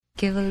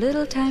Give a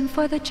little time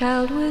for the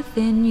child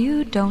within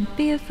you. Don't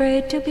be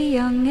afraid to be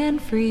young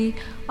and free.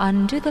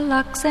 Undo the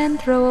locks and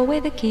throw away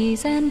the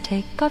keys and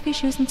take off your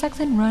shoes and socks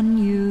and run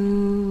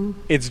you.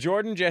 It's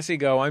Jordan, Jesse,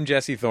 Go. I'm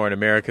Jesse Thorne,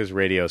 America's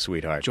radio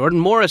sweetheart. Jordan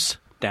Morris,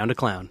 down to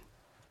clown.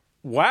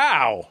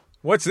 Wow.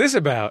 What's this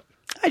about?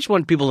 I just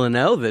want people to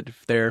know that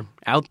if they're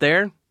out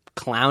there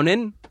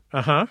clowning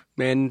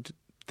and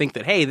think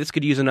that, hey, this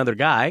could use another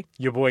guy,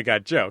 your boy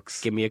got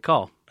jokes. give me a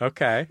call.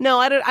 Okay. No,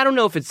 I don't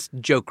know if it's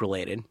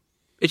joke-related.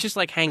 It's just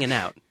like hanging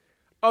out.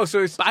 Oh,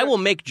 so it's... I will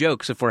make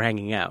jokes if we're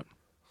hanging out.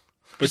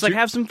 Just like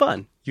have some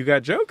fun. You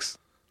got jokes?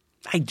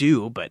 I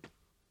do, but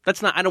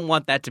that's not. I don't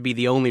want that to be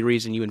the only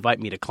reason you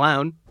invite me to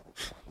clown.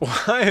 Well,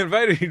 I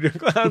invited you to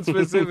clown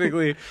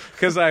specifically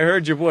because I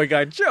heard your boy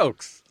got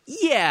jokes.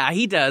 Yeah,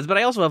 he does, but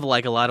I also have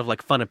like a lot of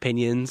like fun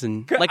opinions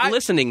and like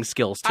listening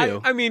skills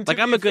too. I mean, like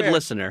I'm a good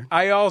listener.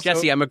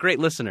 Jesse, I'm a great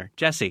listener.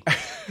 Jesse,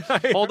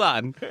 hold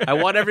on. I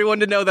want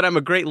everyone to know that I'm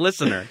a great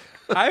listener.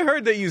 I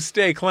heard that you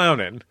stay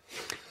clowning.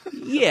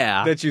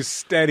 Yeah. That you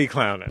steady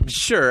clowning.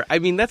 Sure. I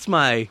mean, that's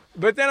my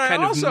But then I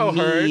also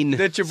heard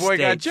that your boy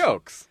got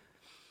jokes.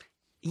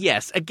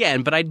 Yes,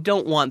 again, but I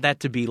don't want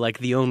that to be like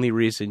the only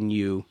reason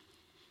you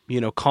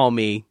call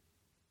me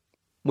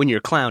when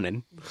you're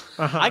clowning.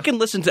 I can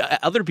listen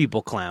to other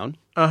people clown.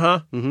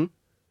 Mm-hmm.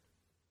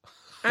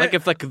 Like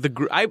if like the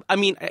group. I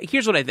mean,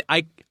 here's what I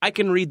think. I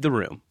can read the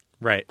room.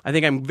 Right. I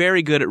think I'm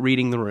very good at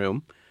reading the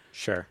room.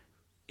 Sure.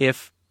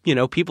 If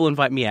people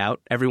invite me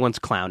out, everyone's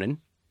clowning.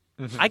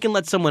 I can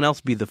let someone else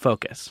be the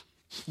focus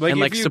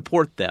and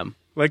support them.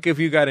 Like if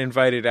you got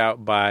invited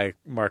out by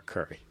Mark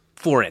Curry,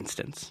 for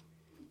instance.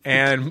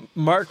 And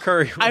Mark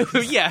Curry was...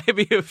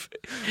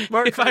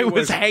 if I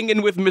was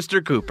hanging with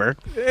Mr. Cooper.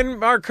 And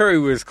Mark Curry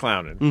was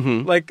clowning.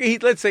 Mm-hmm. Like,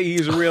 let's say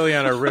he's really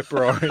on a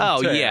rip-roaring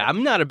Oh, yeah.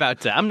 I'm not about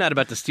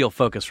to steal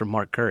focus from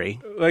Mark Curry.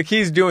 Like,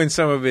 he's doing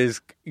some of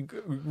his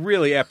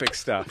really epic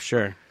stuff.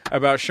 Sure.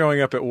 About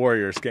showing up at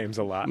Warriors games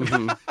a lot.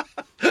 Mm-hmm.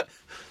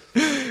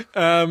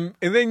 And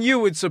then you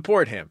would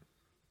support him.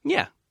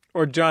 Yeah.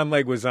 Or John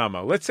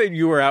Leguizamo. Let's say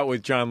you were out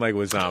with John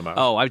Leguizamo.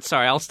 Oh, I'm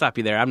sorry. I'll stop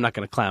you there. I'm not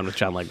going to clown with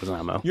John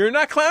Leguizamo. You're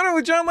not clowning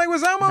with John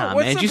Leguizamo? Nah,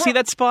 man. Did you see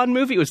that Spawn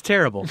movie? It was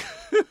terrible.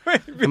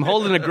 I'm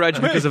holding a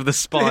grudge because of the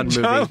Spawn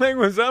movie. John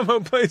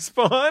Leguizamo play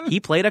Spawn? He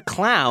played a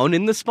clown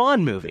in the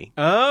Spawn movie.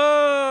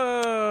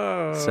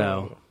 Oh.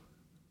 So,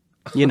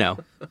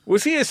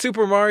 Was he a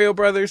Super Mario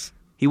Brothers?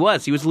 He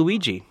was. He was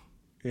Luigi.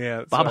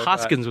 Yeah. Bob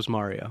Hoskins was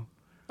Mario.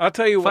 I'll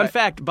tell you what. Fun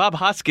fact, Bob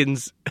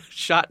Hoskins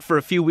shot for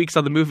a few weeks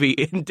on the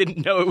movie and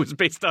didn't know it was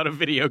based on a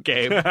video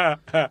game.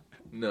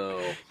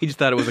 No. He just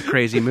thought it was a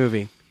crazy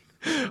movie.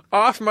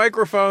 Off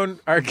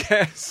microphone, our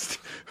guest,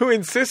 who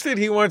insisted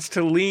he wants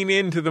to lean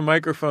into the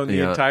microphone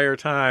the entire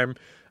time.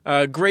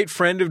 Great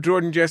friend of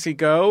Jordan Jesse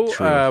Go,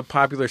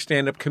 popular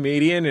stand-up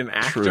comedian and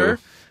actor.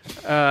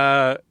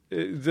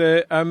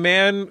 A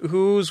man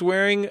who's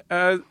wearing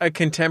a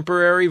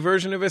contemporary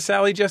version of a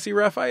Sally Jesse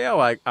Raphael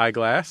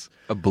eyeglass.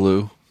 A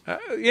blue.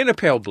 In a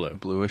pale blue.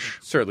 Bluish.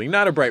 Certainly.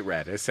 Not a bright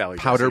red, as Sally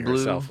Powder Jesse blue.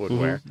 herself would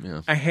wear.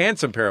 Yeah. A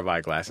handsome pair of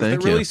eyeglasses Thank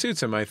that really you.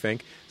 suits him, I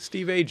think.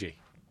 Steve Agee.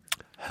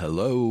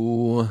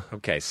 Hello.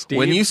 Okay, Steve.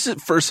 When you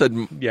first said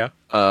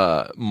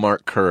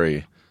Mark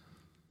Curry,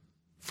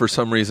 for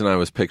some reason I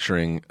was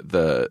picturing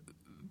the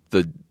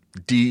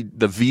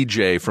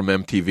VJ from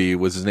MTV.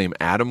 Was his name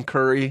Adam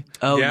Curry?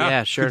 Oh,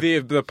 yeah sure.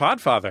 The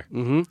Podfather.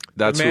 Mm-hmm.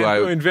 That's the man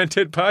who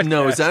invented podcasting.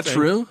 No, is that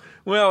true?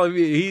 Well,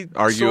 he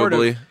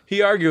arguably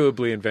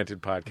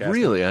invented podcasting.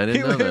 Really? I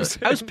didn't know that.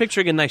 I was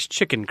picturing a nice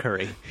chicken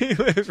curry. He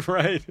lives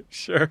right,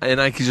 sure.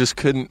 And I just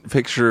couldn't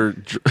picture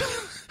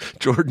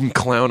Jordan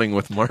clowning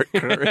with Mark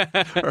Curry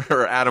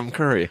or Adam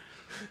Curry.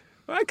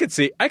 I could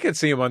see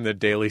him on the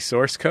Daily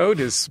Source Code,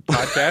 his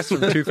podcast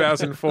from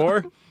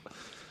 2004,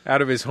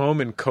 out of his home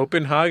in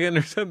Copenhagen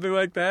or something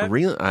like that.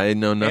 Really? I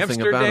know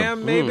nothing about him.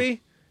 Amsterdam,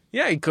 maybe?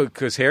 Yeah, he could,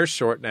 because hair's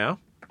short now.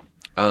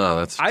 Oh,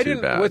 that's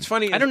too bad. What's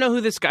funny is, I don't know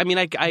who this guy... I mean,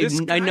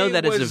 I know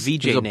that as a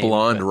VJ He's a name,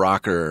 blonde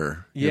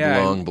rocker. He Yeah.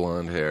 had long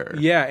blonde hair.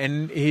 Yeah,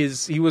 and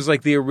he was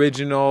like the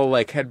original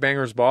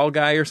Headbangers Ball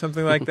guy or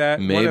something like that.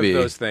 Maybe. One of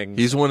those things.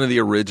 He's one of the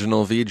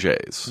original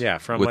VJs. Yeah,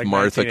 from with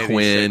Martha 1986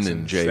 Quinn and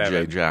and J.J.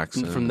 7.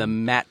 Jackson. From the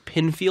Matt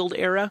Pinfield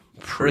era?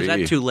 Or is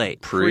that too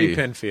late?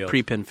 Pre-Pinfield.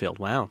 Pre-Pinfield,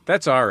 wow.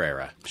 That's our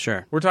era.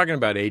 Sure. We're talking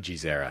about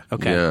Agee's era.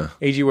 Okay. Yeah.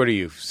 Agee, what are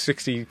you,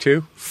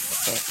 62?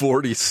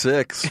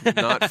 46.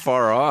 Not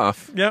far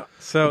off. Yeah.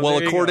 So Well,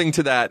 there you according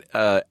to that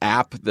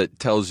app that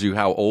tells you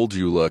how old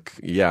you look,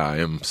 yeah, I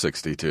am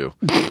 62.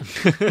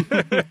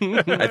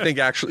 I think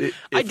actually...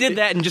 I did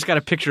that and just got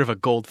a picture of a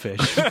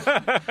goldfish.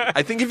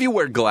 I think if you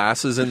wear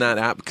glasses in that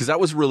app, because that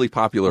was really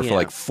popular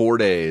for 4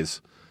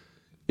 days,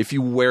 if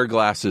you wear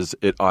glasses,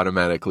 it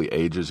automatically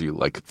ages you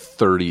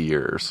 30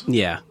 years.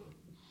 Yeah.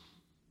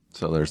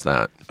 So there's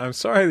that. I'm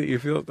sorry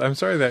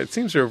that it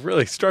seems to have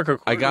really struck a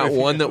chord. I got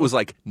one that was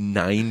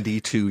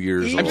 92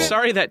 years old. I'm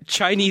sorry that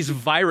Chinese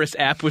virus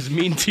app was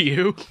mean to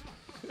you.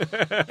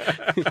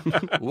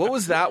 What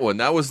was that one?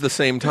 That was the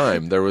same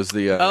time. There was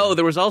the...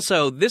 there was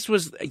also... This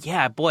was...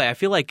 Yeah, boy, I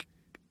feel like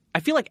I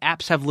feel like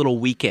apps have little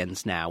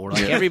weekends now where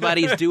like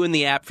everybody's doing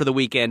the app for the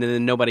weekend and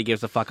then nobody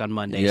gives a fuck on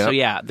Monday. Yep. So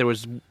yeah, there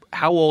was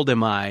How Old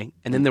Am I?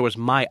 And then there was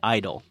My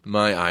Idol.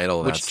 My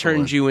Idol, which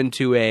turned you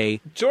into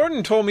a...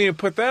 Jordan told me to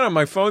put that on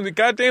my phone. The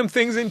goddamn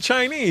thing's in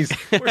Chinese.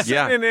 We're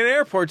sitting in an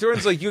airport.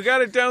 Jordan's like, you got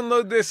to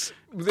download this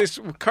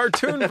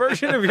cartoon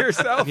version of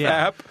yourself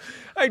app.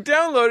 I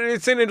downloaded it.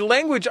 It's in a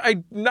language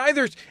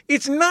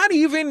it's not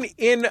even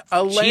in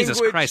a language. Jesus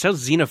Christ, how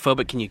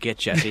xenophobic can you get,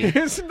 Jesse?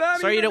 It's not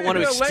Sorry you don't want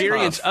to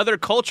experience other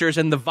cultures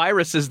and the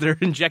viruses they're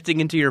injecting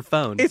into your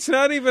phone. It's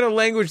not even a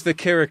language, the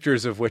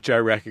characters of which I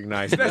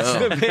recognize. That's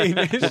the main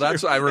issue. Well,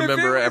 that's what I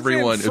remember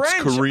everyone.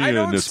 French, it's Korean. I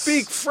don't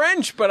speak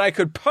French, but I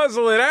could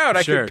puzzle it out.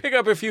 I could pick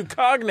up a few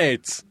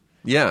cognates.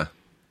 Yeah.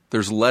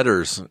 There's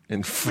letters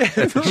in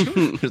French.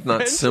 There's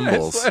not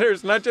symbols.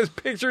 Letters, not just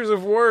pictures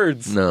of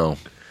words. No.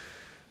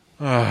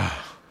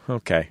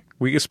 Okay.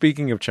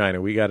 Speaking of China,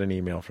 we got an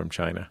email from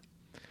China.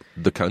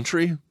 The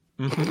country?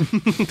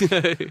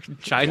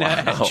 China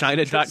at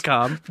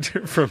China.com.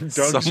 From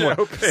Deng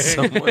Xiaoping.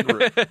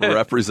 Someone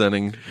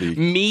representing the...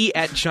 Me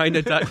at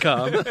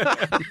China.com.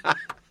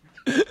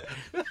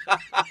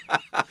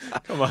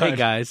 Come on. Hey,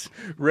 guys.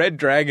 Red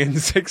Dragon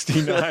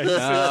 69.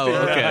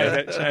 Oh, okay.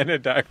 At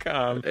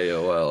China.com.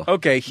 AOL.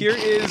 Okay, here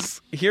is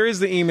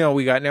the email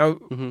we got. Now,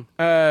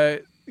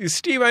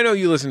 Steve, I know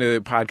you listen to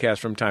the podcast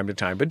from time to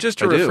time, but just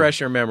to refresh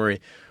your memory,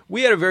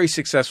 we had a very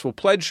successful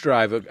pledge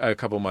drive a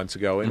couple months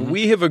ago, and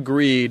we have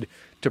agreed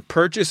to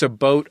purchase a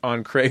boat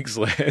on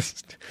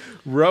Craigslist,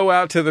 row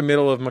out to the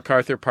middle of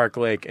MacArthur Park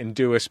Lake, and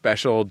do a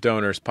special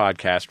donors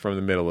podcast from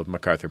the middle of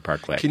MacArthur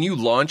Park Lake. Can you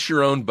launch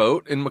your own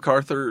boat in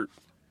MacArthur?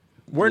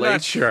 We're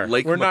not sure.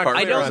 We're not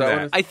clear on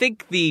that. I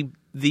think the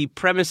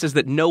premise is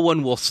that no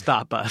one will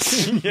stop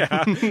us.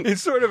 Yeah,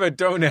 it's sort of a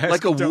don't ask,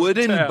 like a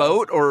wooden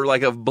boat or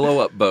like a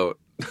blow-up boat?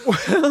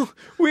 Well,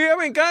 we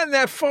haven't gotten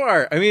that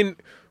far. I mean,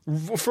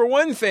 for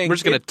one thing... We're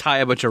just going to tie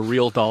a bunch of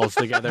real dolls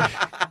together.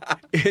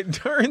 It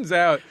turns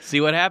out...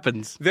 See what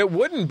happens. That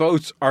wooden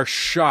boats are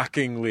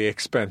shockingly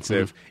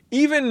expensive.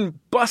 Even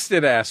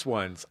busted-ass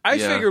ones. I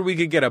figured we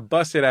could get a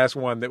busted-ass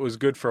one that was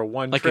good for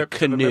one like trip.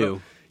 Like a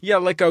canoe. Yeah,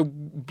 like a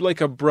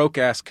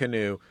broke-ass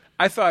canoe.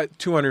 I thought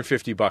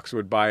 $250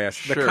 would buy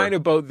us the kind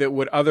of boat that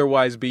would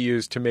otherwise be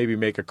used to maybe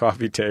make a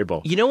coffee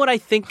table. You know what I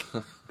think...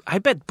 I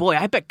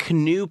bet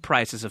canoe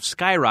prices have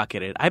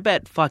skyrocketed. I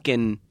bet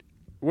fucking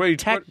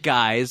tech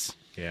guys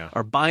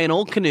are buying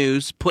old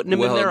canoes, putting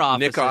them in their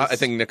offices. I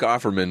think Nick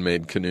Offerman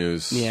made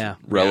canoes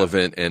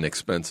relevant and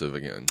expensive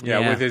again.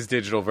 Yeah, with his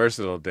digital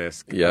versatile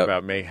disc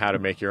about how to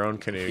make your own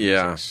canoe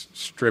using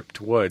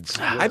stripped woods.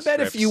 I bet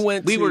if you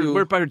went to...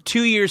 We're about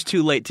 2 years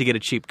too late to get a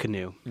cheap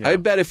canoe. Yeah. I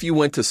bet if you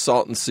went to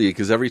Salton Sea,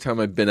 because every time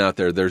I've been out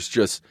there, there's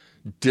just...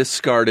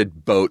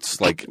 discarded boats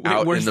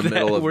out in the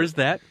middle of... Where's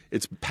that?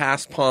 It's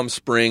past Palm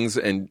Springs,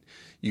 and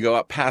you go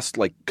out past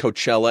like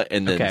Coachella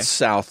and then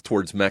south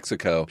towards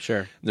Mexico.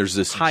 Sure. There's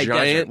this high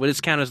giant... desert. Would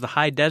this count as the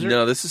high desert?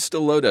 No, this is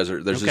still low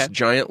desert. There's this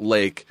giant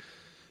lake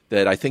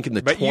that I think in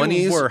the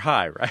 20s... you were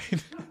high,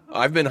 right?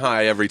 I've been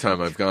high every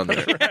time I've gone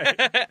there.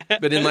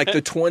 But in like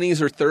the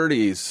 20s or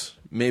 30s,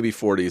 maybe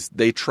 40s,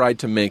 they tried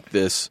to make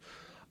this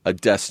a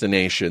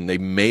destination. They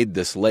made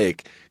this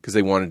lake because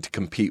they wanted to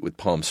compete with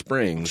Palm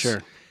Springs.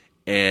 Sure.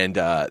 And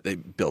they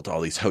built all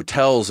these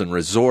hotels and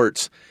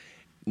resorts,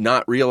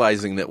 not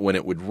realizing that when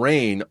it would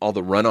rain, all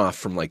the runoff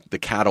from like the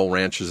cattle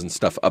ranches and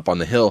stuff up on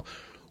the hill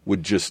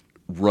would just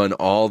run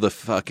all the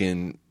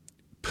fucking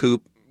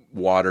poop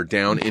water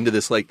down into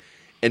this lake.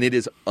 And it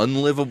is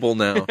unlivable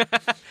now.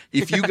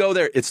 If you go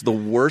there, it's the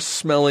worst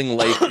smelling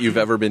lake you've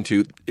ever been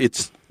to.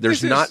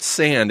 There's not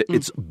sand,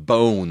 it's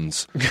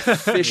bones,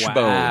 fish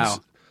bones.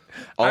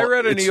 I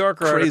read a New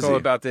Yorker article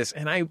about this,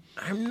 and I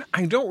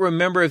don't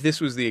remember if this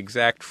was the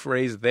exact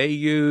phrase they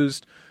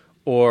used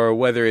or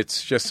whether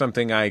it's just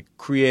something I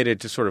created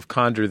to sort of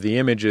conjure the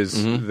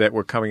images that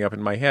were coming up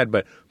in my head.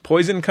 But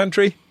poison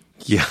country?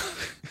 Yeah.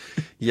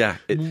 Yeah.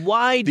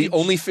 The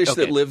only fish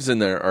that lives in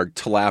there are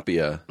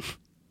tilapia,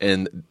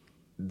 and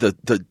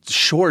the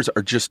shores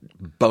are just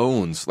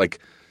bones, like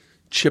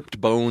chipped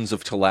bones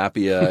of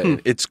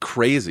tilapia. It's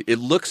crazy. It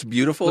looks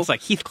beautiful. Looks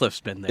like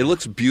Heathcliff's been there. It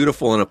looks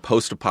beautiful in a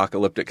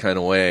post-apocalyptic kind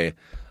of way.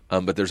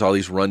 But there's all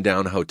these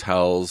rundown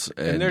hotels,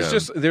 and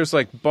there's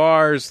like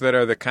bars that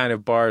are the kind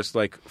of bars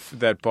like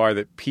that bar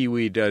that Pee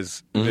Wee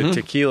does the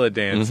tequila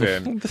dance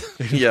in.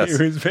 Yes,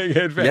 Pee Wee's Big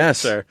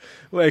Adventure.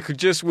 Like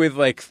just with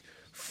like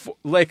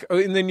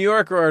in the New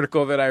Yorker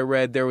article that I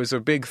read, there was a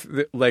big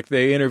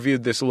they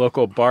interviewed this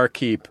local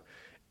barkeep,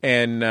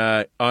 and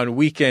on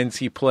weekends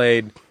he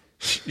played.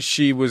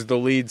 She was the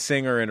lead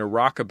singer in a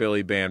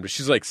rockabilly band, but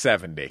she's like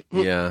 70.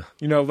 Yeah.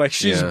 You know, like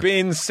she's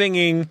been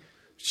singing,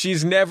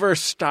 she's never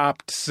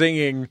stopped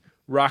singing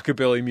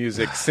rockabilly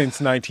music since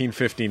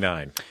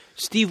 1959.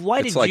 Steve,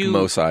 why did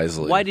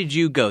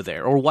you go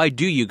there? Or why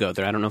do you go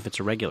there? I don't know if it's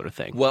a regular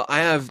thing. Well,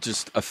 I have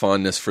just a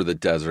fondness for the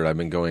desert. I've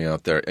been going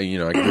out there.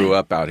 And, I grew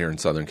up out here in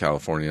Southern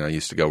California, and I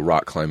used to go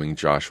rock climbing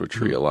Joshua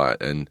Tree a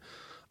lot. And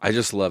I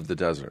just love the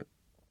desert.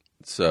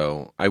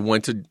 So I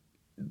went to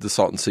the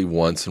Salton Sea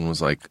once and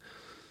was like,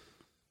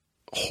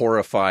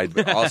 horrified,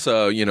 but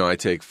also, I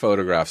take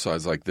photographs, so I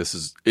was like,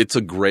 it's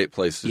a great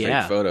place to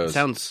take photos.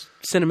 Sounds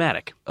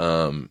cinematic.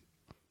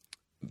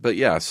 But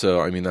yeah,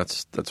 so I mean,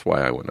 that's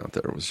why I went out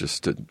there, was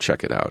just to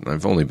check it out, and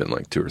I've only been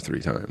like 2 or 3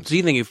 times. Do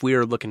you think if we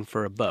were looking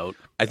for a boat,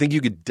 I think you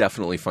could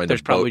definitely find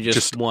there's a boat probably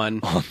just one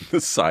on the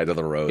side of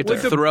the road. You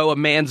have to throw a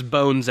man's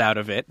bones out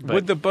of it. But...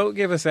 Would the boat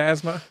give us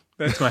asthma?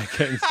 That's my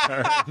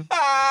concern.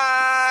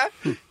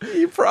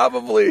 You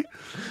probably,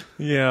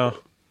 yeah.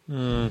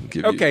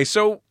 Okay,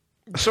 so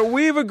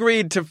we've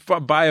agreed to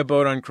buy a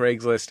boat on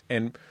Craigslist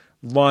and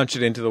launch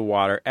it into the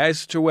water.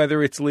 As to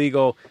whether it's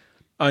legal,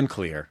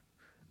 unclear.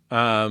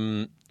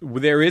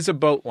 There is a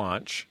boat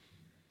launch.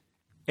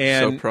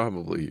 And, so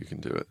probably you can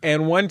do it.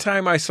 And one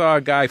time I saw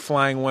a guy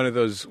flying one of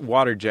those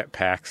water jet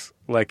packs,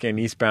 like in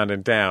Eastbound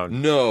and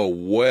Down. No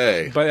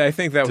way. But I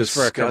think that was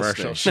for a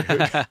commercial shoot.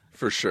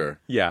 For sure.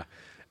 Yeah.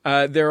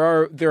 There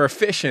are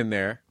fish in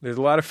there. There's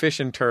a lot of fish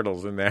and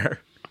turtles in there.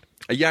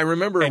 Yeah, I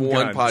remember in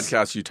one guns.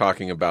 podcast you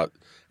talking about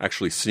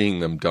actually seeing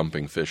them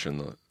dumping fish in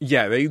the...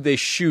 Yeah, they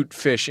shoot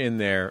fish in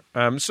there.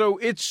 So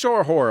it's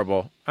so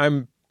horrible.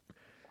 You're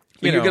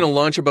going to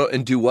launch a boat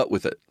and do what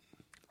with it?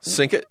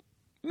 Sink it?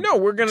 No,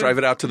 we're going to drive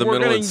it out to the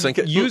middle and sink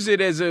it. Use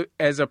it as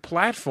a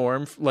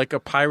platform, like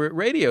a pirate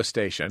radio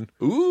station.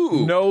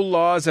 Ooh! No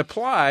laws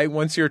apply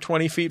once you're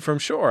 20 feet from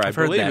shore. I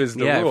believe is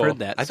the rule. I've heard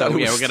that.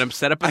 We're going to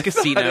set up a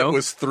casino. I thought it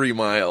was 3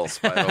 miles,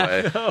 by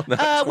the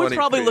way. We're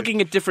probably looking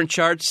at different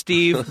charts,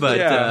 Steve. But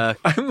yeah,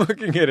 I'm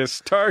looking at a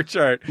star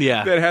chart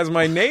that has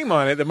my name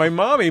on it. That my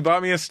mommy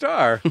bought me a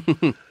star.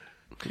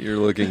 You're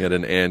looking at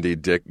an Andy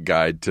Dick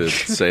guide to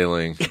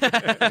sailing. You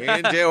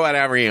can do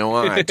whatever you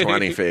want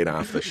 20 feet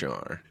off the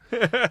shore.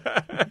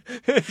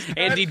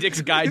 Andy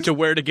Dick's guide to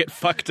where to get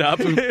fucked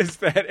up. Is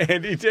that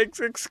Andy Dick's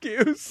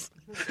excuse?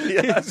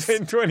 Yes. He's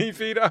been 20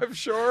 feet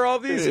offshore all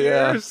these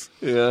years.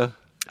 Yeah.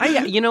 I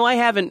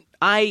haven't.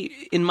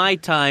 In my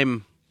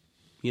time,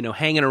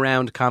 hanging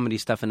around comedy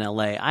stuff in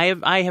L.A.,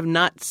 I have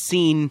not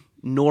seen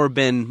nor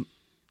been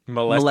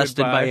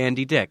molested by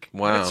Andy Dick.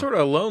 Wow. That's sort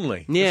of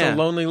lonely. Yeah, it's a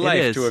lonely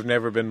life to have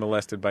never been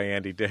molested by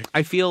Andy Dick.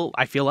 I feel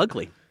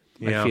ugly.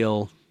 Yeah. I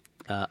feel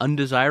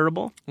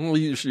undesirable. Well,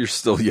 you're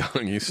still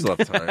young. You still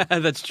have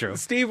time. That's true.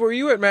 Steve, were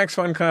you at Max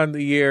FunCon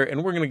the year,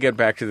 and we're going to get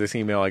back to this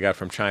email I got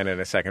from China in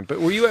a second, but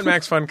were you at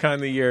Max FunCon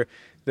the year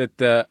that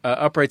the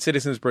Upright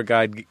Citizens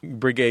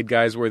Brigade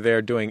guys were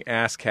there doing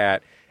Ask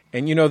Cat?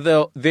 And,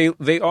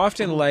 they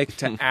often like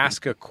to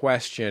ask a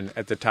question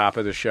at the top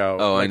of the show.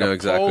 Oh, like I know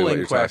exactly what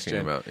you're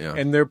question. talking about. Yeah.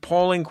 And their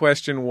polling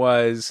question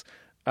was,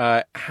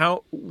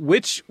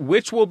 which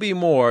will be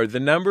more, the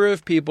number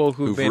of people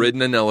who've been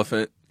ridden an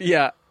elephant,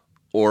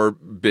 or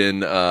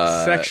been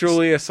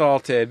sexually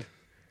assaulted.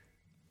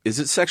 Is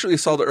it sexually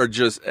assaulted or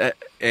just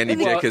Andy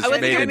Dick has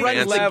made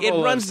advances? It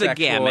runs the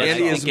gamut.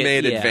 Andy has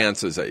made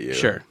advances at you.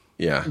 Sure.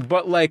 Yeah.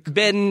 But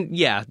been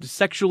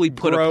sexually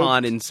put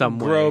upon in some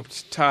way.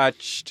 Groped,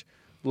 touched,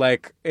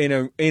 like in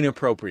an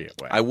inappropriate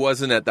way. I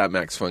wasn't at that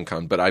Max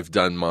FunCon, but I've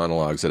done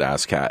monologues at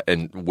Ask Cat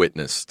and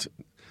witnessed.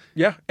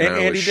 Yeah, and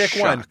Andy Dick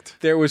won.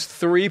 There was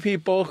 3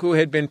 people who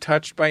had been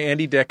touched by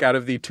Andy Dick out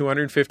of the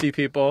 250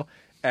 people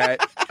at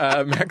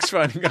Max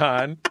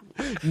FunCon,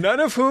 none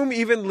of whom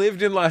even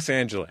lived in Los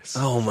Angeles.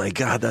 Oh my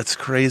God, that's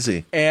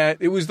crazy. And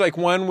it was like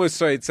one was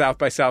South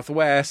by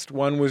Southwest,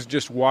 one was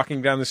just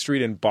walking down the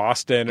street in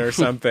Boston or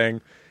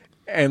something,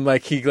 and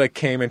he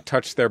came and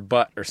touched their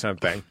butt or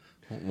something.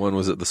 One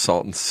was at the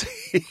Salton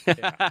Sea.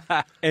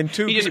 And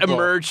 2 he people. Just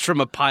emerged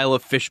from a pile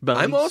of fish bones.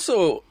 I'm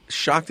also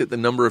shocked at the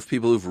number of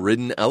people who've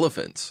ridden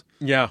elephants.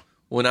 Yeah.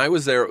 When I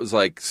was there, it was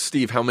like,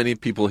 Steve, how many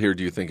people here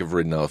do you think have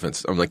ridden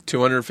elephants? I'm like,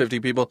 250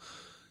 people?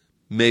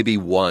 Maybe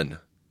 1.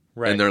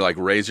 Right. And they're like,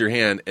 raise your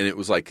hand. And it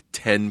was like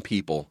 10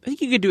 people. I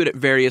think you could do it at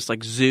various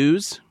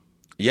zoos.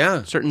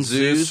 Yeah. Certain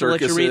zoos,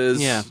 circuses,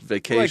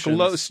 vacations.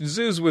 Like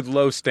zoos with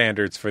low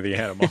standards for the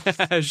animals.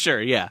 Sure,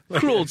 yeah.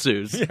 Cruel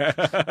zoos.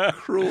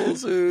 Cruel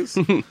zoos.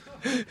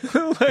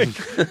 Like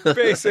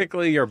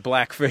basically your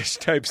Blackfish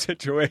type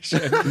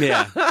situation.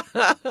 Yeah.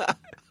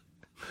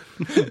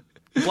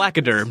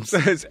 Blackoderms.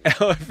 There's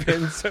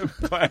elephants and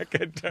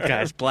blackoderms.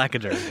 Guys,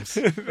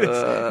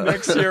 blackoderms.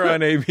 Next year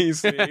on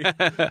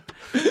ABC.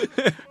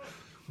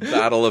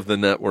 Battle of the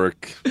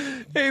Network.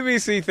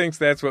 ABC thinks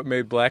that's what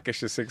made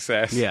Blackish a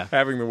success. Yeah.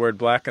 Having the word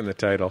black in the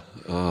title.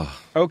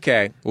 Oh.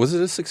 Okay. Was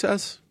it a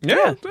success?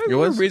 Yeah. It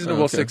was a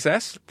reasonable okay.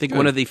 success. I think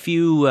one of the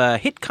few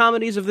hit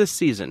comedies of this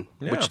season,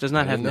 which does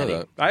not have many.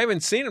 That. I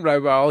haven't seen it, but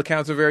by all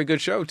accounts, a very good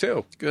show,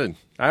 too. Good.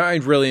 I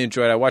really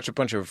enjoyed it. I watched a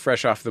bunch of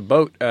Fresh Off the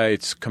Boat.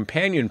 Its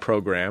companion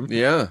program.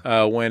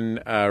 Yeah.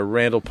 When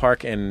Randall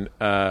Park and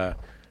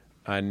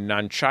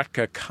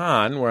Nanchatka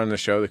Khan were on the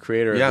show, the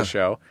creator of the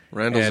show.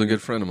 Randall's a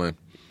good friend of mine.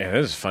 Yeah,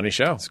 this is a funny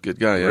show. It's a good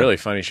guy, yeah. Really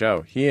funny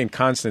show. He and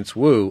Constance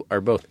Wu are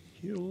both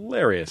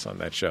hilarious on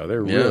that show.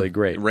 They're really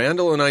great.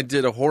 Randall and I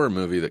did a horror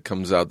movie that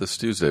comes out this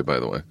Tuesday, by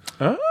the way.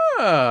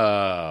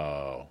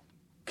 Oh.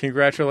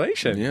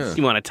 Congratulations. Yeah.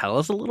 You want to tell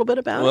us a little bit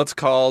about Well, it? it's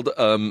called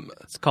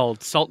It's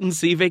called Salton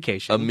Sea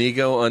Vacation.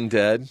 Amigo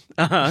Undead.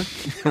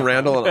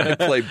 Randall and I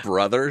play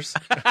brothers.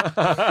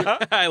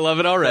 I love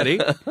it already.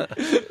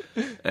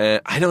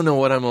 I don't know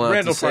what I'm allowed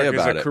Randall to say Park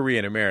is about a it.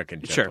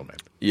 Korean-American gentleman.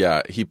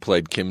 Yeah, he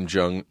played Kim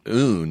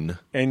Jong-un.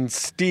 And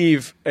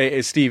Steve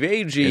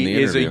Agee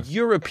is a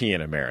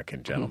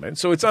European-American gentleman.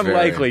 So it's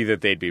unlikely that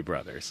they'd be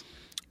brothers.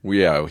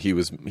 Yeah,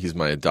 he's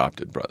my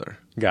adopted brother.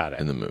 Got it.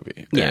 In the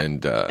movie. Yeah.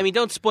 And I mean,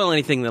 don't spoil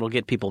anything that'll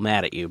get people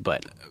mad at you,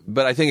 but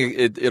I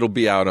think it'll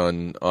be out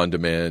on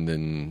demand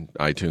and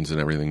iTunes and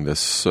everything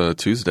this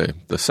Tuesday,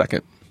 the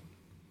 2nd.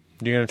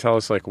 You're going to tell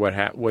us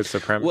what's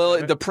the premise?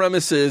 Well, the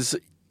premise is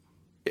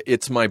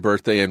it's my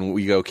birthday and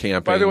we go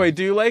camping. By the way,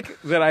 do you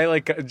like that I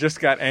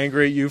just got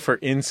angry at you for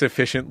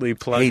insufficiently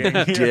plugging?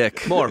 Hey,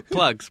 dick. more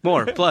plugs.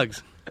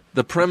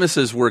 The premise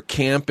is we're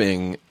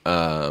camping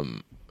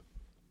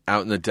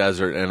out in the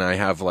desert, and I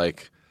have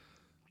like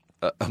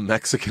a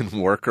Mexican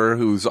worker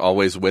who's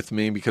always with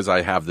me because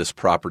I have this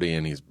property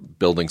and he's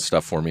building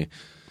stuff for me.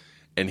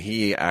 And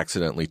he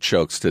accidentally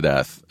chokes to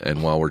death.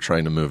 And while we're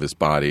trying to move his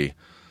body,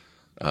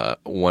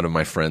 one of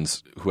my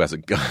friends who has a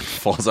gun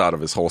falls out of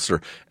his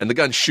holster, and the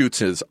gun shoots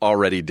his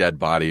already dead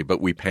body.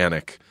 But we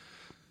panic,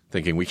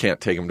 thinking we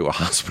can't take him to a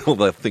hospital.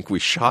 They'll think we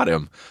shot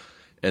him.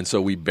 And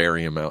so we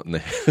bury him out in the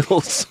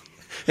hills.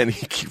 And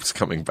he keeps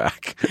coming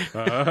back.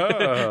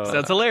 So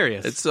that's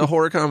hilarious. It's a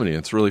horror comedy.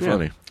 It's really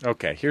funny.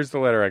 Okay, here's the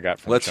letter I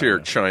got from Let's China. hear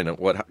China,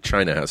 what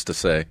China has to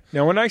say.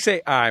 Now, when I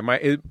say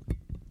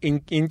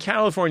in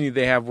California,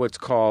 they have what's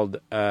called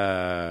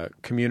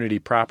community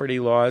property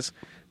laws.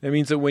 That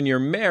means that when you're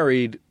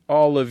married,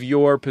 all of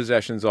your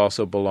possessions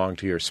also belong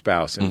to your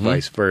spouse and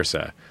vice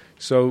versa.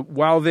 So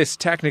while this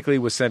technically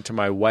was sent to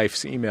my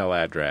wife's email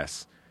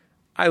address,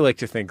 I like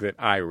to think that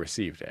I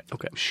received it.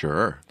 Okay.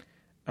 Sure.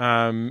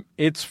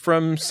 It's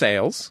from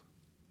sales,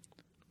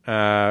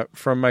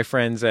 from my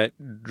friends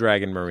at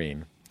Dragon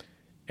Marine.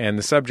 And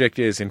the subject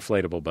is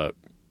inflatable boat.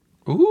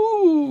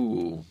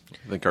 Ooh.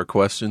 I think our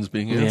question's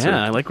being answered.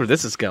 Yeah, I like where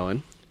this is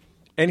going.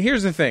 And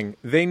here's the thing.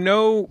 They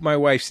know my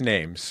wife's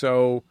name.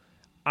 So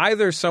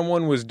either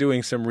someone was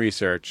doing some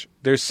research.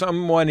 There's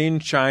someone in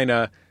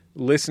China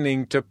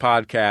listening to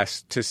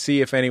podcasts to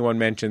see if anyone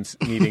mentions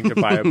needing to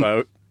buy a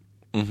boat.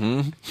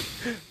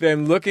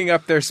 Then looking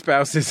up their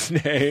spouse's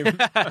name.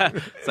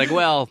 It's like,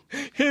 well,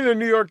 In a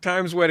New York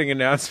Times wedding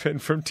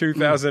announcement from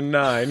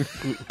 2009.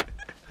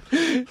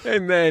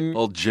 And then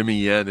Old Jimmy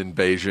Yen in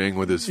Beijing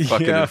with his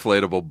fucking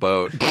inflatable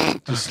boat.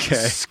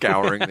 Just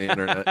scouring the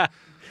internet.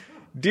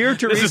 Dear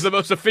this is Teresa, the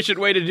most efficient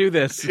way to do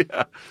this.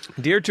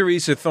 Dear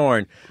Teresa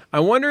Thorne, I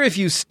wonder if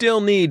you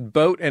still need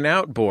boat and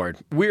outboard.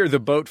 We're the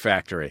boat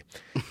factory.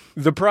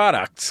 The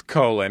products,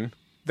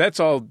 that's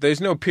all.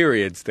 There's no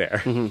periods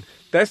there.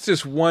 That's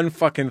just one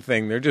fucking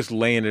thing. They're just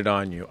laying it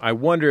on you. I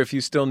wonder if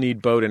you still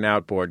need boat and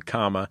outboard,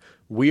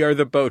 we are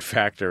the boat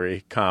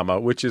factory,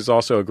 which is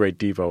also a great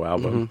Devo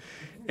album.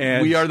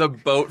 And We are the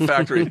boat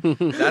factory.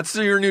 That's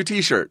your new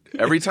T-shirt.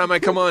 Every time I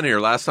come on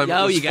here, last time it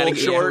was full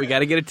short. we got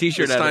to get a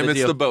T-shirt This out time of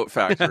it's the the boat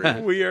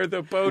factory. we are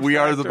the boat We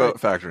factory. are the boat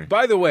factory.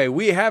 By the way,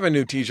 we have a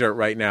new T-shirt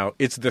right now.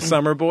 It's the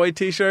Summer Boy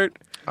T-shirt.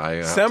 Summer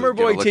to give a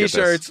Boy look at this.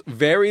 T-shirts,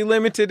 very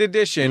limited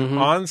edition,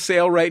 on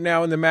sale right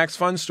now in the Max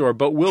Fun store,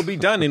 but will be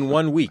done in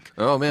 1 week.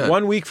 Oh, man.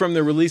 1 week from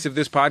the release of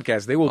this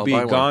podcast. They will I'll be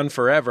buy one. gone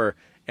forever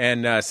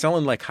and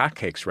selling like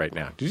hotcakes right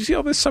now. Did you see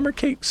all this Summer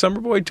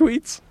Boy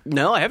tweets?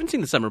 No, I haven't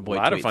seen the Summer Boy A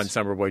lot tweets. of fun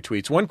Summer Boy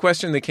tweets. One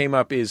question that came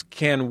up is,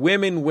 can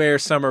women wear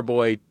Summer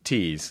Boy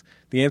tees?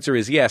 The answer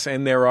is yes,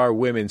 and there are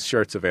women's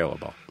shirts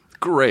available.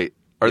 Great.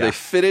 Are they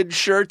fitted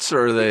shirts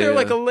or are they? They're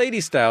like a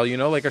lady style,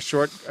 like a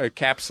short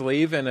cap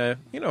sleeve and a,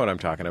 you know what I'm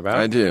talking about.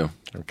 I do.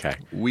 Okay.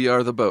 We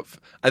are the boat.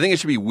 I think it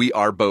should be We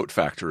Are Boat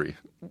Factory.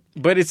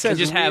 But it says And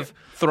just have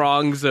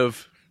throngs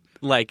of,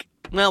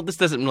 this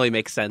doesn't really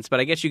make sense, but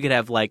I guess you could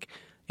have,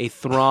 a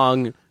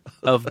throng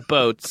of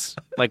boats,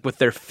 with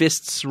their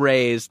fists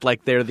raised,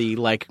 like they're the,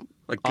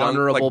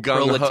 honorable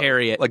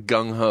proletariat. Like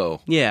gung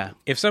ho. Yeah.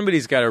 if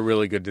somebody's got a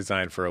really good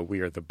design for a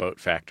We Are the Boat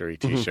Factory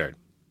T-shirt,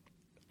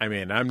 I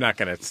mean, I'm not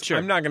gonna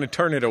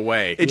turn it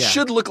away. It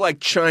should look like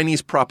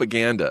Chinese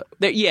propaganda.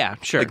 Yeah,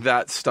 sure. Like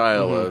that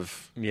style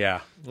of. Yeah,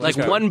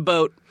 One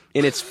boat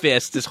in its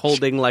fist is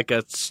holding,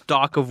 a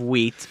stalk of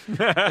wheat,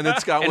 And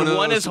it's got and one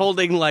of those, is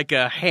holding,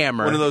 a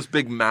hammer. one of those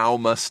big Mao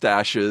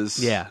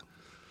mustaches. Yeah.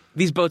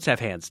 These boats have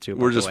hands, too,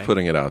 by We're the just way.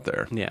 putting it out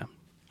there. Yeah.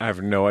 I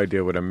have no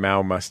idea what a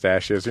Mao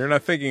mustache is. You're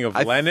not thinking of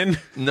Lenin?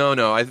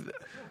 No.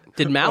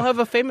 Did Mao have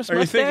a famous Are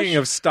mustache? you thinking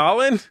of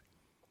Stalin?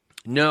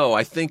 No,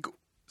 I think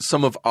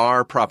some of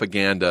our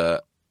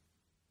propaganda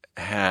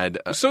had.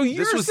 So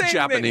you're this was saying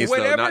Japanese, that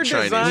though, whenever not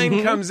Chinese.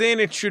 design comes in,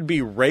 it should be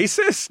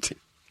racist?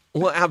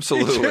 Well,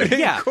 absolutely.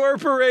 Yeah.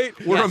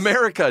 Incorporate. We're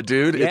America,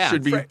 dude. Yeah. It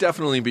should be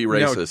definitely be No,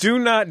 racist. do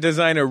not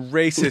design a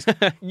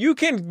racist. You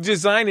can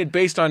design it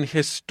based on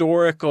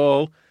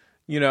historical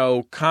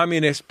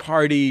Communist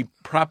Party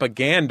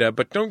propaganda,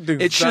 but don't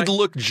design... It should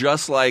look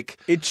just like...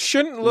 It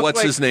shouldn't look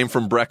What's his name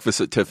from Breakfast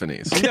at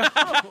Tiffany's?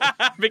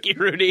 Mickey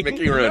Rooney.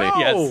 Mickey Rooney.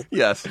 No.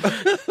 Yes.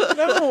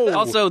 No.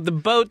 Also, the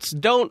boats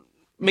don't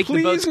make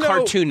the boats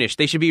cartoonish.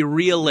 They should be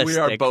realistic.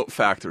 We are Boat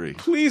Factory.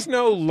 Please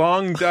no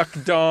long duck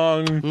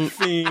dong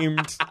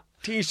themed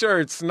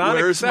T-shirts. Not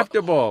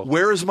acceptable.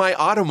 Where is my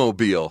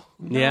automobile?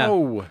 Yeah.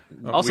 No.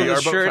 Also, We the are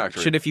Boat shirt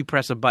Factory. should, if you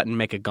press a button,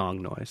 make a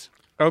gong noise.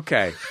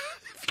 Okay.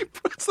 You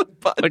press the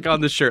button. Like on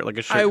the shirt, like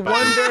a shirt I button.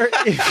 wonder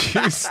if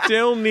you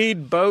still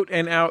need boat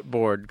and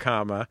outboard,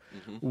 comma.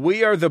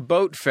 We are the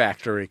Boat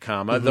Factory,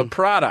 comma. The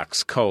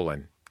products,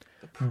 colon.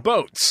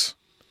 Boats.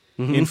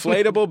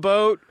 Inflatable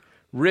boat,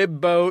 rib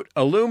boat,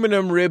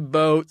 aluminum rib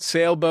boat,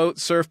 sailboat,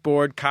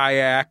 surfboard,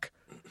 kayak.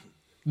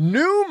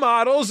 New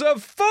models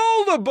of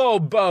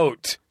foldable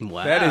boat.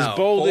 Wow. That is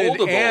bolded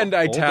Foldable. and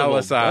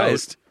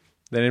italicized.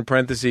 Foldable Then in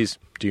parentheses,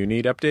 do you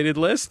need updated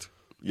list?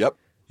 Yep.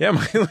 Yeah,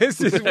 my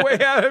list is way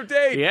out of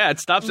date. Yeah, it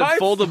stops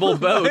at foldable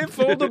boat. My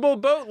foldable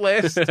boat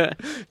list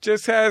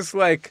just has,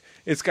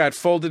 it's got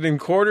folded in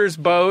quarters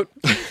boat.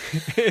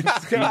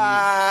 It's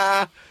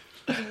got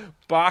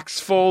box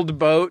fold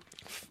boat.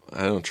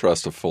 I don't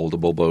trust a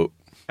foldable boat.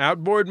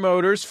 Outboard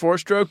motors,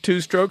 4-stroke,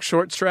 2-stroke,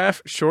 short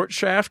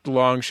shaft,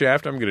 long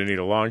shaft. I'm going to need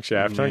a long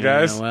shaft, huh,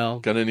 guys? Well,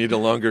 Gonna need a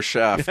longer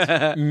shaft.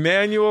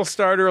 Manual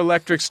starter,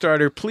 electric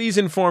starter. Please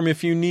inform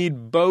if you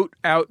need boat,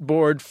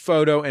 outboard,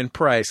 photo, and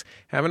price.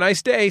 Have a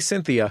nice day,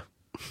 Cynthia.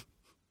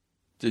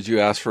 Did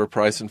you ask for a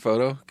price and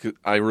photo? 'Cause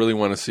I really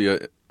want to see a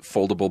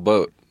foldable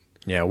boat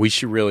Yeah, we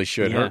really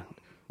should. yeah. Huh?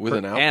 with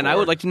an outboard. And I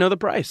would like to know the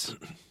price.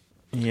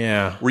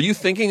 Yeah. Were you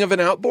thinking of an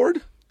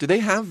outboard? Do they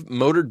have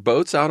motored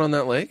boats out on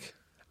that lake?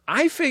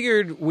 I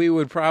figured we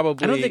would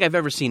probably I don't think I've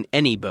ever seen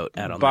any boat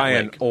out on buy that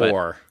an lake, but-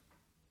 oar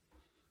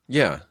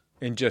Yeah.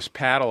 and just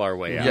paddle our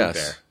way out Yes.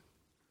 there.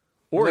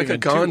 Or Like a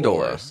even two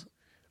gondola. oars.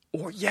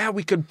 Or, yeah,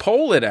 we could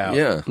pole it out.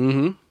 Yeah.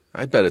 Mm-hmm.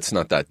 I bet it's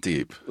not that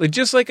deep.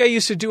 Just like I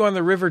used to do on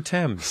the River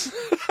Thames.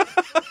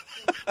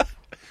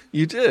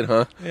 You did,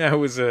 huh? Yeah, I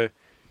was an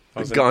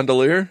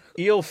Gondolier?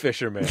 eel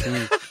fisherman.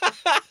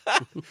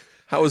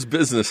 How was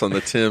business on the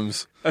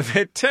Thames?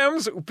 The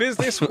Thames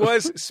business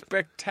was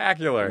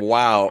spectacular.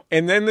 Wow.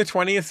 And then the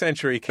 20th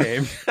century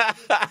came.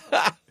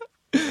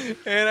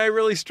 And I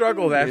really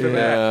struggled after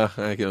that.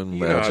 Yeah, I can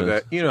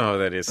imagine. You know how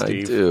that is,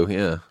 Steve. I do,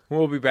 yeah.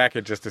 We'll be back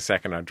in just a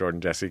second on Jordan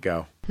Jesse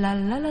Go. La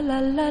la la la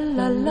la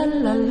la la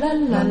la la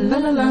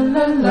la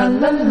la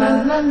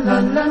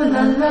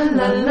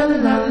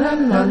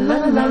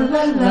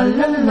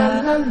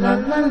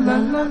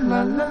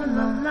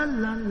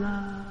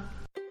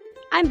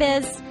I'm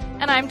Biz,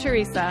 And I'm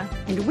Teresa.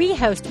 and we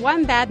host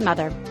One Bad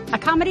Mother, a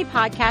comedy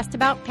podcast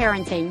about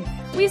parenting.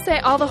 We say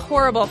all the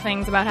horrible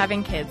things about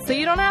having kids, so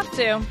you don't have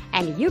to.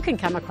 And you can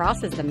come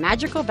across as the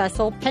magical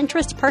vessel,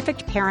 Pinterest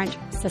perfect parent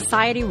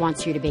society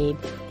wants you to be.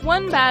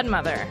 One bad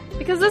mother.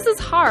 Because this is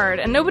hard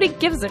and nobody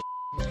gives a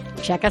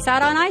Check us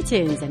out on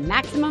iTunes and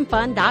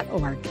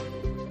MaximumFun.org.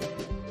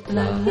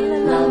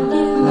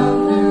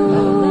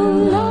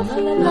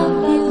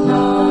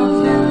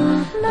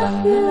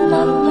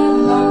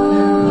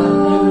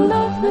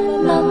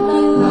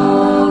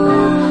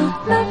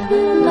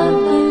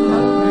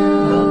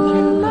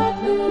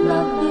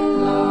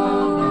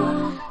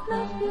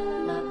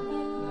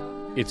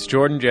 It's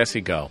Jordan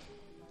Jesse Go.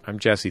 I'm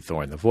Jesse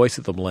Thorne, the voice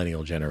of the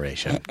millennial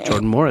generation.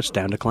 Jordan Morris,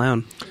 down to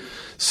clown.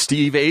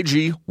 Steve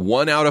Agee,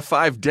 1 out of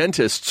 5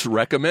 dentists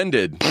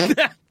recommended.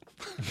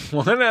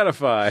 1 out of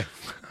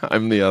 5.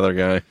 I'm the other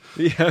guy.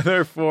 The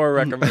other 4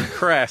 recommend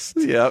Crest.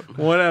 Yep.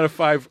 1 out of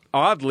 5,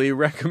 oddly,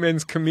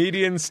 recommends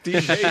comedian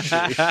Steve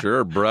Agee.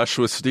 Sure, brush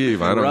with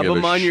Steve. I don't Rub give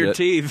them a on shit. your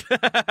teeth.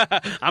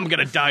 I'm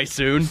going to die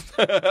soon.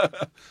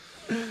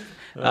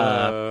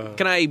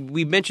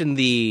 We mentioned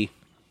the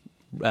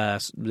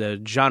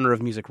genre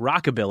of music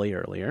rockabilly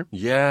earlier.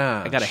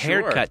 Yeah. I got a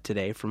haircut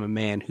today from a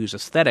man whose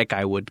aesthetic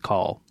I would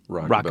call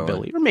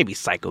rockabilly or maybe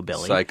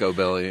psychobilly.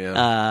 Psychobilly,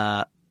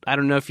 yeah. I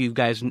don't know if you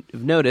guys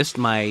have noticed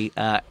I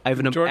have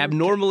an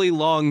abnormally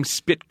long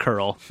spit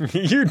curl.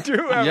 You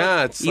do have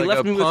Yeah, it's He like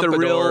left a me with a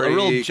real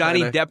pompadour-y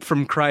Johnny kinda- Depp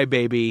from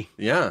Crybaby.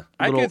 Yeah.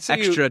 Little extra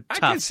I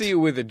could tuft. see you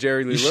with a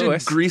Jerry Lee You should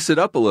Lewis. grease it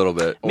up a little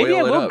bit. Maybe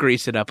I Oil it will up.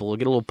 grease it up a little,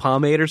 get a little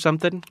pomade or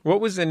something.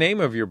 What was the name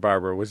of your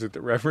barber? Was it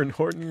the Reverend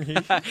Horton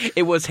Heath?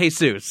 It was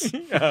Jesus.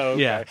 Oh,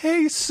 okay. Yeah.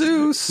 Hey,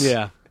 Seuss.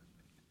 Yeah.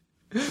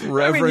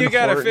 Reverend You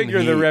got to Horton figure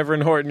the Heat.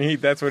 Reverend Horton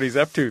Heath. That's what he's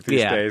up to these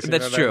Yeah, days. You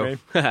that's know what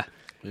true. I mean?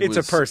 It It's a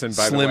was person,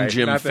 by the Slim way,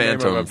 Jim not the name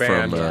of Phantom a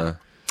band. from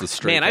the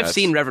Stray Man, I've Cats.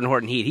 seen Reverend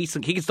Horton Heat. He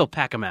can still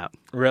pack him out.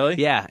 Really?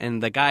 Yeah,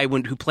 and the guy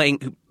who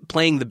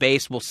playing the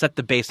bass will set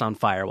the bass on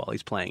fire while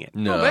he's playing it.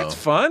 No. Oh, that's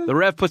fun. The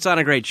Rev puts on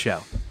a great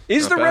show.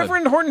 Is Not the bad.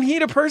 Reverend Horton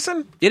Heat a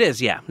person? It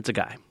is, yeah. It's a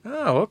guy.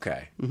 Oh,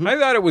 okay. I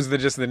thought it was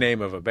just the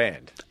name of a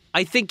band.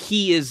 I think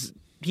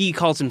he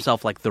calls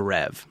himself like the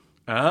Rev.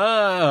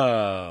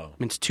 Oh.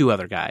 It's 2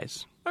 other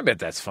guys. I bet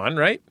that's fun,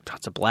 right?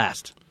 That's a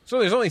blast. So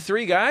there's only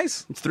 3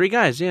 guys? It's 3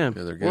 guys, yeah.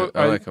 Yeah, they're good.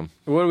 I like them.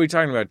 What are we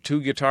talking about? 2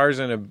 guitars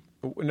and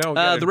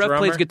No, the rev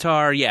plays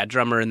guitar,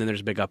 drummer, and then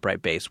there's a big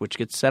upright bass, which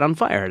gets set on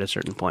fire at a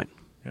certain point.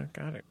 Yeah,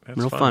 got it. That's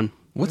real fun.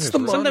 What's the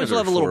monitor? Sometimes we'll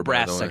have a little for,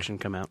 brass section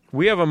come out.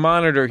 We have a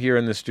monitor here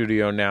in the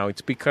studio now.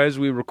 It's because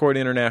we record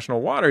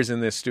international waters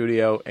in this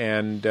studio,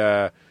 and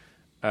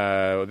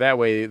that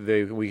way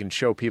we can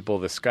show people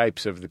the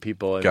Skypes of the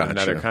people in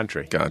another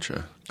country.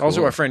 Gotcha. Cool.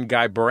 Also, our friend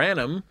Guy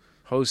Branum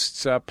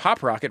hosts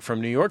Pop Rocket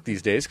from New York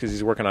these days because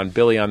he's working on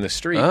Billy on the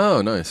Street.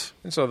 Oh, nice.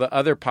 And so the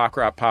other Pop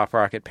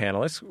Rocket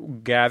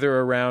panelists gather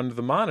around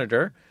the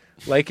monitor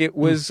like it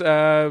was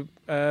fireside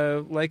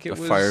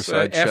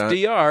chat.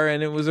 FDR,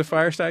 and it was a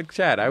fireside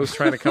chat. I was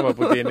trying to come up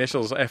with the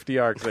initials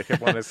FDR because I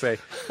kept wanting to say.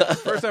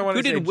 First, I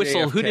wanted to say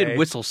JFK. Who did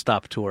whistle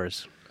stop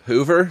tours?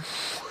 Hoover?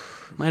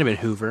 Might have been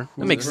Hoover.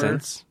 That makes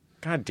sense.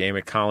 God damn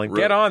it, Colin.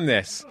 Get on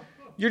this.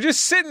 You're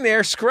just sitting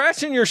there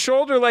scratching your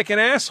shoulder like an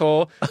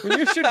asshole when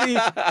you should be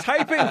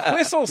typing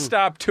whistle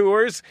stop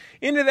tours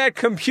into that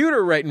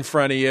computer right in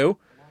front of you.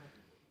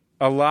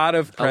 A lot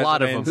of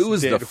them. Who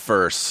was the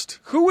first?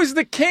 Who was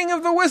the king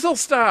of the whistle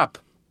stop?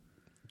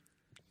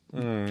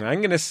 I'm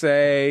going to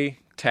say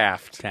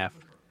Taft.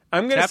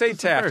 I'm going to say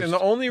Taft. And the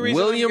only reason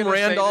William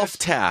Randolph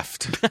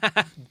Taft.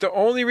 The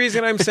only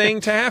reason I'm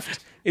saying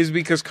Taft is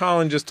because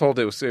Colin just told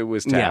it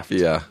was Taft.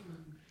 Yeah.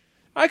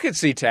 I could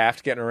see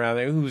Taft getting around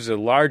there, who's a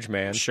large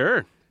man.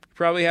 Sure.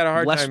 Probably had a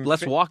hard time.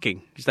 Less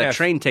walking. Because that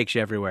train takes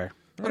you everywhere.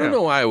 I don't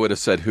know why I would have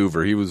said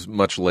Hoover. He was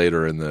much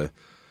later in the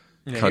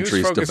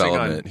country's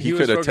development. He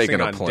could have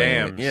taken a plane.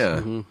 Dams. Yeah.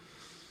 Mm-hmm.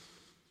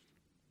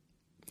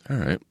 All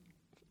right.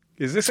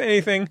 Is this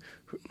anything?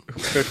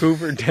 The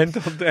Hoover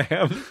Dental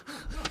Dam?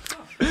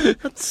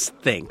 Let's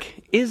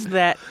think. Is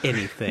that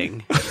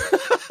anything?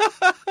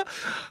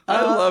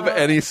 I love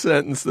any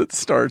sentence that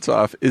starts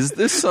off, is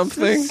this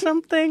something?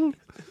 Something?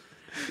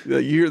 You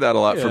hear that a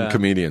lot from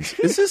comedians.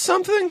 Is this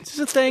something? Is this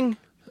a thing?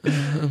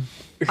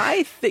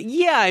 I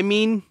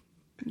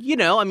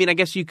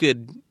guess you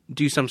could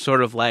do some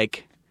sort of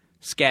like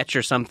sketch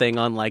or something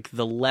on like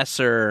the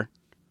lesser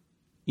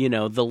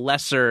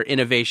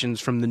innovations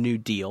from the New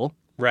Deal.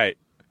 Right.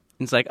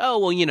 It's like, oh,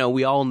 well,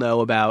 we all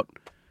know about,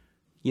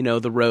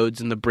 the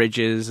roads and the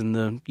bridges and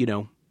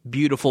the,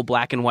 beautiful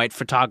black and white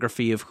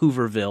photography of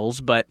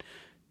Hoovervilles. But,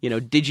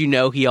 did you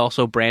know he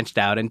also branched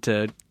out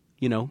into,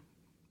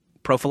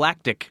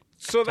 prophylactic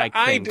type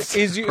things?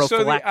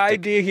 So the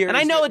idea here and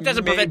I know it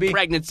doesn't prevent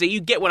pregnancy.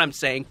 You get what I'm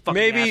saying,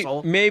 fucking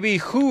asshole. Maybe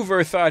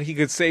Hoover thought he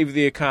could save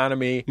the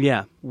economy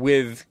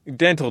with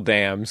dental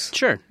dams.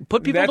 Sure.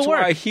 Put people to work.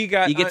 That's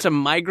why you get some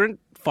migrant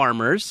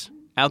farmers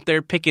out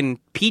there picking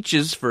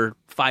peaches for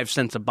 5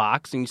 cents a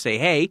box, and you say,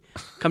 hey,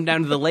 come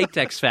down to the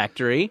latex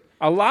factory.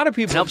 A lot of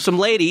people help some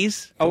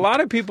ladies. A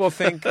lot of people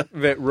think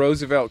that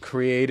Roosevelt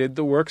created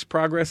the Works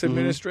Progress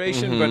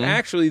Administration, but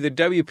actually the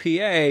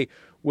WPA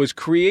was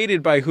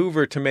created by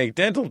Hoover to make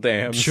dental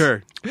dams.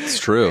 Sure. It's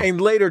true.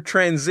 And later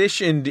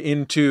transitioned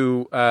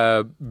into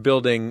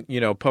building,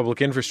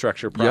 public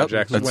infrastructure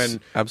projects when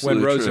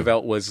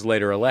Roosevelt was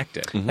later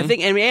elected. Mm-hmm. I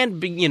think,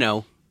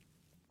 and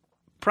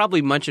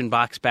probably Munchin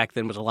Box back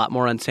then was a lot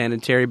more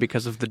unsanitary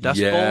because of the dust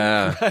bowl.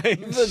 Right,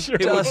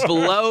 It would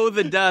blow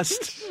the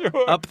dust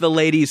up the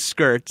ladies'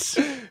 skirts.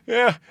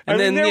 Yeah, and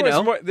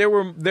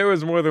there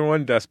was more than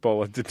one dust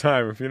bowl at the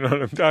time, if you know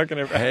what I'm talking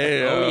about.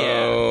 Hey,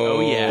 oh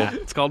yeah,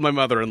 it's called my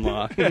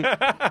mother-in-law.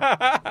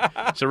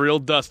 It's a real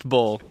dust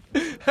bowl.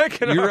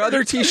 Your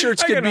other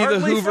T-shirts could be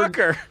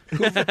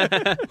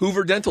the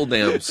Hoover Dental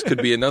Dams.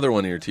 Could be another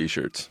one of your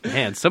T-shirts.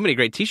 Man, so many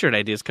great T-shirt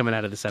ideas coming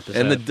out of this episode.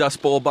 And the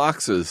dust bowl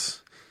boxes.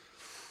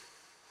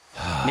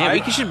 Man,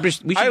 we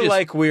should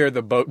like We Are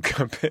the Boat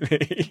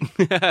Company.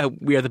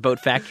 We Are the Boat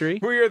Factory.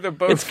 We Are the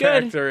Boat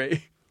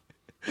Factory.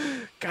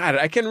 God,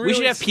 I can really. We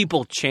should have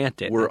people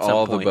chant it. We're at some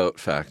all point. the Boat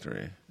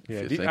Factory.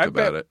 If you think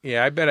about it.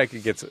 Yeah, I bet I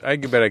could get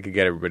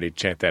everybody to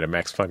chant that at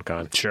Max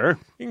FunCon. Sure,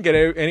 you can get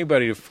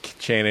anybody to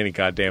chant any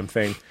goddamn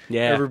thing.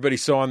 Yeah,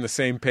 everybody's so on the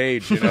same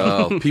page.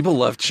 Oh, people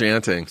love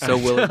chanting. So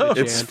willing to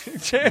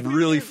It's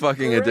really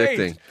fucking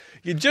addicting.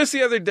 Just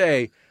the other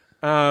day,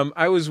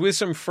 I was with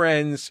some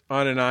friends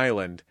on an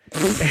island.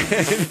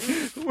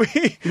 And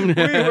we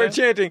were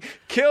chanting,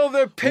 "Kill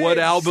the pig! What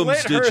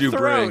albums did you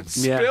bring?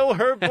 Spill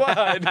her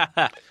blood."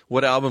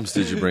 What albums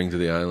did you bring to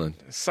the island?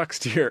 Sucks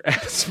to your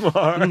ass,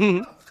 Mar.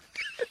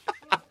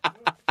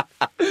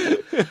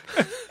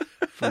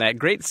 From that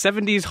great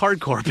 70s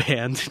hardcore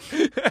band.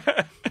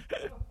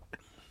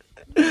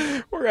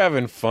 We're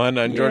having fun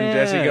on Jordan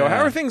Jesse Go.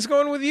 How are things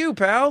going with you,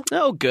 pal?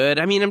 Oh, good.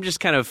 I mean, I'm just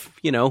kind of,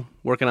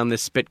 working on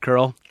this spit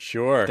curl.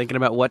 Sure. Thinking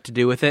about what to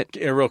do with it.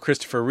 A real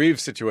Christopher Reeve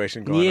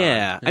situation going on.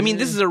 Yeah. I mean,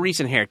 this is a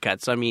recent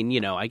haircut, so I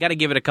mean, I got to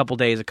give it a couple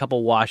days, a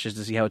couple washes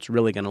to see how it's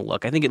really going to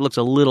look. I think it looks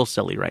a little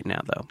silly right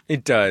now, though.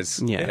 It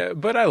does. Yeah.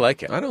 But I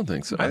like it. I don't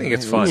think so. I think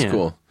it's fun. It's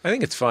cool. I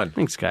think it's fun.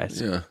 Thanks,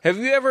 guys. Yeah. Have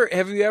you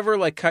ever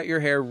like cut your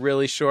hair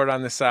really short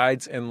on the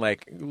sides and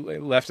like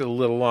left it a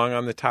little long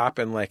on the top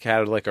and like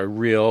had like a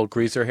real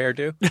greaser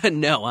hairdo?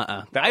 No,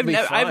 I've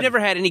never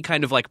had any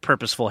kind of like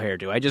purposeful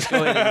hairdo. I just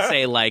go in and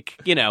say like,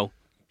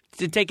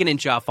 to take an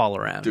inch off all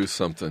around. Do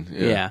something.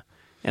 Yeah.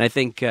 And I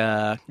think, You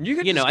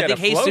could just I get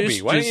think a Flowbee.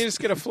 Jesus. Why don't you just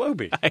get a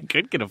Flowbee? I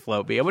could get a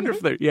Flowbee. I wonder if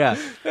they're, yeah.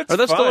 That's Are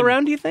those still fun.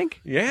 around, do you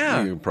think?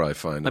 Yeah. You can probably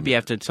find Might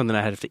them. be something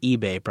I have to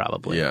eBay,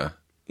 probably. Yeah.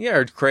 Yeah,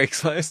 or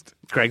Craigslist.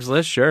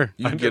 Craigslist, sure.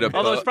 You can get a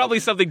Although it's probably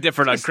something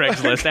different on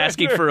Craigslist,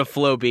 asking for a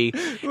Flowbee.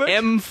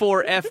 M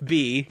for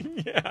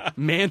FB,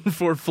 man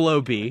for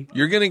Flowbee.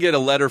 You're going to get a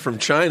letter from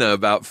China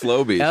about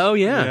Flowbees. Oh,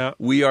 yeah.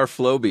 We are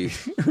Flowbee.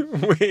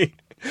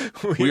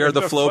 we are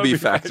the Flowbee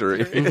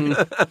factory.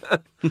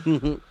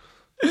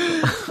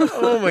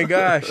 Oh my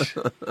gosh.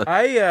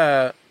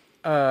 I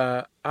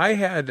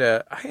had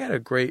a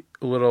great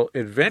little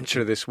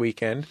adventure this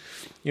weekend.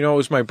 It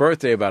was my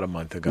birthday about a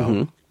month ago.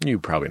 Mm-hmm. You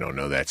probably don't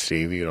know that,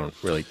 Steve. You don't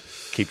really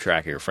keep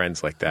track of your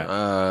friends like that.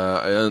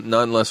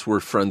 Not unless we're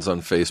friends on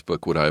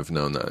Facebook would I have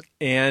known that.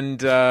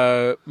 And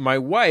my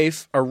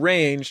wife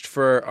arranged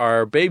for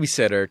our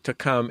babysitter to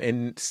come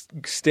and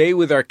stay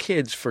with our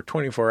kids for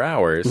 24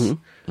 hours.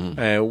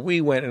 Mm-hmm.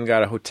 We went and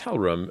got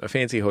a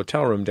fancy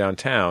hotel room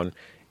downtown,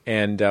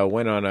 and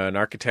went on an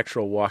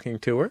architectural walking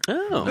tour.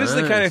 Oh, this is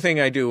the kind of thing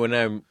I do when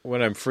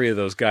I'm free of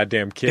those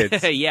goddamn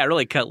kids. Yeah,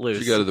 really cut loose.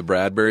 Did you go to the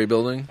Bradbury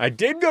building? I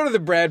did go to the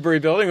Bradbury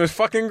building. It was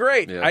fucking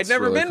great. Yeah, I'd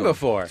never really been cool.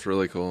 before. It's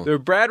really cool. The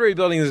Bradbury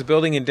building is a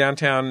building in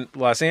downtown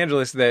Los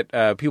Angeles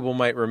that people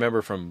might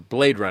remember from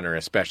Blade Runner,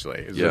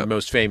 especially. It's the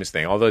most famous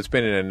thing, although it's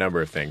been in a number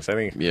of things. I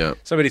think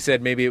somebody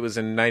said maybe it was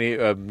in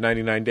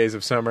 99 Days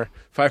of Summer,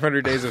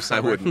 500 Days of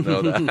Summer. I wouldn't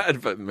know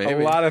that, but maybe. A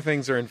lot of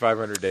things are in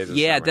 500 Days of Summer.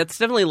 Yeah, that's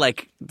definitely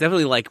like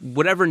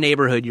whatever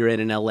neighborhood you're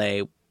in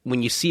LA,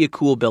 when you see a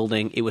cool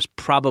building, it was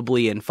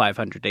probably in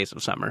 500 Days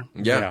of Summer.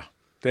 Yeah.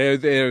 They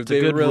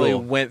really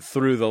went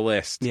through the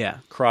list. Yeah.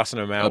 Crossing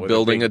them out A with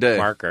building a big a day.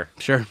 marker.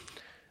 Sure.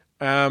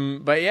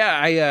 But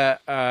yeah,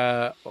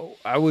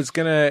 I was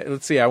gonna,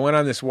 let's see, I went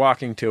on this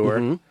walking tour.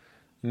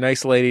 Mm-hmm.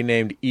 Nice lady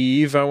named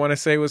Eve, I want to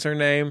say was her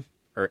name.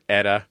 Or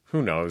Etta,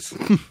 who knows?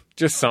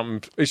 Just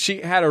something.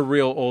 She had a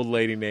real old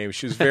lady name.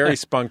 She was very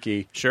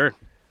spunky. Sure.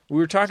 We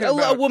were talking A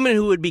about woman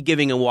who would be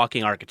giving a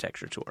walking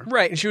architecture tour.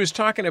 right, and she was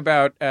talking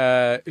about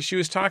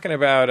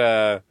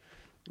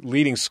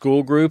leading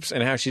school groups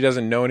and how she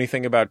doesn't know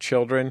anything about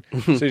children,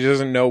 so she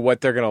doesn't know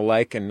what they're going to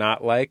like and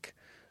not like.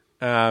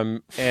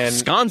 And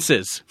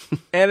Sconces.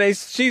 and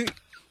she's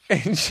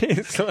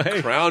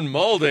like Crown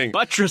molding.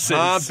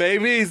 Buttresses.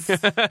 Babies.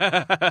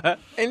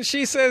 and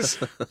she says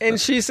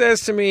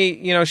to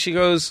me, she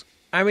goes,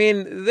 I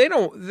mean,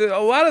 a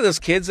lot of those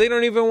kids, they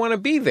don't even want to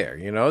be there,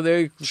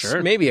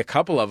 Sure. Maybe a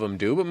couple of them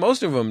do, but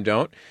most of them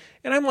don't.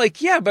 And I'm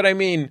like, yeah, but I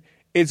mean,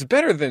 it's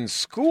better than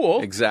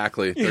school.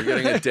 Exactly. They're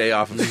getting a day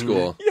off of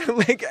school. Yeah,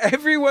 like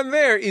everyone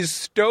there is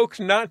stoked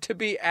not to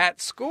be at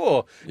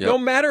school, no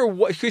matter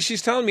what, because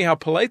she's telling me how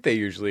polite they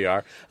usually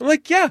are. I'm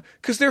like, yeah,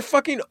 because they're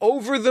fucking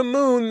over the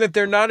moon that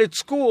they're not at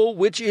school,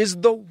 which is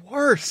the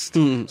worst.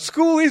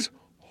 School is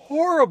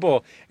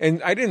horrible.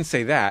 And I didn't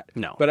say that.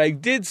 No. But I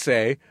did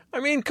say, I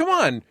mean, come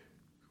on.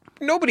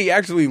 Nobody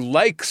actually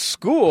likes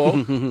school.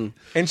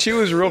 And she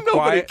was real Nobody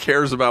quiet.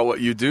 cares about what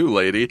you do,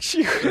 lady.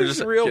 She They're was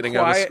just real getting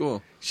quiet. out of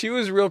school. She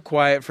was real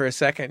quiet for a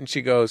second, and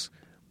she goes,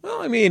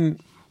 well, I mean,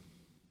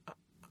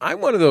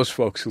 I'm one of those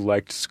folks who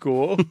liked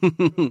school.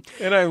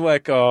 And I'm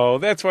like, oh,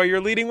 that's why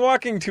you're leading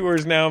walking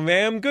tours now,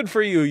 ma'am. Good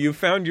for you. You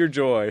found your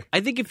joy.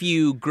 I think if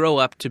you grow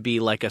up to be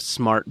like a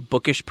smart,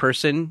 bookish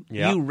person,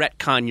 Yeah. you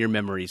retcon your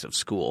memories of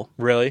school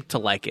Really? to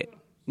like it.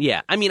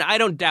 Yeah. I mean, I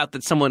don't doubt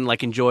that someone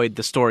enjoyed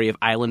the story of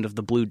Island of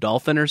the Blue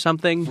Dolphin or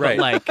something.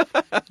 Right.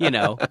 But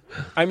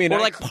I mean, Or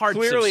parts of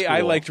clearly I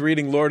school. liked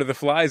reading Lord of the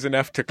Flies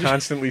enough to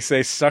constantly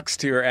say sucks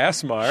to your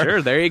Asmar.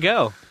 Sure, there you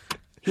go.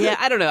 Yeah,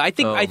 I don't know. I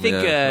think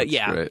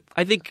that's great.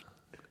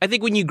 I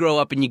think when you grow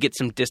up and you get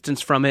some distance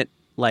from it,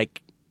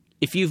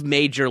 if you've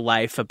made your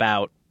life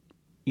about,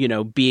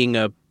 being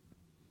a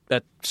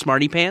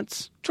smarty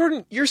pants.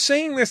 Jordan, you're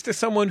saying this to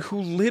someone who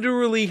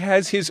literally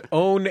has his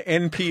own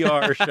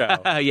NPR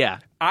show. Yeah.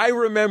 I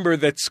remember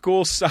that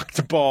school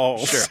sucked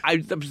balls. Sure.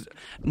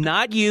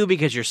 Not you,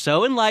 because you're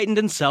so enlightened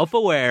and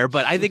self-aware,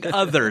 but I think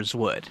others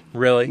would.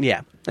 Really?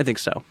 Yeah, I think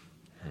so.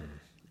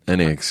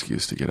 Any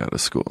excuse to get out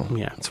of school.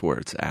 Yeah. That's where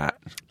it's at.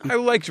 I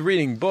liked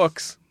reading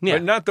books, Yeah.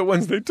 but not the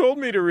ones they told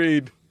me to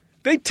read.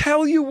 They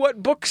tell you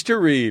what books to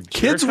read.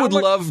 Kids would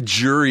love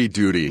jury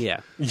duty. Yeah.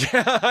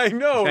 Yeah, I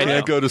know. I know.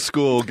 Can't go to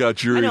school, got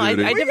jury I know,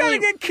 duty. I We gotta definitely-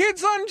 get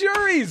kids on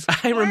juries.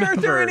 I Why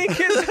aren't there remember. any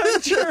kids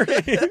on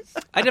juries?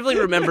 I definitely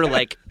remember,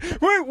 Wait,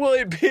 will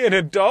it be an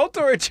adult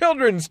or a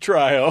children's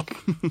trial?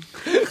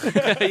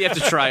 you have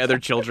to try other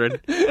children.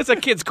 It's a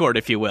kid's court,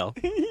 if you will.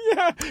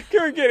 Yeah,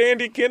 can we get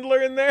Andy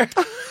Kindler in there?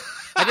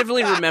 I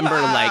definitely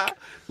remember,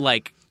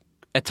 like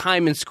a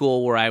time in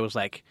school where I was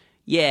like,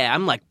 yeah,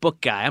 I'm book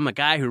guy. I'm a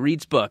guy who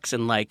reads books,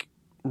 and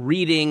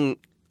reading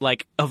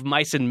Of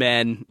Mice and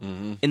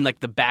Men in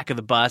the back of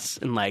the bus,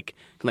 and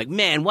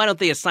man, why don't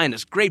they assign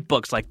us great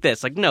books like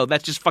this? No,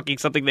 that's just fucking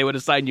something they would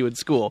assign you in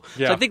school.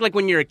 Yeah. So I think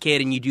when you're a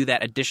kid and you do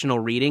that additional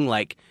reading,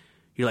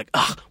 you're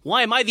ugh,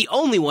 why am I the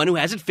only one who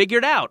has it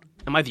figured out?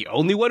 Am I the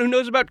only one who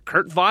knows about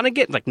Kurt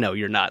Vonnegut? Like, no,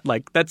 you're not.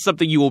 Like, that's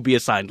something you will be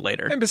assigned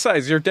later. And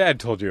besides, your dad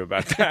told you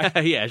about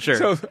that. Yeah, sure.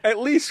 So at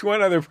least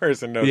one other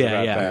person knows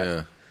about that.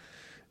 Yeah.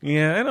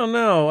 Yeah, I don't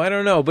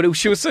know. But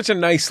she was such a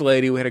nice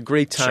lady. We had a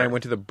great time.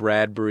 Went to the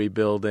Bradbury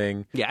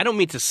building. Yeah, I don't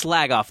mean to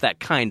slag off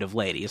that kind of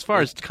lady. As far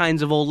as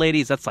kinds of old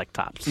ladies, that's like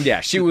tops. Yeah,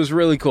 she was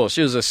really cool.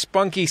 She was a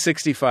spunky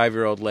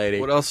 65-year-old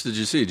lady. What else did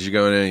you see? Did you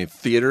go in any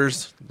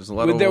theaters? There's a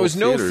lot of there was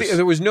no theaters.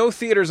 there was no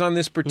theaters on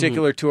this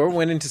particular tour.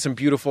 Went into some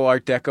beautiful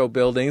Art Deco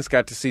buildings.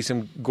 Got to see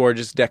some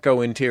gorgeous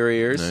Deco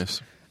interiors.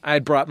 Nice. I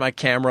had brought my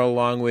camera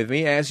along with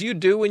me, as you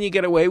do when you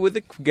get away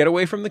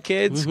from the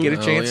kids, get a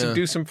chance to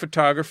do some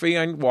photography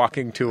on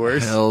walking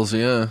tours. Hells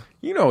yeah.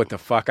 You know what the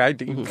fuck I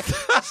do,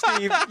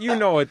 Steve. You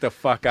know what the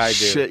fuck I do.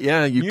 Shit,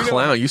 yeah, you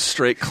clown. You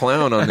straight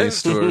clown on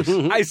these tours.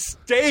 I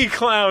stay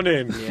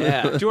clowning.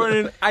 Yeah.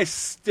 Jordan, I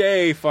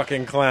stay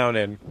fucking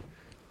clowning.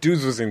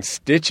 Dudes was in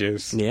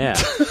stitches.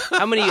 Yeah.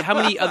 How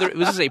many other,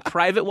 was this a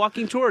private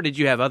walking tour, or did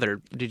you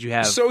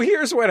have? So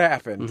here's what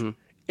happened.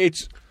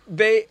 It's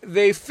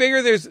they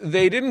figure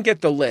they didn't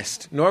get the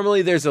list.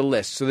 Normally there's a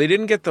list, so they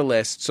didn't get the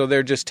list. So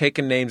they're just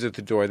taking names at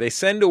the door. They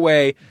send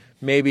away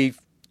maybe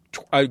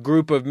a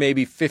group of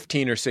maybe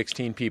 15 or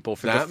 16 people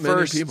for that the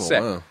first many people.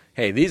 set. Wow.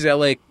 Hey, these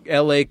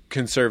LA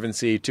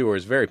Conservancy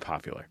tours very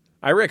popular.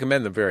 I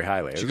recommend them very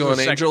highly. Did you go on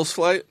Angel's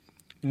Flight?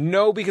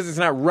 No, because it's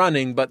not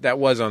running, but that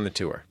was on the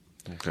tour.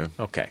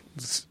 Okay.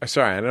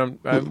 Sorry, I don't.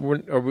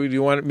 Or do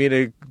you want me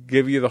to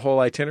give you the whole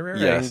itinerary?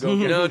 Yes.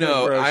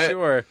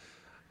 Sure.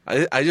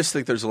 I just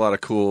think there's a lot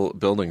of cool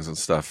buildings and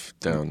stuff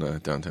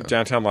downtown.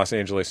 Downtown Los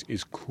Angeles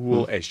is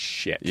cool as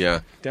shit.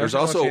 Yeah.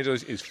 Downtown Los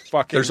Angeles is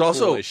fucking There's cool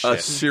also as shit.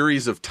 a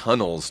series of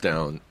tunnels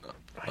down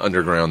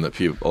underground that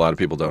a lot of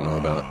people don't know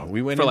about.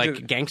 We went for into,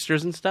 like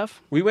gangsters and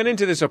stuff? We went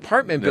into this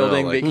apartment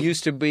building that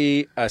used to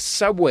be a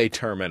subway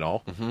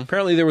terminal.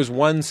 Apparently there was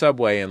one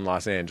subway in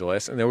Los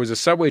Angeles, and there was a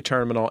subway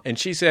terminal. And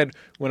she said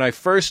when I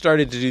first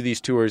started to do these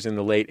tours in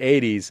the late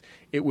 80s,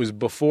 it was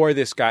before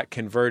this got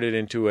converted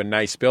into a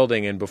nice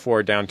building and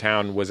before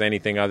downtown was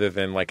anything other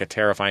than like a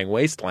terrifying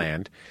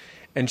wasteland.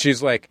 And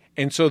she's like,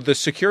 and so the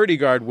security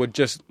guard would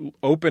just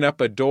open up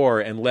a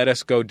door and let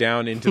us go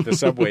down into the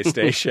subway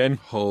station.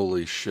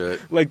 Holy shit.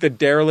 Like the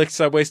derelict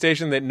subway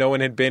station that no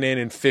one had been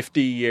in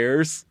 50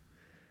 years.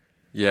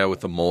 Yeah, with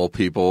the mole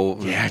people.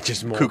 Yeah,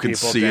 just mole who can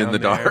people see in the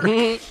down dark.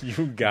 there.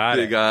 You got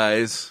it. Big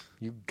eyes.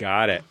 You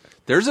got it.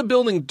 There's a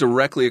building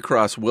directly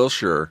across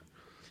Wilshire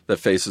that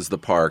faces the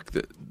park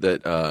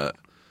that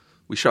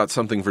we shot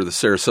something for the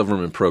Sarah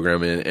Silverman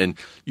program in, and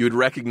you would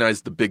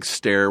recognize the big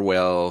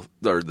stairwell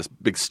or the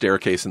big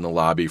staircase in the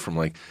lobby from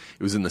like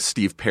it was in the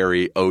Steve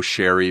Perry "Oh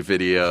Sherry"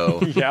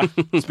 video. Yeah,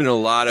 it's been a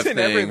lot of things.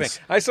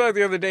 Everything. I saw it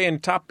the other day in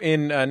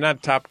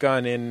not Top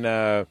Gun in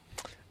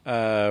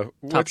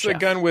what's the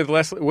gun with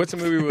Leslie? What's the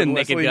movie with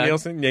Leslie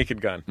Nielsen? Naked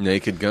Gun.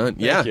 Naked Gun.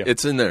 Yeah,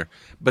 it's in there.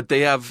 But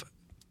they have.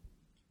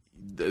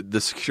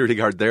 The security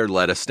guard there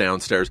led us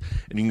downstairs,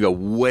 and you can go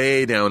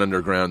way down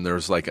underground.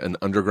 There's like an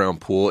underground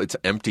pool. It's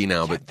empty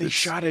now, but they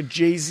shot a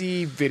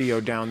Jay-Z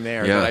video down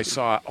there that I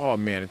saw. Oh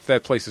man,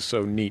 that place is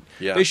so neat.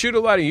 Yeah. They shoot a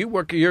lot of you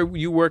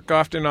work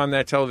often on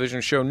that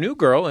television show New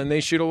Girl, and they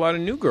shoot a lot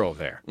of New Girl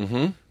there.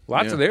 Mm-hmm.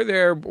 Lots of they're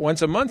there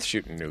once a month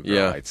shooting New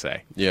Girl. I'd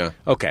say. Yeah.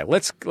 Okay,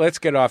 let's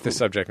get off the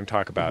subject and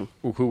talk about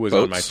who was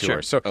boats? on my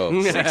tour. Sure.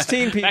 So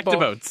 16 people. Back to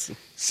boats.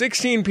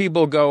 16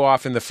 people go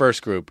off in the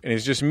first group, and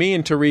it's just me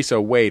and Teresa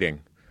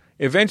waiting.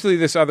 Eventually,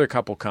 this other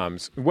couple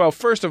comes. Well,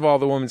 first of all,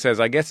 the woman says,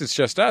 I guess it's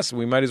just us.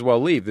 We might as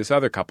well leave. This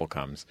other couple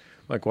comes.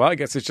 I'm like, well, I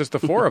guess it's just the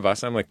four of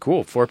us. I'm like,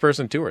 cool,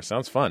 4-person tour.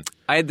 Sounds fun.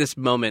 I had this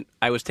moment.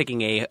 I was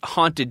taking a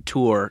haunted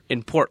tour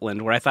in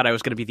Portland where I thought I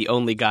was going to be the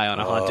only guy on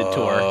a haunted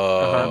tour.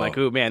 I'm like,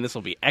 oh, man, this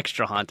will be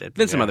extra haunted.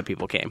 Then some other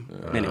people came.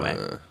 Anyway.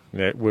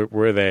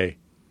 Were they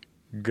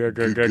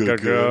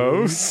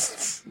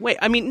ghosts? Wait,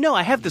 I mean, no,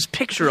 I have this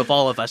picture of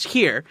all of us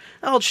here.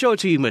 I'll show it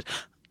to you, but...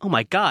 Oh,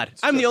 my God.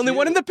 I'm the only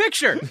one in the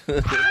picture.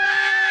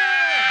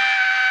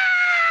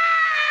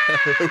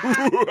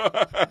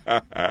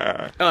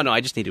 Oh, no, I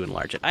just need to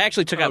enlarge it. I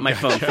actually took out my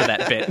phone for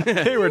that bit.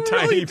 They were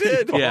tiny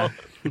people. Yeah.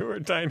 They were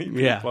tiny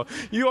people. Yeah.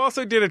 You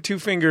also did a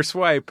 2-finger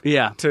swipe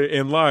to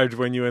enlarge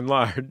when you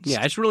enlarged. Yeah,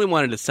 I just really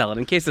wanted to sell it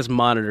in case this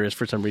monitor is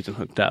for some reason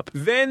hooked up.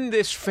 Then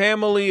this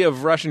family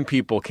of Russian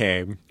people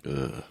came.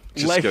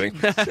 Just kidding.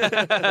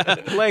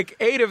 Like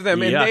 8 of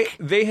them. And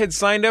they had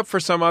signed up for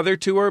some other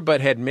tour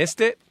but had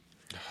missed it.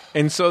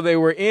 And so they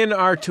were in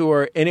our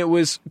tour, and it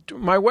was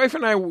my wife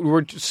and I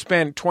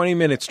spent 20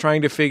 minutes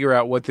trying to figure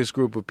out what this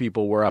group of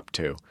people were up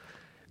to.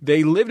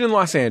 They lived in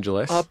Los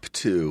Angeles. Up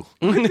to.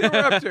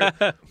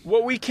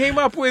 What we came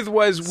up with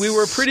was we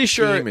were pretty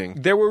sure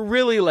there were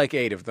really like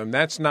 8 of them.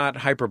 That's not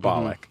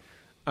hyperbolic.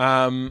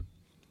 Do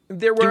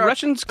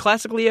Russians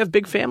classically have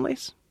big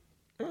families?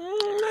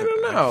 I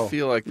don't know. I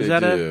feel like they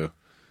do.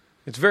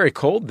 It's very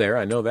cold there.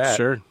 I know that.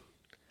 Sure.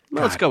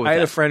 Well, let's go with that. I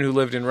had a friend who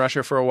lived in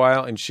Russia for a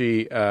while, and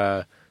she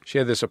had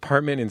this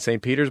apartment in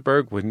St.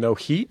 Petersburg with no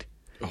heat.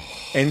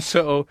 And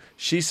so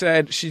she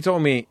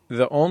told me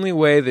the only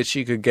way that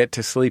she could get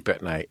to sleep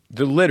at night,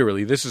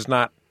 literally, this is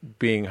not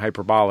being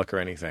hyperbolic or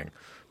anything,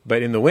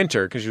 but in the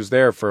winter, because she was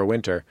there for a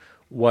winter,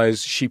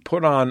 was she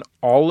put on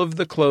all of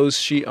the clothes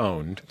she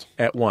owned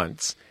at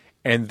once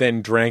and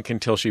then drank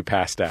until she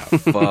passed out.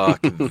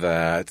 Fuck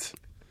that.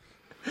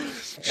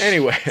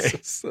 Anyway.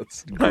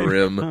 That's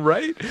grim.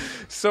 Right?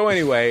 So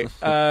anyway,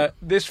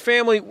 this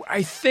family,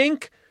 I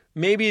think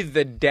maybe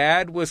the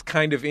dad was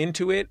kind of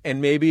into it,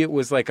 and maybe it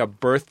was like a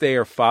birthday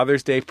or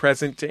Father's Day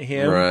present to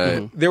him.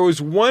 Right. There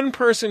was one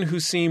person who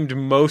seemed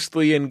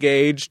mostly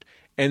engaged,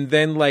 and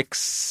then like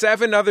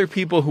 7 other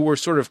people who were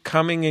sort of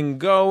coming and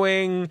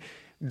going,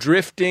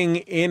 drifting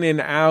in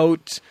and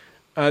out.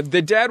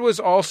 The dad was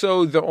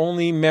also the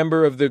only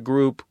member of the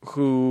group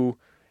who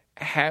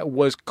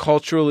was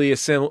culturally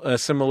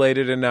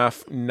assimilated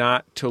enough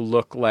not to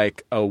look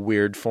like a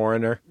weird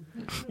foreigner.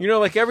 You know,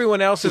 like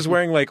everyone else is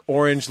wearing like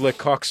orange Le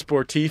Coq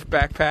Sportif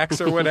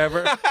backpacks or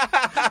whatever.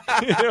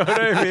 You know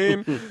what I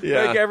mean?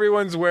 Yeah. Like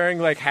everyone's wearing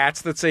like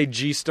hats that say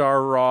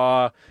G-Star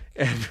Raw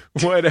and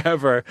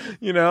whatever,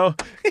 you know?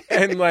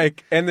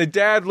 And the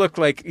dad looked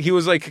like he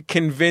was like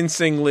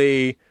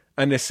convincingly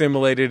an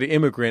assimilated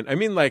immigrant. I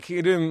mean, like,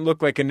 he didn't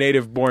look like a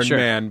native-born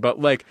man, but,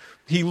 like,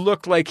 he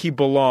looked like he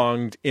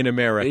belonged in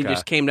America. He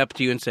just came up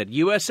to you and said,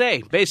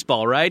 USA,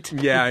 baseball, right?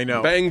 Yeah, I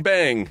know. Bang,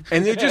 bang.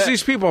 And they're just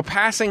these people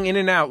passing in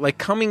and out, like,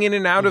 coming in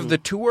and out of the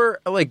tour,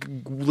 like,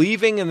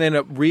 leaving and then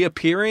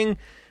reappearing.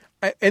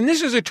 And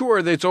this is a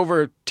tour that's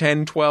over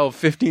 10, 12,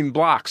 15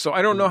 blocks, so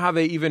I don't know how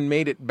they even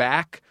made it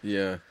back.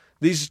 Yeah.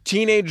 These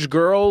teenage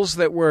girls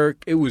it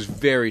was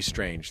very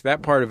strange.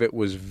 That part of it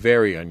was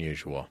very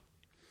unusual.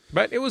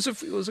 But it was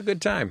a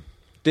good time.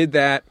 Did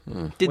that.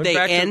 Did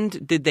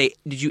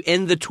you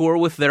end the tour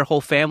with their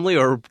whole family,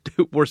 or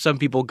were some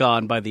people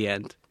gone by the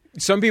end?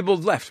 Some people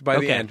left by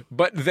the end,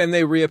 but then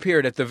they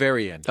reappeared at the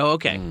very end. Oh,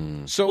 okay.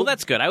 So, well,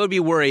 that's good. I would be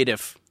worried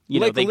if they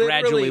literally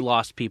gradually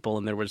lost people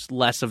and there was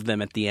less of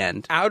them at the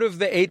end. Out of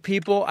the 8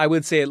 people, I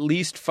would say at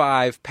least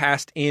 5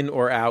 passed in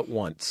or out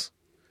once.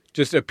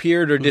 Just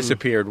appeared or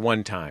disappeared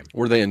one time.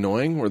 Were they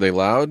annoying? Were they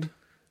loud?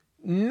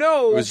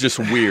 No. It was just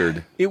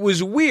weird. It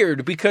was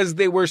weird because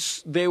they were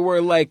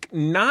like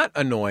not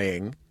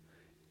annoying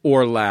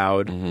or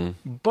loud,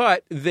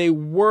 but they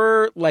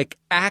were like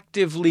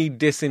actively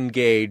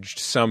disengaged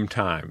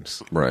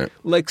sometimes. Right.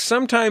 Like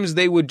sometimes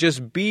they would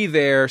just be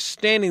there,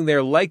 standing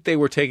there like they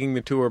were taking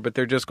the tour, but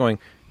they're just going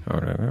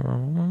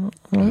to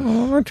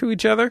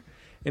each other,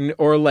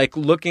 or like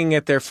looking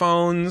at their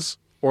phones.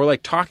 Or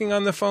like talking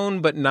on the phone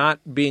but not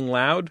being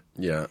loud.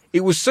 Yeah.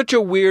 It was such a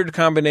weird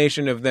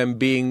combination of them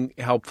being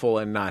helpful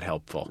and not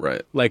helpful.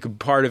 Right. Like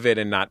part of it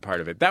and not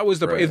part of it. That was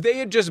the If they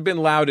had just been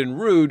loud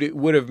and rude, it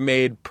would have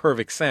made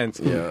perfect sense.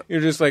 Yeah. You're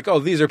just like, oh,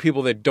 these are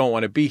people that don't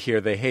want to be here.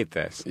 They hate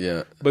this.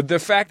 Yeah. But the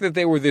fact that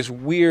they were this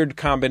weird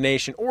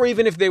combination, or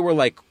even if they were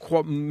like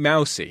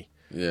mousy.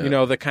 Yeah. You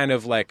know, the kind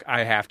of like,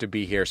 I have to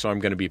be here, so I'm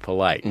going to be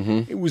polite.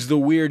 It was the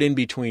weird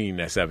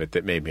in-betweenness of it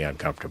that made me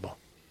uncomfortable.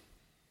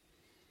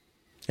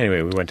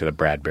 Anyway, we went to the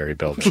Bradbury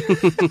building.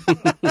 It's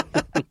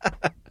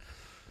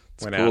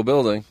a cool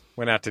building.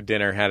 Went out to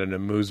dinner, had an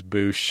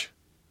amuse-bouche.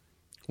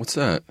 What's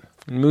that?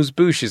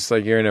 Amuse-bouche is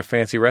like you're in a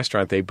fancy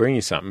restaurant. They bring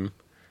you something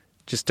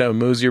just to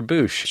amuse your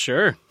bouche.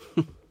 Sure.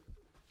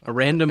 A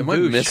random Am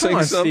bouche. I missing Come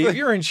on, something? Steve,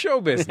 you're in show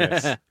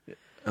business.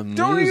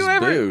 Don't you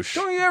Amuse-bouche.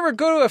 ever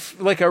go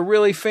to a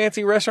really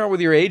fancy restaurant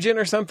with your agent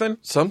or something?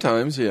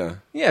 Sometimes, yeah.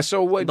 Yeah,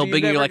 so what? They'll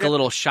bring you like a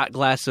little shot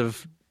glass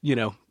of,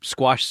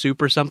 squash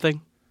soup or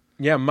something.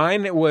 Yeah,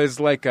 mine was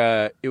like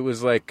a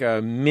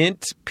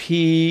mint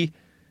pea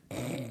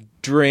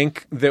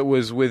drink that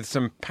was with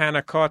some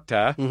panna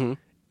cotta,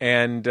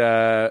 and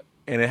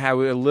it had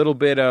a little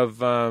bit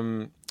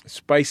of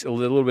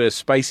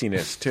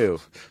spiciness too.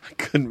 I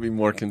couldn't be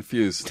more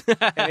confused.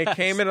 And it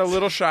came in a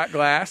little shot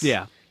glass.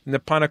 Yeah. And the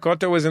panna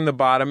cotta was in the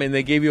bottom, and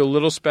they gave you a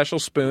little special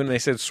spoon. And they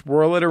said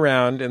swirl it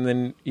around and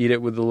then eat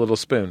it with the little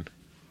spoon.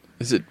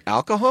 Is it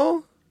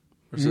alcohol?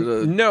 Or is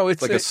it No,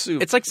 it's like a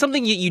soup. It's like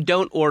something you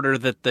don't order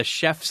that the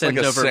chef sends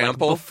like a over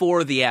sample?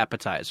 before the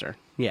appetizer.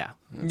 Yeah.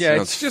 Yeah,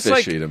 sounds it's just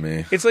fishy like to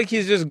me. It's like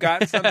he's just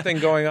got something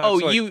going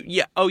on.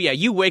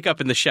 You wake up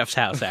in the chef's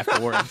house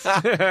afterwards.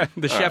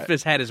 The chef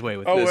has had his way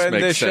with Oh, this. and the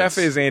makes chef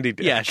sense. is Andy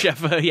Dick. Yeah,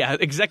 chef.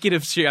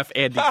 Executive chef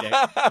Andy Dick.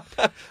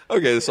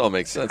 Okay, this all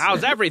makes sense.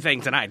 How's everything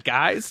tonight,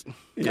 guys?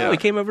 Yeah. Oh, he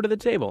came over to the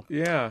table.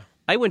 Yeah.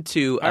 I went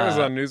to. I was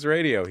on news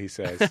radio, he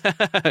says.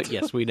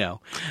 Yes, we know.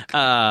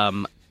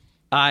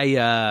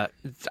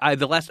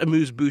 The last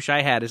amuse-bouche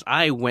I had is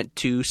I went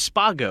to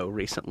Spago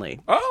recently.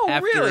 Oh,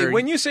 really?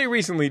 When you say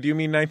recently, do you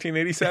mean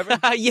 1987?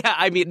 Yeah,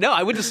 I mean, no,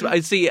 I went to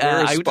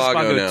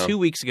Spago now? 2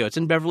 weeks ago. It's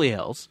in Beverly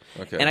Hills.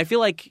 Okay. And I feel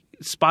like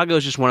Spago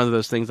is just one of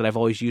those things that I've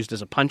always used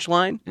as a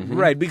punchline.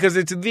 Right, because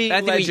it's the I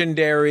think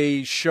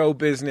legendary show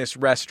business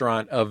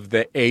restaurant of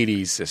the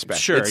 80s,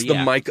 especially. Sure, It's the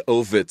Mike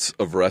Ovitz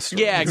of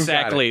restaurants. Yeah,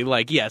 exactly.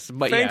 Like, yes.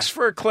 But Thanks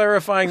for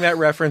clarifying that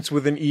reference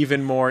with an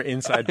even more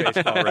inside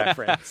baseball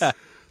reference.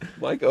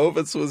 Mike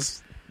Ovitz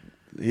was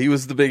He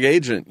was the big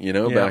agent,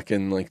 back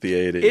in like the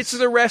 80s. It's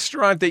the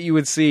restaurant that you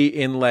would see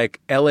in like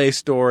L.A.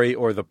 Story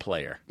or The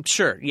Player.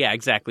 Sure, yeah,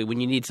 exactly.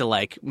 When you need to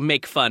like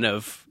make fun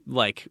of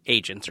like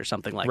agents or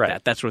something like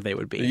that, that's where they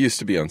would be. It used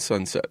to be on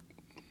Sunset.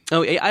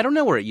 Oh, I don't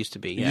know where it used to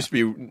be. It Yeah. used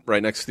to be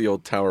right next to the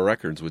old Tower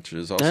Records, which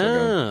is also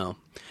gone.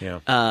 Yeah.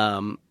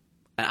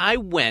 I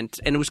went,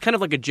 and it was kind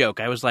of like a joke.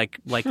 I was like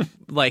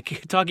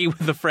talking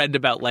with a friend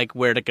about like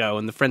where to go,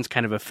 and the friend's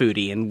kind of a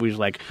foodie, and we was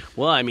like,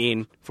 well, I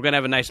mean, if we're gonna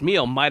have a nice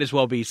meal, might as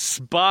well be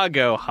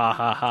Spago, ha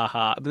ha ha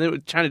ha. But then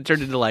it kind of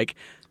turned into like,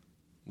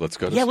 let's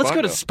go to yeah, Spago. let's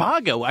go to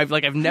Spago.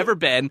 I've never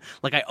been.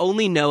 Like, I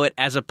only know it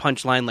as a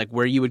punchline, like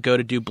where you would go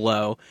to do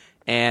blow,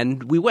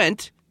 and we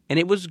went. And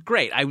it was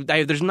great.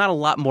 There's not a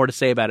lot more to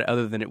say about it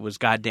other than it was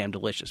goddamn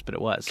delicious, but it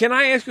was. Can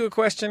I ask you a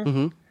question?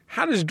 Mm-hmm.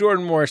 How does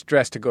Jordan Morris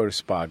dress to go to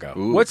Spago?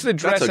 Ooh, what's the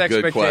dress that's a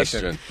good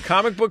expectation? question.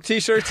 Comic book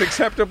T-shirts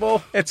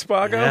acceptable at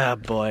Spago? Yeah,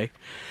 boy.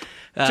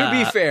 To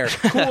be fair,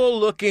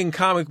 cool-looking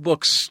comic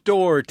book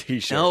store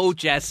T-shirts. No,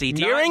 Jesse.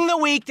 During the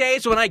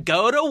weekdays when I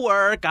go to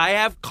work, I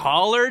have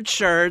collared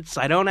shirts.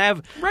 I don't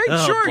have...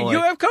 Right, sure. Boy. You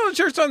have collared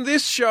shirts on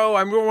this show.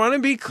 I want to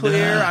be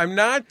clear. I'm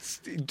not...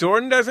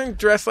 Jordan doesn't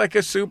dress like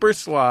a super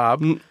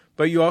slob.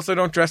 But you also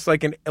don't dress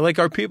like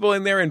are people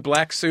in there in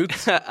black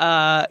suits?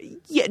 Yeah,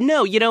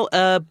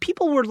 no,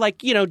 people were like,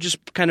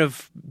 just kind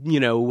of,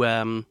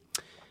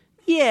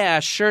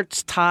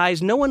 shirts,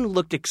 ties. No one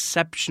looked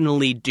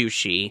exceptionally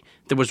douchey.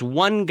 There was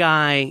one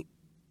guy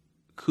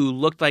who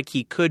looked like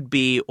he could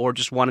be or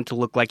just wanted to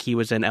look like he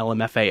was an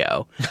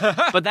LMFAO.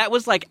 But that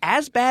was like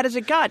as bad as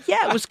it got.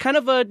 Yeah, it was kind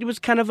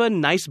of a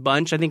nice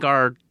bunch. I think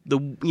our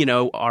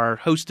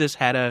hostess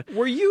had a...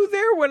 Were you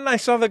there when I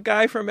saw the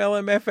guy from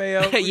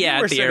LMFAO?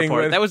 Yeah, at the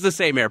airport. That was the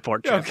same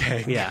airport trip.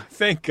 Okay. Yeah.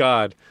 Thank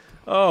God.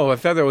 Oh, I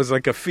thought that was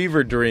like a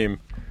fever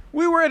dream.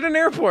 We were at an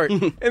airport,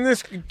 and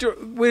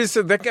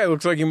that guy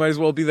looks like he might as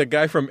well be the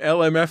guy from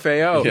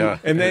LMFAO. Yeah,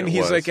 and then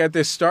he's was. like at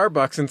this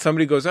Starbucks, and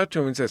somebody goes up to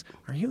him and says,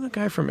 "Are you the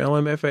guy from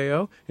LMFAO?"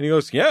 And he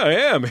goes, "Yeah, I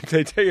am." And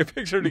they take a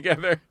picture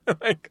together.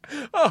 Like,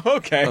 oh,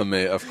 okay,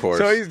 of course.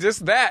 So he's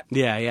just that.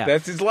 Yeah.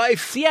 That's his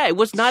life. So yeah, it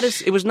was not as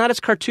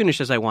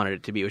cartoonish as I wanted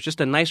it to be. It was just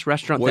a nice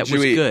restaurant that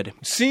was good.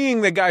 Seeing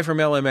the guy from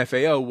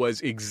LMFAO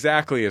was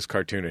exactly as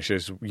cartoonish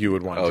as you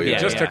would want it to be. yeah,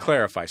 Just to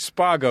clarify,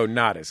 Spago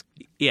not as.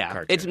 Yeah,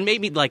 cartoonish. It's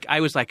maybe like I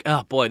was like,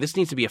 oh boy, this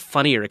needs to be a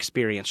funnier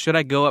experience. Should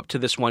I go up to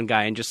this one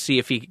guy and just see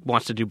if he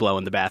wants to do blow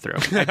in the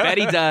bathroom? I bet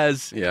he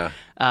does. Yeah.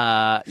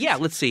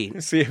 Let's see.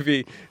 See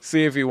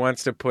if he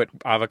wants to put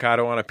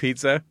avocado on a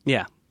pizza.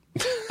 Yeah.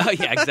 Oh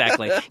yeah,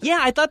 exactly. Yeah,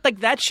 I thought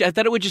like that. I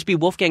thought it would just be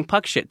Wolfgang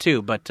Puck shit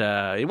too, but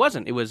it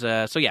wasn't. It was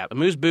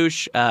amuse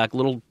bouche,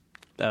 little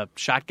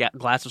shot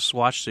glass of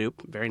squash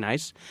soup, very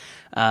nice.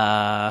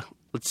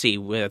 Let's see.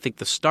 I think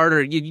the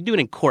starter, you do it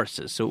in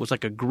courses. So it was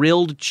like a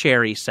grilled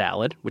cherry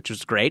salad, which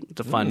was great. It's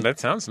a fun.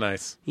 That sounds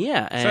nice.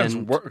 Yeah.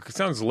 And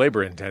sounds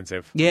labor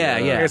intensive. Yeah.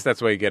 I guess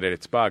that's why you get it at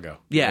Spago.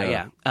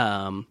 Yeah.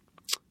 And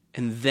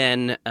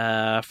then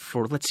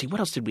let's see, what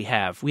else did we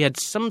have? We had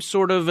some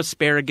sort of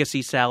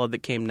asparagus-y salad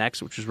that came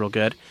next, which was real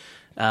good.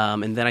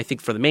 And then I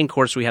think for the main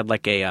course we had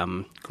like a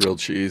grilled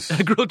cheese.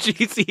 Grilled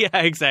cheese, yeah,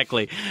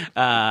 exactly.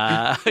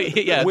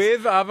 Yeah.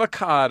 With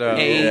avocado.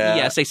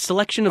 Yes, a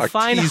selection of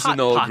fine hot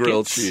pockets.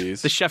 Grilled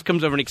cheese. The chef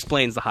comes over and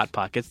explains the hot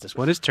pockets. This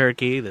one is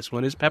turkey. This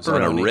one is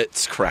pepperoni. On a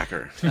Ritz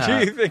cracker. Do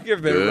you think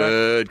if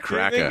they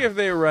cracker? Do you think if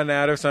they run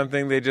out of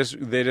something, they just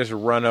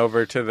run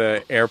over to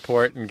the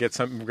airport and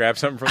grab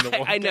something from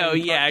the? I know,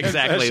 yeah,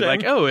 exactly.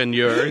 Like, and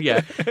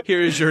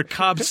here is your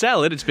Cobb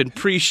salad. It's been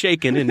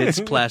pre-shaken in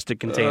its plastic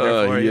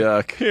container for you.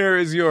 Yuck. Here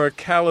is your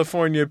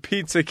California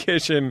Pizza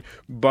Kitchen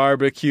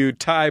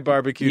Thai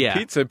barbecue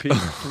pizza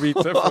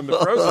from the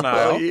frozen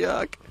aisle.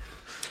 Yuck.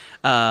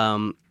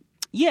 And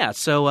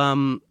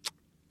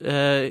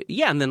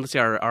then let's see,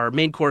 our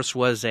main course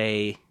was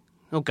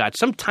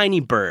some tiny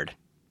bird.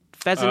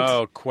 Pheasant.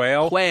 Oh,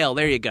 quail? Quail,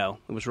 there you go.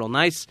 It was real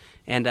nice.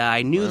 And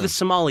I knew the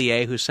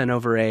sommelier who sent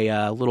over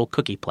a little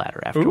cookie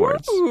platter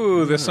afterwards.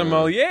 Ooh, the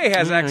sommelier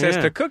has access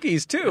to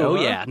cookies, too. Oh,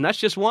 huh? yeah, not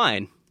just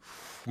wine.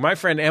 My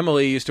friend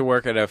Emily used to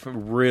work at a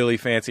really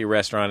fancy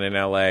restaurant in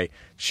L.A.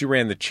 She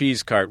ran the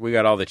cheese cart. We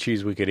got all the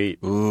cheese we could eat.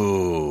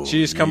 Ooh, she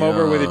used to come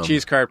over with a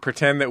cheese cart,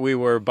 pretend that we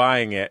were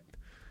buying it,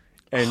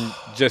 and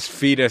just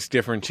feed us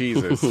different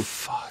cheeses.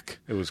 Fuck.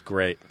 It was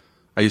great.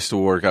 I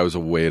was a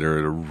waiter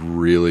at a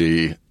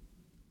really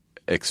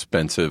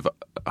expensive,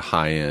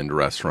 high-end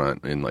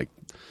restaurant in like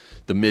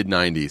the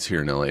mid-'90s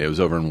here in L.A. It was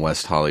over in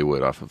West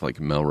Hollywood off of like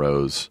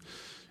Melrose,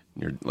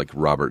 near like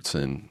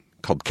Robertson,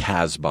 called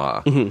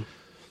Casbah. Mm-hmm.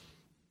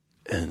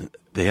 And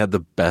they had the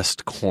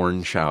best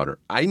corn chowder.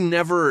 You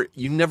never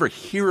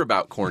hear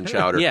about corn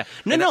chowder. Yeah.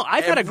 No,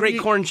 I've had a great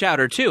corn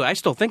chowder too. I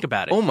still think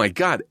about it. Oh my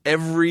God.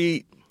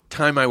 Every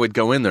time I would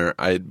go in there,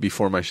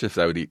 before my shift,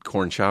 I would eat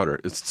corn chowder.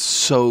 It's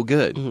so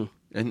good.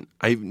 Mm-hmm. And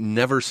I've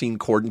never seen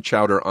corn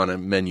chowder on a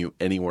menu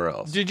anywhere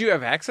else. Did you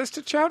have access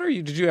to chowder?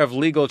 Did you have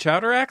legal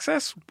chowder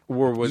access?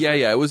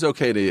 Yeah, it was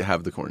okay to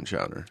have the corn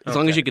chowder. As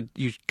long as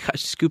you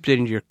scooped it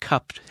into your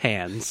cupped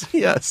hands.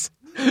 Yes.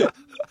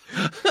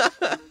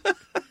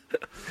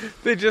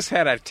 They just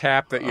had a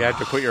tap that you had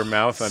to put your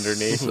mouth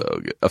underneath. So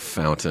good. A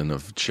fountain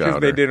of chowder.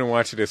 Because they didn't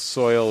want you to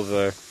soil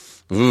the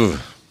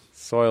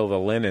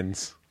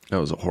linens. That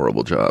was a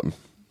horrible job.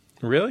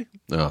 Really?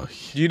 Oh,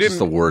 you just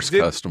the worst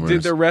customers.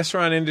 Did the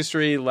restaurant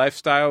industry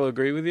lifestyle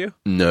agree with you?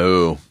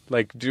 No.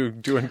 Like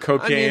doing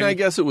cocaine? I mean, I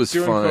guess it was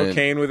doing fine.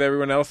 Cocaine with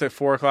everyone else at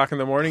 4 o'clock in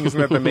the morning? Isn't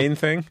that the main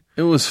thing?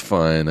 It was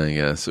fine, I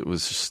guess. It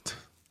was just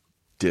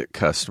dick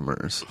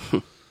customers.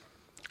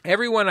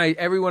 Everyone I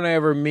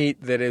ever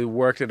meet that had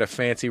worked at a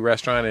fancy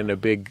restaurant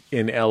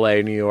in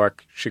L.A., New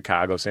York,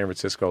 Chicago, San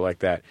Francisco, like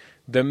that,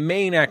 the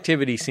main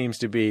activity seems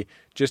to be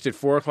just at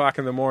 4 o'clock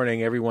in the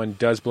morning, everyone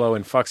does blow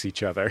and fucks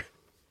each other.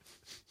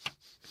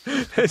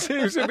 It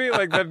seems to be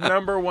like the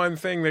number one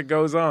thing that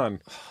goes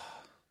on.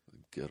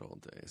 Good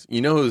old days.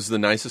 You know who's the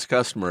nicest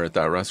customer at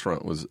that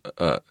restaurant was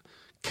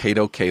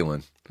Cato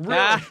Kalin.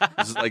 Really?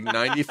 This is like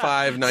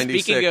 95,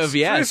 96.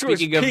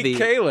 Speaking of Pete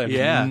Kalin.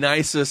 Yeah.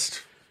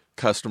 Nicest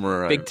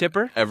customer big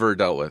tipper ever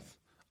dealt with.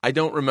 I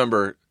don't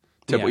remember.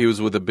 He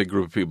was with a big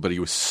group of people, but he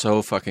was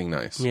so fucking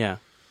nice. Yeah.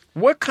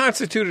 What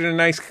constituted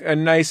a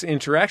nice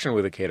interaction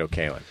with a Cato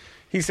Kalin?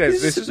 He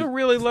says, "This is a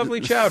really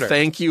lovely chowder.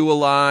 Thank you a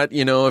lot."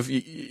 You know,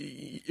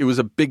 it was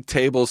a big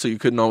table, so you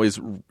couldn't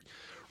always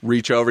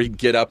reach over. He'd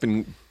get up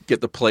and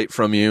get the plate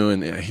from you,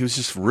 and he was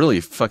just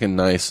really fucking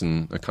nice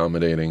and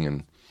accommodating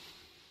and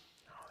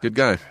good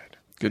guy.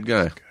 Good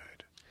guy.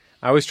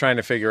 I was trying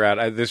to figure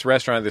out this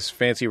restaurant, this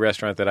fancy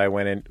restaurant that I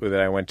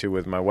went to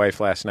with my wife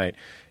last night.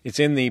 It's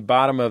in the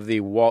bottom of the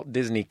Walt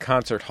Disney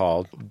Concert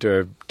Hall,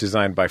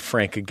 designed by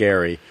Frank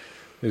Agee.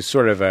 It's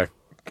sort of a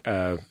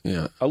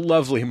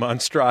lovely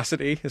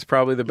monstrosity is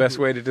probably the best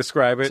way to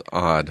describe it. It's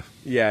odd.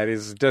 Yeah, it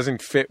is. It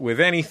doesn't fit with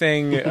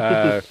anything.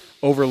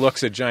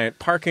 Overlooks a giant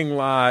parking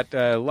lot.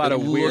 A lot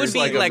of weird. It would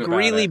be like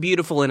really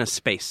beautiful in a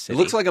space city. It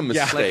looks like a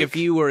mistake. Yeah. Like if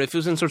it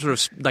was in sort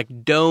of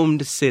like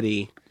domed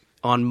city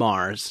on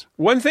Mars.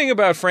 One thing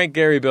about Frank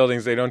Gehry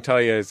buildings they don't tell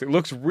you is it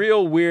looks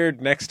real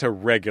weird next to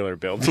regular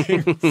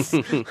buildings.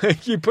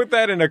 Like you put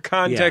that in a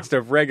context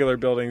of regular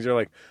buildings, you're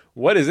like,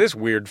 what is this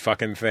weird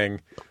fucking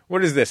thing?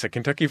 What is this, a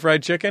Kentucky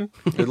Fried Chicken?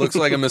 It looks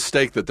like a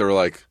mistake that they were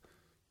like,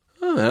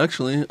 oh,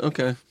 actually,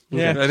 okay.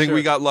 Yeah, I think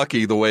we got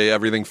lucky the way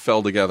everything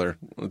fell together.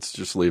 Let's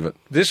just leave it.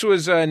 This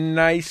was a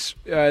nice.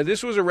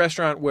 This was a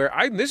restaurant where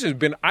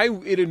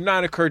it had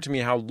not occurred to me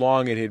how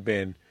long it had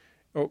been.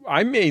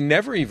 I may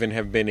never even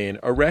have been in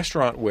a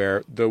restaurant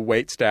where the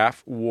wait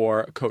staff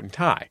wore a coat and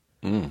tie,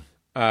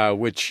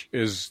 which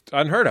is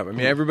unheard of. I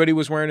mean, everybody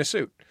was wearing a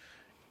suit.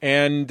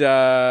 And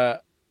our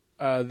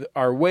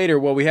waiter,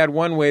 we had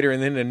one waiter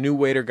and then a new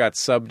waiter got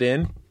subbed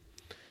in.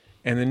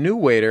 And the new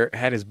waiter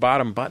had his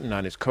bottom button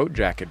on his coat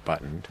jacket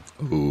buttoned.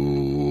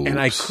 Ooh. And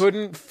I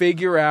couldn't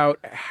figure out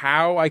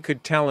how I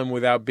could tell him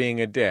without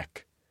being a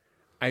dick.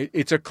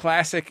 It's the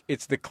classic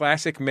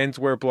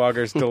menswear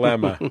blogger's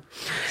dilemma.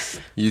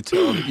 You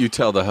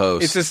tell the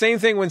host. It's the same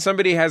thing when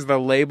somebody has the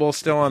label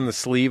still on the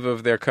sleeve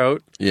of their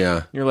coat.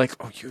 Yeah. You're like,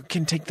 oh, you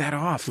can take that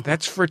off.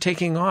 That's for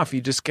taking off.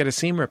 You just get a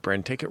seam ripper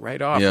and take it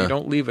right off. Yeah. You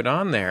don't leave it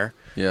on there.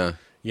 Yeah.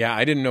 Yeah,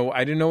 I didn't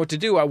know what to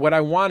do. What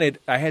I wanted,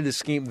 I had the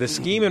scheme. The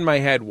scheme in my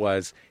head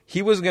was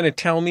he was going to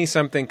tell me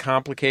something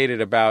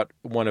complicated about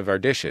one of our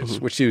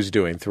dishes, which he was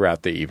doing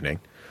throughout the evening.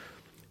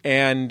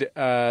 And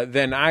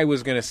then I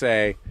was going to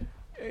say,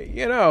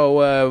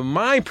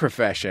 my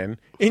profession,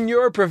 in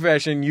your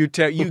profession, you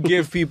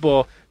give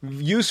people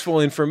useful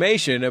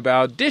information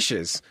about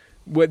dishes,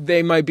 what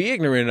they might be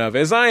ignorant of,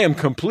 as I am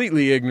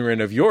completely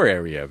ignorant of your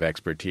area of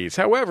expertise.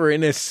 However,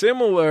 in a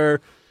similar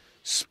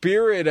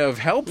spirit of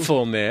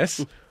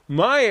helpfulness,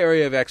 my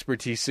area of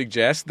expertise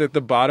suggests that the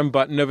bottom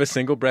button of a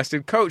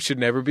single-breasted coat should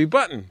never be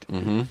buttoned.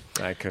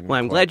 Mm-hmm. I couldn't. Well,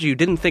 I'm glad you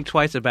didn't think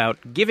twice about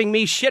giving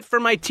me shit for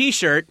my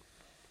T-shirt.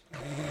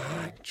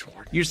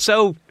 Jordan. You're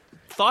so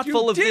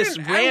thoughtful of this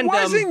random.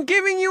 I wasn't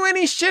giving you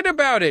any shit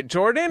about it,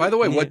 Jordan. By the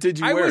way, what did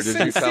you wear? I was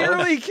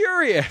sincerely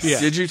curious. Yeah.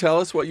 Did you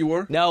tell us what you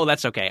wore? No,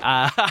 that's okay.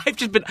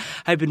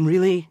 I've been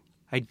really.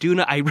 I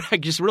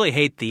just really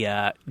hate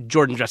the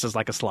Jordan dresses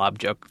like a slob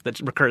joke that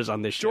recurs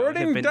on this show.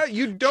 Jordan,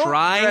 you don't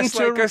dress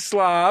like a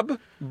slob,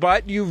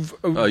 but you've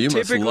you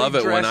must love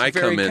it when I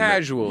come in.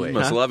 Casually. You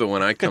must love it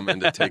when I come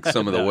in to take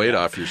some of the weight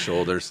off your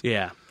shoulders.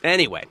 Yeah.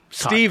 Anyway,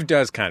 Steve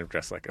does kind of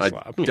dress like a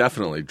slob. I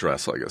definitely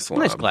dress like a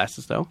slob. Nice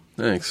glasses, though.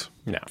 Thanks.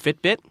 No.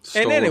 Fitbit.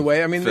 And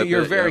anyway, I mean,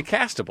 you're very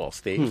castable,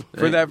 Steve,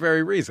 for that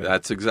very reason.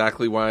 That's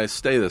exactly why I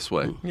stay this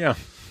way. Yeah.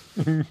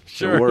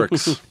 Sure. It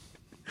works.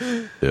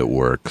 It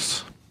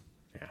works.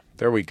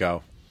 There we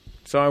go.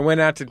 So I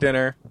went out to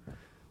dinner.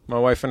 My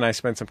wife and I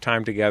spent some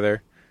time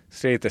together.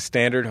 Stayed at the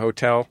Standard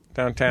Hotel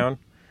downtown.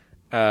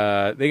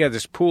 They got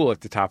this pool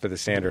at the top of the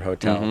Standard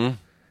Hotel. Mm-hmm.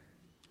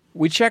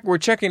 We're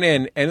checking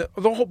in, and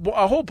a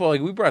whole pool.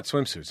 Like, we brought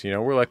swimsuits.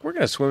 We're like, we're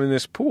going to swim in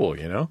this pool.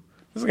 This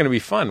is going to be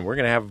fun. We're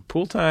going to have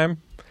pool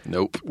time.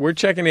 Nope. We're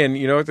checking in.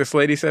 You know what this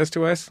lady says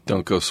to us?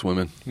 Don't go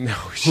swimming. No,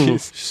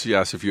 she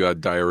asked if you had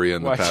diarrhea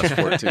in the past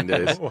 14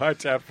 days.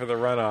 Watch out for the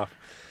runoff.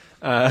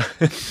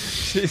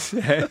 She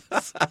says,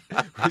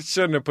 we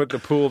shouldn't have put the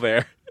pool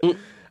there.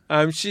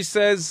 She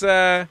says,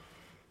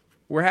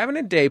 we're having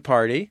a day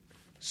party.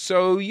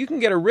 so you can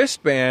get a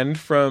wristband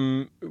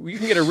from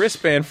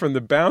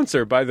the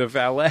bouncer by the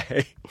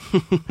valet.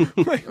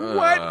 Like,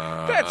 what?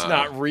 That's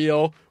not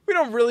real. We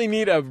don't really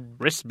need a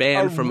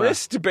wristband from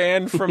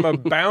a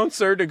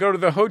bouncer to go to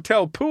the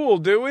hotel pool,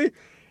 do we?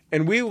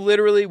 And we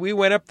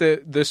went up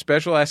the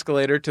special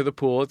escalator to the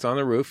pool. It's on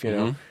the roof,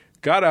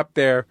 got up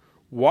there,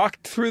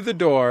 walked through the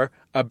door.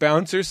 A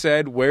bouncer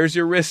said, "Where's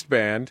your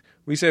wristband?"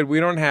 We said, "We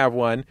don't have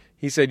one."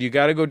 He said, "You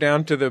got to go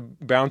down to the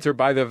bouncer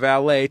by the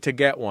valet to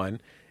get one."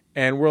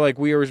 And we're like,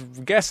 we were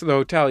guests of the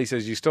hotel. He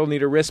says, "You still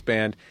need a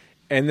wristband."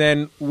 And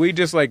then we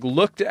just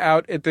looked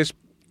out at this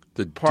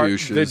the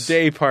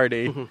day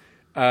party,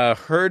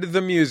 heard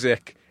the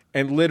music,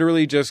 and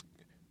literally just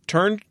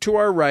turned to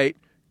our right,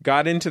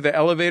 got into the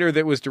elevator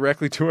that was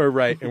directly to our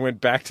right, and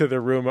went back to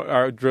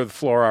the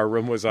floor our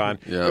room was on.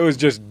 Yep. It was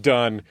just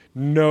done.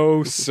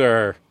 No,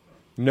 sir.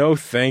 No,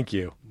 thank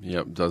you.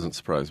 Yep, doesn't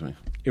surprise me.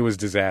 It was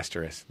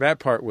disastrous. That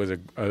part was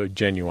a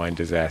genuine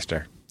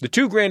disaster. The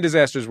two grand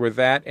disasters were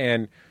that,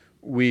 and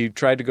we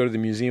tried to go to the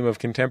Museum of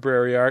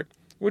Contemporary Art,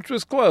 which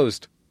was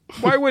closed.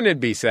 Why wouldn't it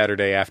be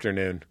Saturday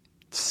afternoon?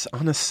 It's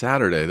on a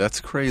Saturday. That's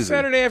crazy.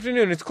 Saturday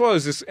afternoon, it's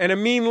closed. And a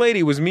mean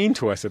lady was mean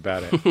to us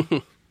about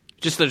it.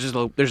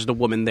 There's the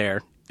woman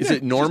there. Is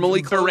it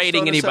normally closed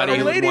berating on a anybody Saturday?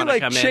 who The would want to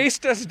lady come in?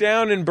 chased us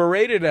down and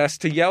berated us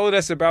to yell at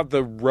us about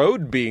the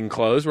road being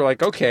closed. We're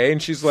like, okay.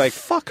 And she's like,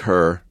 Fuck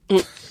her.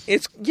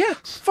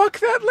 fuck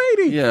that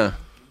lady. Yeah.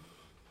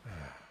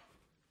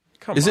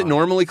 Come Is on. it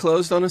normally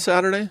closed on a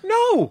Saturday?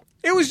 No.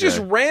 It was just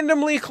Okay.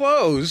 randomly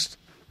closed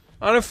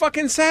on a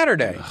fucking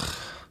Saturday.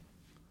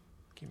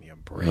 Give me a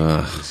break.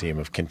 Museum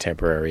of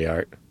Contemporary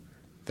Art.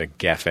 The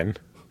Geffen.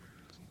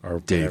 Or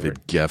David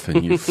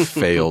Geffen, you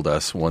failed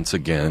us once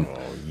again.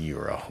 Oh,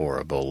 you're a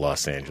horrible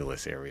Los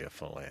Angeles area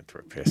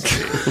philanthropist.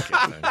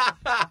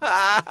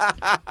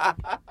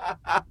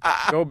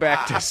 Go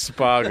back to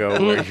Spago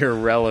where you're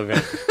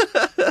relevant.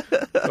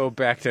 Go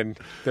back to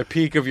the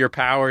peak of your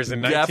powers in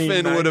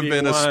 1991. Geffen would have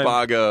been a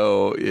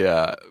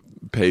Spago,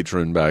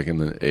 patron back in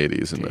the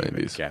 80s and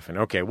 90s. Geffen.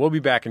 Okay, we'll be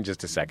back in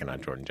just a second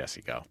on Jordan Jesse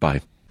Go.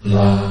 Bye.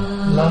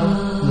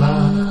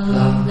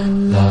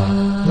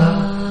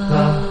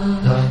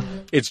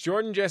 It's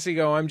Jordan Jesse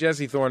Go. I'm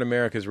Jesse Thorne,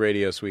 America's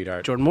radio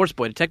sweetheart. Jordan Morse,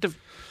 boy detective.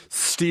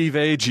 Steve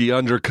Agee,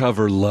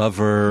 undercover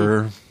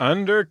lover.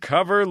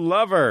 Undercover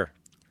lover.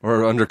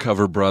 Or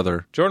undercover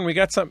brother. Jordan, we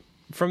got something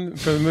from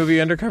the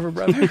movie Undercover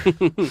Brother?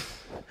 Is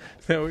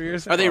that what you're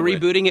saying? Are they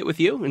rebooting it with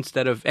you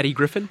instead of Eddie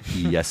Griffin?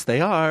 Yes,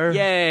 they are.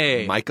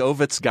 Yay. Mike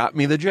Ovitz got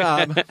me the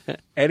job.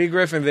 Eddie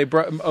Griffin,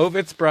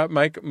 Ovitz brought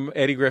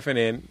Eddie Griffin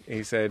in.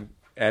 He said,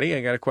 "Eddie,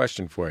 I got a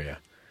question for you.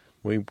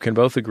 We can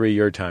both agree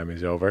your time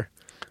is over.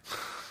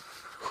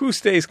 Who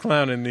stays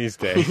clowning these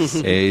days?"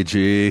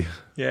 Agee.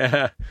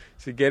 Yeah.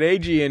 So get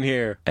Agee in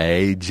here.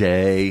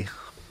 AJ.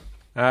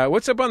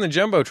 What's up on the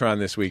Jumbotron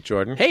this week,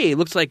 Jordan? Hey,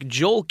 looks like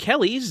Joel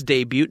Kelly's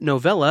debut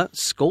novella,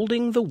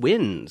 Scolding the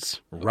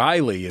Winds.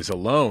 Riley is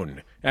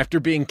alone. After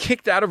being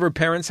kicked out of her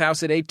parents'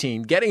 house at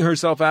 18, getting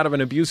herself out of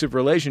an abusive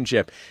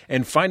relationship,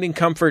 and finding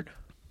comfort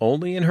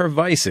only in her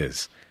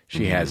vices,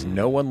 she has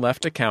no one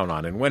left to count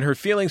on. And when her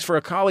feelings for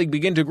a colleague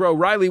begin to grow,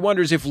 Riley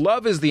wonders if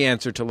love is the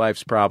answer to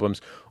life's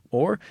problems,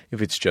 or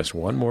if it's just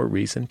one more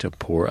reason to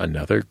pour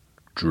another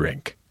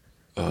drink.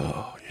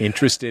 Oh, yeah.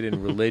 Interested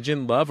in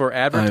religion, love, or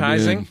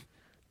advertising?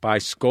 Buy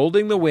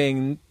Scolding the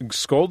Winds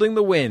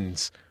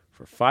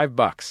for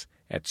 $5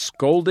 at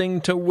Scolding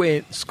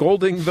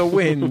the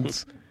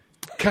Winds.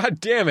 God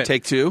damn it.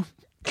 Take two.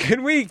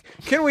 Can we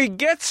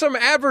get some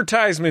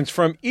advertisements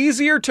from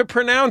easier to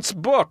pronounce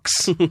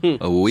books?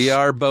 We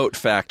are Boat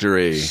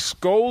Factory.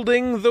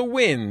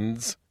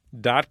 Scoldingthewinds.com.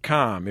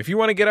 If you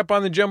want to get up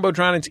on the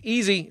Jumbotron, it's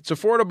easy. It's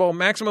affordable.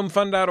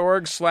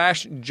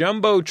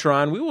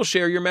 MaximumFun.org/Jumbotron. We will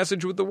share your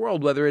message with the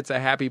world, whether it's a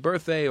happy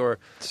birthday or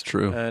It's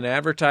true. an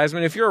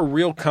advertisement. If you're a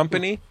real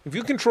company, if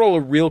you control a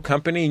real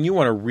company and you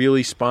want to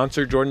really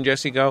sponsor Jordan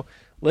Jesse Go,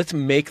 let's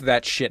make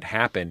that shit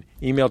happen.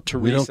 Email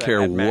Teresa. We don't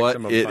care at what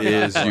it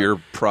is, MaximumFun.org.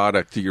 your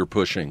product you're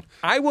pushing.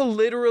 I will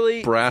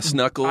literally Brass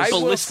knuckles. I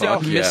will Ballistic sell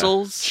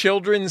missiles.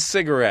 children's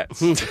cigarettes.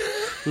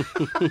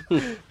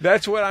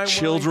 That's what I'm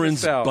Children's willing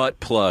to sell. butt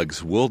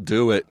plugs. We'll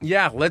do it.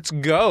 Yeah, let's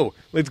go.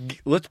 Let's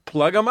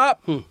plug them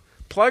up.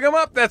 Plug them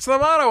up. That's the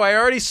motto. I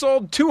already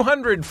sold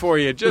 200 for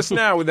you just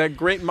now with that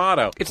great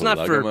motto. It's not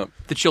Plug 'em for up.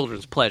 the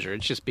children's pleasure.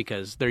 It's just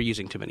because they're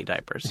using too many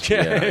diapers.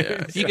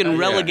 Yeah. You can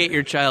relegate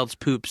your child's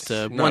poops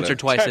to once or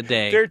twice a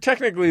day. They're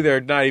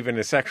not even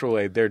a sexual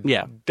aid. They're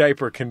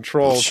diaper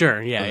control.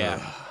 Sure,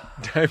 yeah.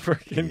 Diaper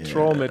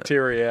control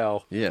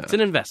material. Yeah. It's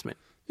an investment.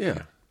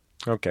 Yeah.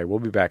 Okay, we'll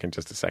be back in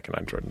just a second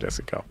on Jordan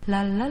Jesse Go.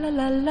 La la la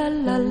la la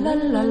la la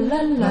la la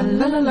la.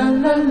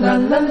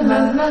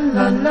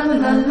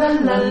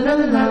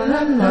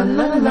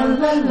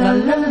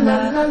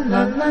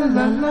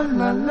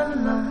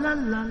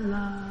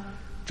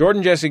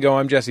 Jordan Jesse Go.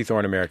 I'm Jesse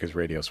Thorne, America's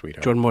radio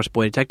sweetheart. Jordan Morse,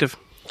 boy detective.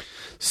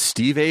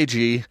 Steve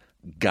Agee,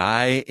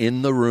 guy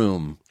in the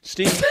room.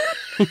 Steve,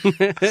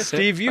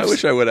 I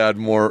wish I would add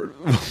more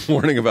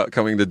warning about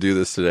coming to do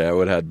this today. I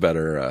would have had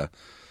better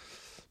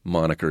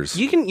monikers.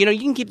 You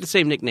can keep the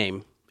same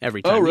nickname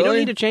every time. Oh, really? You don't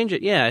need to change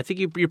it. Yeah, I think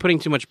you're putting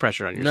too much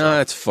pressure on yourself. No,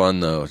 it's fun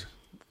though.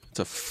 It's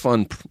a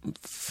fun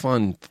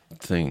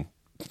thing.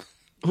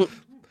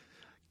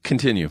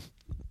 Continue.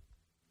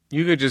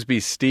 You could just be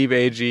Steve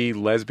Agee,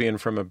 lesbian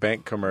from a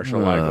bank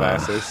commercial,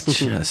 eyeglasses.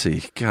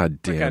 Jesse,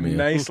 god damn Like a you.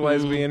 nice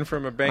lesbian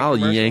from a bank I'll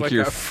commercial. yank like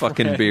your a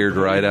fucking friend. beard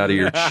right out of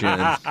your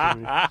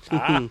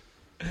chin.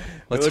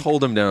 Let's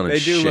hold him down and They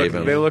do shave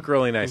look. him. They look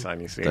really nice on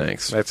you, Steve.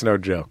 Thanks. That's no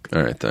joke.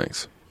 All right,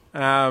 thanks.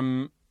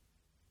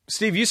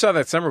 Steve, you saw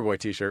that Summer Boy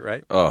T-shirt,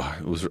 right? Oh,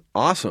 it was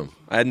awesome.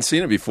 I hadn't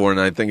seen it before, and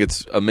I think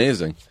it's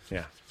amazing.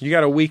 Yeah. You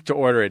got a week to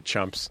order it,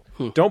 chumps.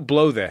 Don't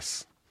blow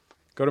this.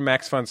 Go to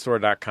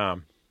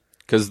maxfunstore.com.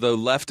 Because the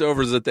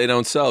leftovers that they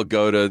don't sell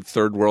go to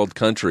third world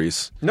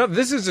countries. No,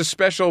 this is a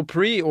special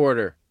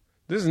pre-order.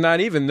 This is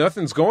not even.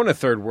 Nothing's going to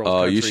third world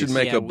countries. You should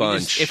make a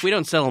bunch. If we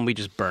don't sell them, we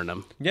just burn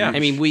them. Yeah. I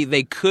mean,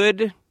 they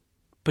could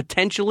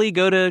potentially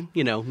go to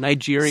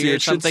Nigeria See, or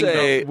it should something.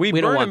 say- but We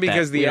don't burn want them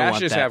because that. the We don't want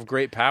ashes that. have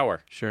great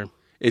power. Sure.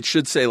 It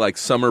should say like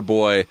Summer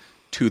Boy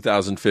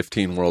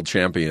 2015 World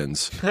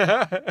Champions. Oh,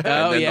 And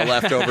then yeah. the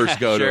leftovers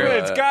go Sure. to...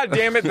 It's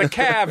goddamn it, the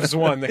Cavs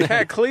won.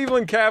 The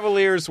Cleveland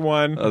Cavaliers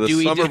won. the Do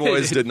we Summer do-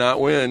 Boys did not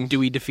win. Do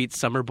we defeat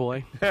Summer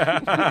Boy?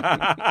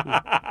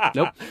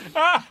 Nope.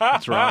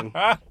 That's wrong.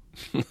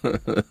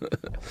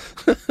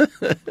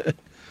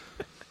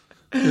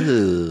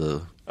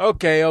 Ugh.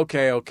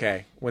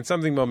 Okay. When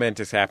something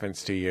momentous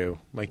happens to you,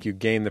 like you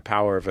gain the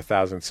power of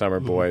 1,000 summer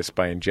boys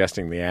by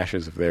ingesting the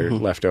ashes of their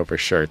leftover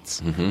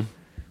shirts,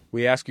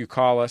 we ask you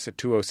call us at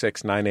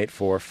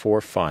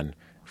 206-984-4FUN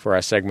for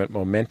our segment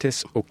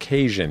Momentous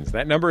Occasions.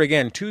 That number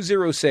again,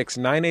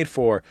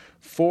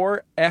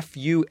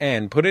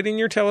 206-984-4FUN. Put it in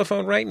your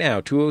telephone right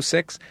now,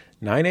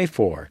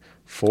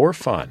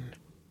 206-984-4FUN.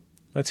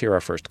 Let's hear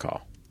our first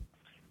call.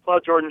 Hello,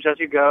 Jordan,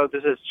 Jesse Go.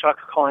 This is Chuck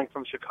calling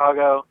from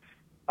Chicago.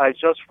 I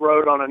just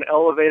rode on an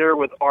elevator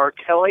with R.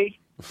 Kelly.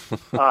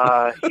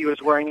 He was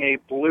wearing a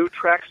blue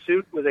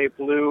tracksuit with a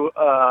blue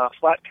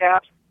flat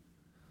cap.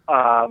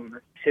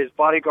 His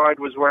bodyguard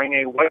was wearing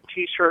a white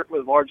T-shirt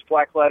with large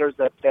black letters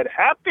that said,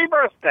 "Happy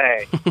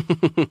Birthday."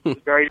 It was a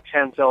very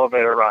tense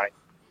elevator ride.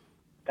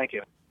 Thank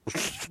you.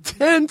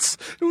 Tense.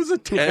 It was a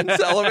tense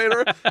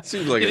elevator.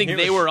 Seems like You think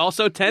they were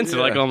also tense? They're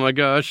like, oh my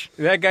gosh.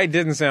 That guy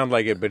didn't sound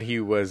like it, but he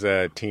was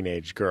a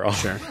teenage girl.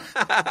 Sure.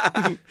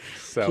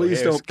 So Please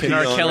his don't pee And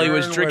R. on Kelly her.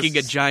 was drinking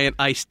a giant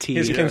iced tea.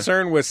 His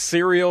concern was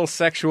serial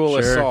sexual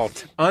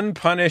assault.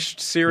 Unpunished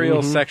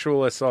serial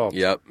sexual assault.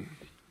 Yep.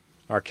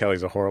 R.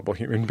 Kelly's a horrible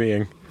human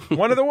being.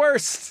 One of the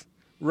worst.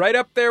 Right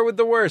up there with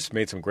the worst.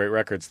 Made some great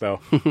records,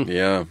 though.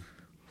 Yeah.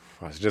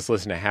 I was just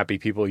listening to Happy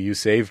People You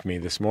Saved Me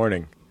this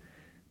morning.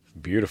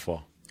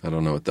 Beautiful. I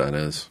don't know what that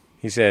is.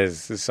 He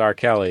says, this is R.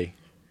 Kelly,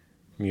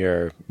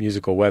 your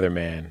musical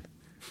weatherman.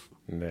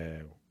 And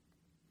the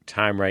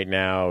time right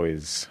now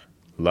is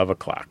 11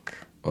 o'clock.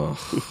 Ugh.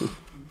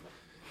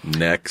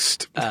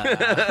 Next.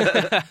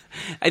 I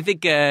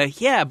think, I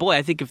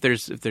think if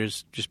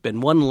there's just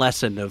been one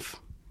lesson of,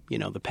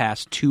 the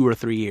past 2 or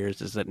 3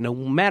 years is that no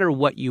matter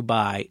what you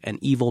buy, an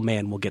evil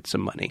man will get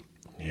some money.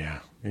 Yeah,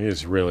 it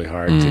is really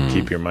hard to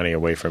keep your money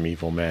away from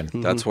evil men.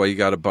 That's why you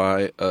got to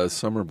buy a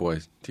Summer Boy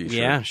T-shirt.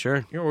 Yeah,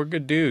 sure. We're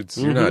good dudes.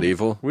 You're not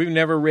evil. We've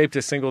never raped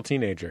a single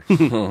teenager.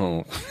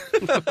 Oh.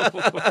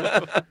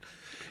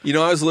 I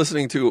was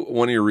listening to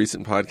one of your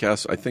recent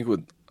podcasts, I think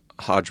with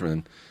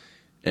Hodgman,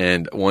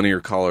 and one of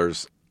your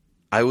callers,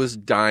 I was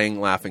dying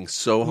laughing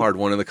so hard.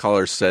 One of the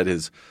callers said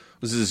his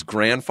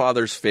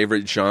grandfather's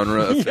favorite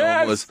genre of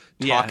film was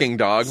talking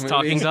dog movies.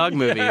 Talking dog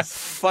movies.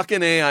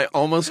 Fucking A, I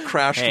almost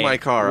crashed Hey, my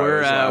car. I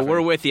was laughing.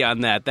 we're with you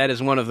on that. That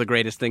is one of the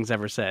greatest things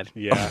ever said.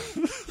 Yeah.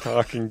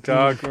 Talking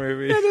dog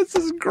movie. And it's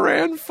his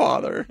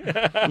grandfather.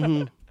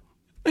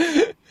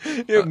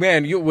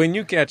 Man, when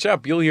you catch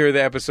up, you'll hear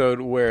the episode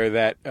where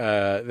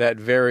that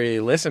very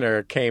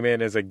listener came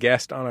in as a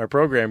guest on our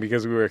program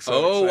because we were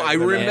excited. Oh, I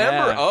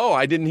remember. Yeah. Oh,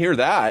 I didn't hear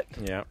that.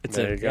 Yeah, It's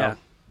there you go. yeah.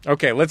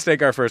 Okay, let's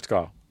take our first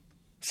call.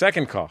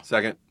 Second call.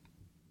 Second.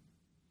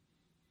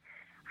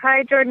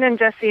 Hi, Jordan and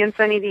Jesse and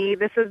Sunny D.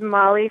 This is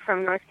Molly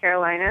from North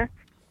Carolina.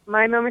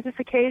 My momentous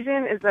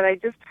occasion is that I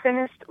just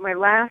finished my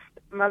last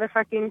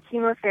motherfucking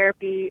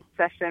chemotherapy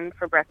session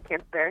for breast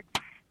cancer.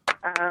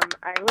 I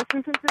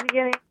listened since the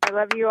beginning. I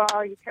love you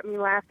all. You kept me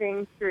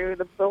laughing through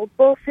the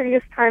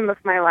bullshittiest time of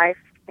my life,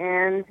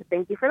 and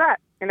thank you for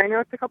that. And I know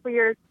it's a couple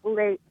years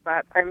late,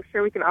 but I'm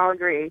sure we can all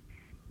agree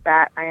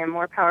that I am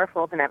more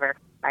powerful than ever.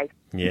 Bye.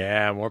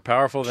 Yeah, more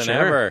powerful than Sure.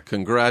 ever.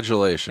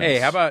 Congratulations. Hey,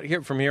 how about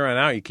from here on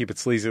out, you keep it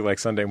sleazy like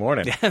Sunday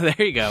morning? There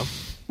you go.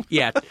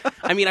 Yeah.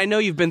 I mean, I know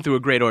you've been through a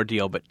great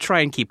ordeal, but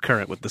try and keep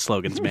current with the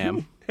slogans,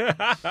 ma'am.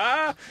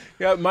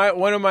 Yeah,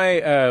 one of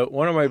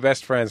my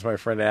best friends, my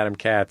friend Adam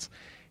Katz,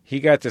 he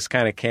got this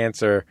kind of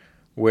cancer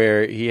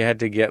where he had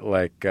to get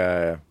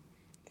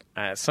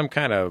some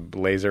kind of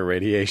laser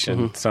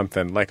radiation,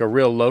 something like a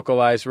real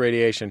localized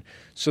radiation.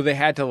 So they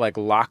had to like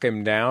lock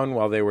him down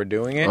while they were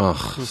doing it.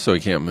 So he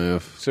can't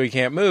move.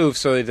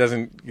 So it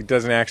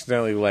doesn't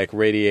accidentally like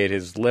radiate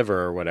his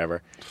liver or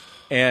whatever.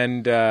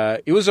 And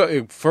it was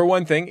for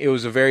one thing, it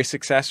was a very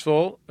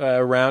successful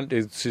round.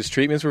 His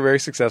treatments were very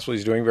successful.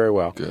 He's doing very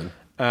well. Good.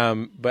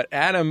 But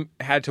Adam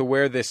had to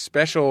wear this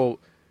special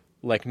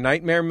like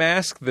nightmare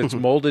mask that's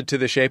molded to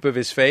the shape of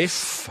his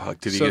face.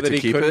 Fuck, did he so get that to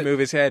he keep couldn't it? move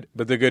his head.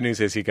 But the good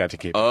news is he got to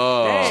keep it.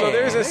 Oh. So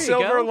there's a There you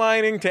silver go.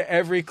 lining to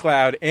every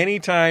cloud.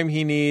 Anytime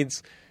he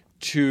needs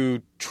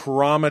to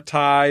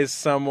traumatize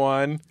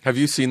someone. Have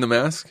you seen The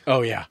Mask?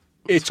 Oh, yeah.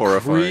 It's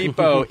horrifying.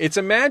 creepo. It's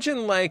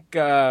imagine like...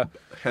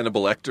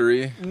 Hannibal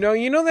Lecter-y? No,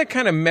 you know that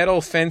kind of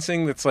metal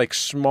fencing that's like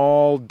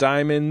small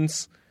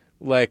diamonds?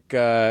 Like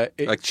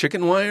Like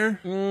chicken wire?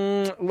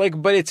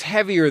 but it's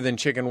heavier than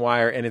chicken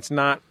wire and it's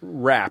not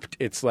wrapped.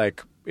 It's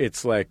like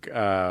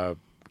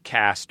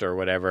cast or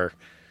whatever.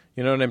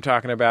 You know what I'm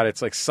talking about?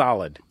 It's like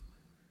solid.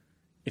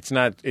 It's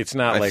not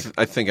like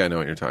I think I know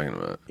what you're talking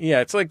about. yeah,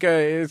 it's like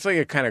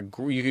a kind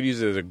of you could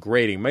use it as a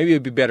grating. Maybe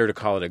it'd be better to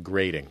call it a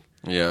grating.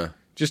 Yeah.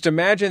 Just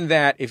imagine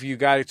that if you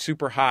got it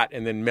super hot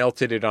and then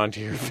melted it onto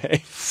your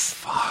face.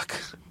 Fuck.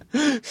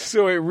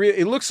 So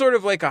it looks sort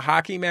of like a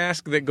hockey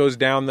mask that goes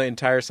down the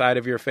entire side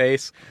of your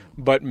face,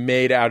 but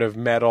made out of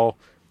metal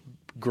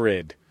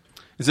grid.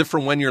 Is it for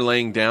when you're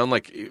laying down?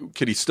 Like,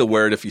 could he still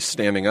wear it if he's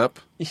standing up?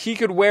 He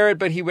could wear it,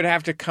 but he would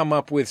have to come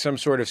up with some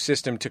sort of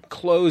system to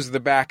close the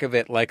back of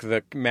it, like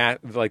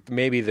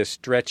maybe the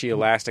stretchy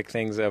elastic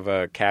things of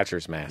a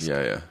catcher's mask.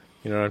 Yeah.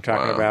 You know what I'm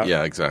talking Wow. about?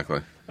 Yeah,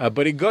 exactly.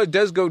 But it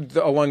does go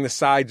along the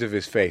sides of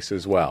his face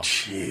as well.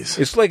 Jeez.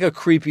 It's like a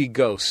creepy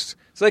ghost.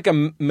 It's like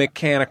a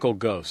mechanical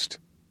ghost.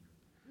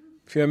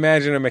 If you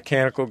imagine a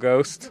mechanical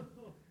ghost,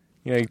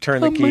 you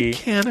turn the key.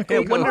 Mechanical. I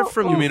wonder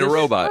from You mean a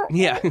robot?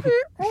 Yeah.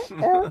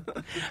 I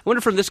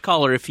wonder from this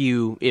caller if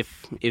you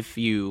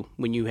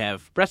when you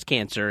have breast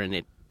cancer and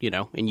it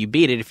and you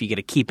beat it, if you get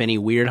to keep any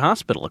weird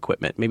hospital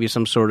equipment, maybe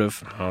some sort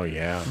of Oh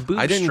yeah. boob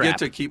I didn't strap. get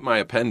to keep my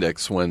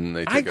appendix when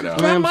they I took it out.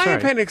 got I'm my sorry.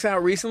 appendix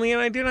out recently,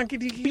 and I did not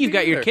get to keep But you it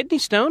got your either. kidney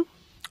stone,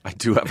 I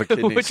do have a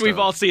kidney which we've stone.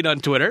 all seen on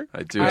Twitter.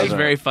 I do. It's have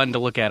very fun to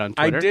look at on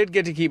I Twitter. did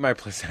get to keep my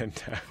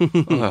placenta.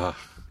 Ugh.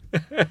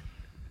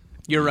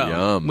 Your own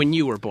Yum. when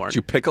you were born. Did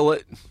you pickle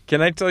it?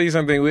 Can I tell you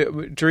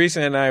something?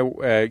 Teresa and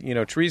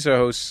I, Teresa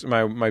hosts,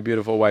 my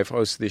beautiful wife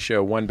hosts the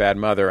show One Bad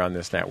Mother on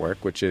this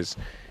network, which is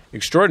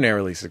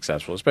extraordinarily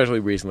successful, especially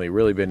recently.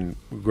 Really been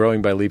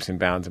growing by leaps and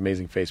bounds.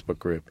 Amazing Facebook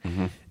group.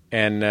 Mm-hmm.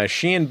 And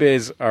she and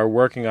Biz are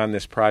working on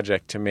this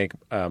project to make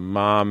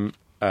mom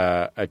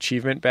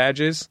achievement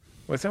badges.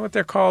 What's that what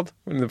they're called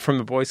from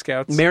the Boy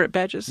Scouts? Merit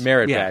badges?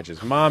 Merit Yeah.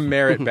 badges. Mom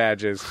merit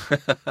badges.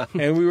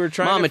 And we were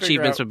trying Mom to figure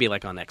achievements out, would be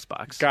like on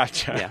Xbox.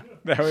 Gotcha.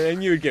 Yeah.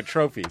 And you would get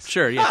trophies.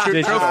 Sure, yeah.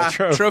 Digital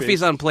trophies.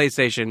 Trophies on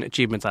PlayStation,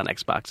 achievements on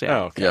Xbox, yeah.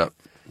 Oh, okay. Yeah.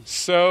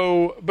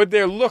 So, but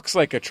there looks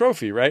like a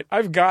trophy, right?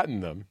 I've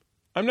gotten them.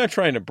 I'm not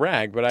trying to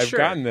brag, but I've Sure.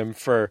 gotten them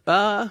for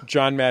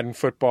John Madden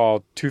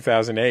Football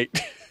 2008.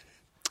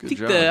 Good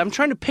job. I'm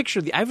trying to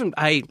picture I haven't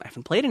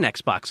played an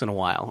Xbox in a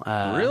while.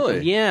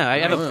 Really? Yeah, I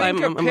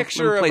think a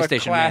picture I'm a of a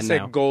PlayStation man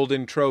classic now.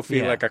 golden trophy,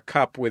 Yeah. like a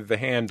cup with the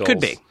handles. Could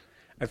be.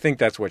 I think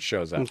that's what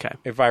shows up, Okay.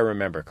 if I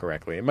remember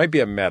correctly. It might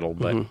be a medal,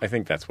 but I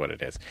think that's what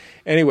it is.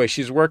 Anyway,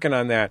 she's working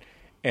on that.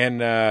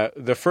 And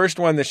the first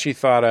one that she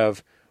thought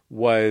of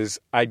was,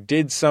 I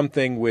did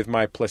something with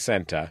my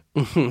placenta.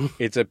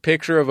 It's a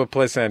picture of a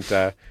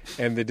placenta,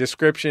 and the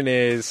description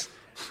is,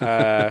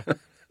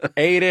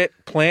 ate it,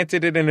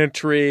 planted it in a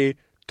tree,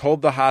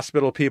 told the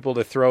hospital people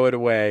to throw it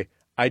away.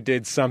 I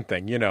did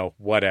something,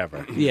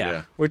 whatever.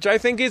 Yeah. Which I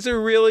think is a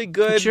really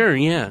good, Sure,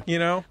 yeah.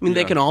 I mean,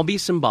 they can all be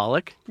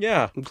symbolic,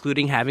 yeah.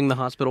 including having the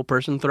hospital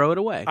person throw it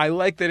away. I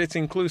like that it's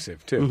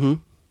inclusive, too.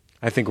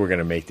 I think we're going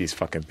to make these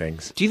fucking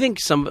things. Do you think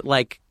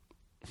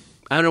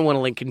I don't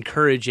want to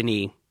encourage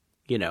any,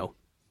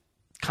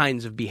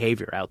 kinds of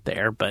behavior out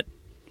there, but,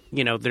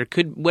 there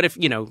could, what if,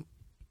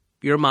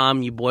 you're a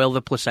mom, you boil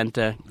the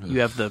placenta,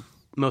 you have the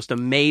most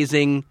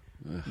amazing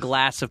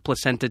glass of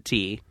placenta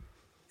tea,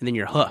 and then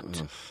you're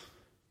hooked.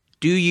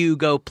 Do you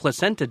go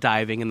placenta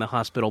diving in the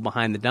hospital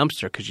behind the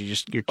dumpster because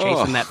you're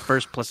chasing that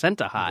first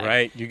placenta high?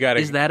 Right. You got to.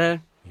 Is that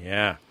a...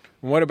 Yeah.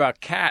 And what about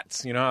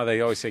cats? You know how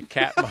they always say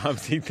cat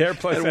moms eat their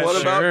placenta. And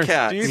what about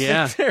cats? Do you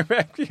think they're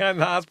back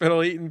behind the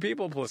hospital eating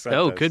people placentas?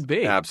 Oh, could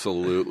be.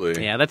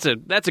 Absolutely. Yeah, that's a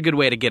good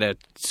way to get a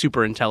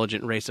super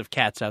intelligent race of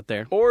cats out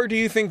there. Or do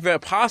you think the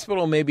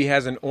hospital maybe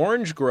has an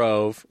orange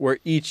grove where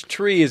each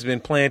tree has been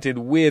planted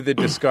with a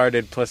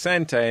discarded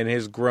placenta and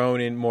has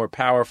grown in more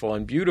powerful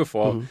and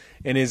beautiful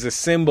and is a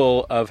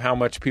symbol of how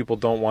much people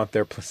don't want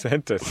their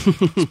placentas?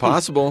 It's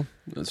possible,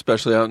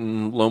 especially out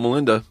in Loma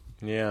Linda.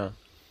 Yeah.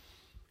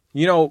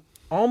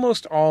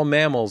 Almost all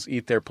mammals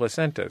eat their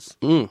placentas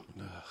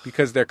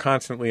because they're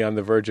constantly on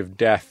the verge of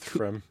death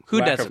from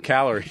lack doesn't? of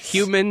calories.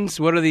 Humans,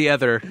 what are the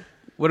other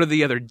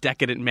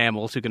decadent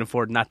mammals who can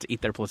afford not to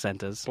eat their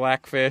placentas?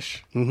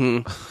 Blackfish.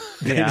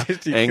 Yeah.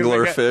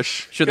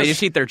 Anglerfish. Should they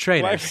just eat their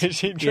trainers?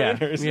 Blackfish eat Yeah,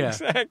 trainers, yeah.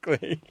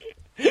 exactly.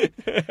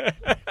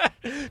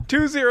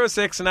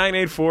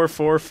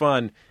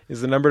 206-9844-FUN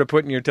is the number to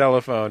put in your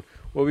telephone.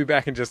 We'll be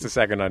back in just a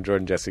second on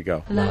Jordan Jesse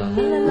Go.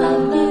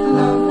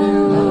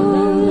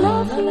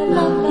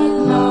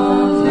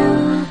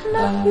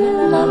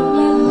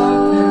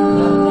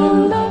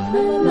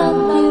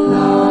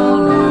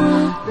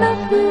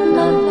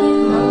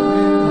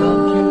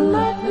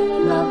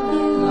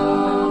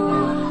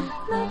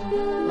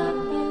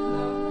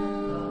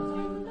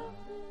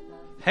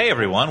 Hey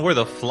everyone, we're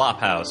the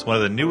Flophouse, one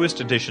of the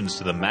newest additions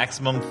to the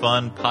Maximum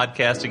Fun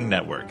podcasting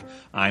network.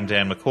 I'm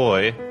Dan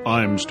McCoy.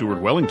 I'm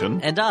Stuart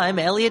Wellington. And I'm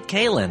Elliot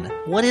Kalin.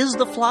 What is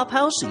the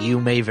Flophouse, you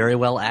may very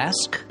well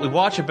ask? We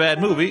watch a bad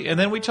movie and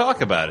then we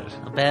talk about it.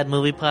 A bad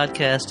movie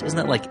podcast? Isn't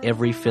that like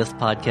every fifth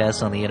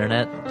podcast on the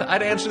internet?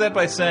 I'd answer that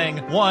by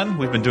saying, 1,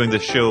 we've been doing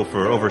this show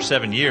for over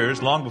 7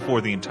 years, long before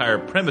the entire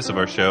premise of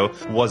our show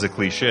was a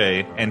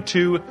cliche, and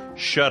 2,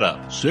 shut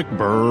up. Sick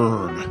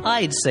burn.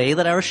 I'd say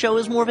that our show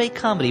is more of a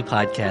comedy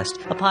podcast.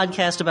 A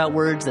podcast about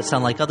words that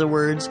sound like other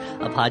words.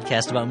 A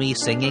podcast about me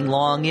singing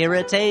long,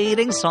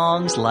 irritating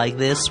songs like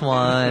this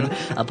one.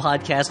 A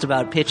podcast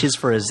about pitches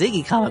for a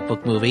Ziggy comic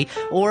book movie.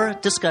 Or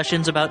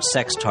discussions about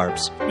sex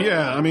tarps.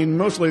 Yeah, I mean,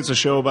 mostly it's a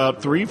show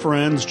about 3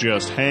 friends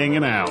just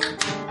hanging out.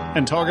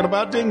 And talking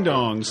about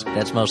ding-dongs.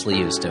 That's mostly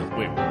used to.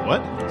 Wait,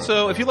 what?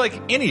 So if you like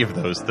any of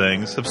those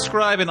things,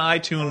 subscribe in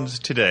iTunes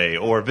today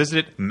or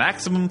visit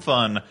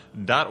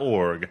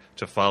MaximumFun.org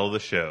to follow the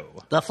show.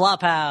 The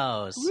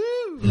Flophouse.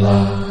 Woo!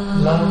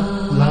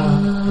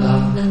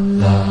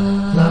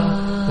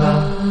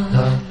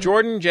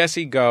 Jordan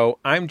Jesse Go.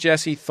 I'm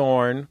Jesse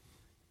Thorne.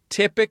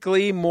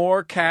 Typically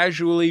more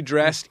casually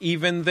dressed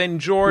even than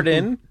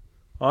Jordan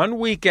on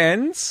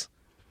weekends.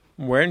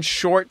 I'm wearing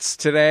shorts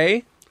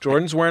today.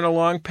 Jordan's wearing a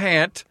long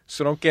pant,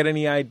 so don't get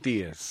any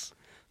ideas.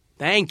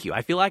 Thank you.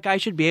 I feel like I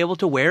should be able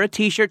to wear a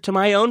T-shirt to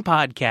my own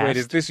podcast. Wait,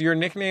 is this your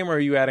nickname, or are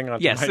you adding on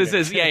to yes, my this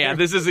nickname? is. Yeah,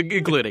 this is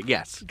included,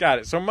 yes. Got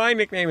it. So my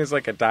nickname is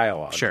like a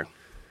dialogue. Sure.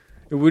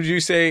 Would you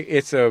say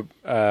it's a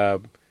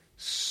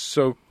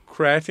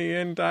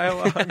Socratian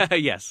dialogue?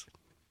 Yes.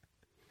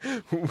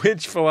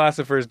 Which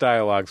philosopher's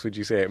dialogues would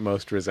you say it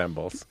most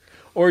resembles?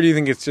 Or do you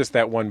think it's just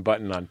that one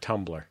button on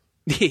Tumblr?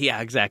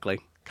 Yeah, exactly.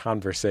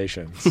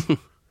 Conversations.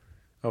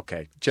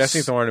 Okay.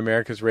 Jesse Thorne,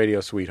 America's radio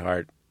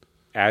sweetheart,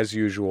 as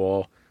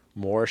usual,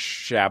 more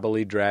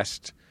shabbily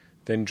dressed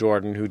than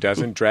Jordan, who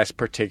doesn't dress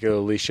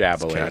particularly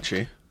shabbily. It's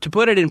catchy. To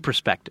put it in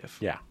perspective.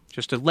 Yeah.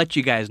 Just to let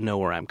you guys know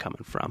where I'm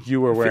coming from. You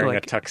were wearing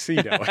a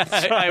tuxedo.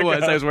 I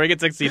was wearing a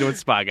tuxedo at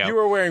Spago. You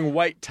were wearing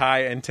white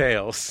tie and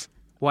tails.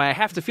 Why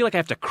I feel like I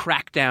have to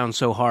crack down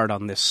so hard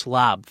on this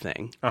slob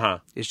thing. Uh-huh.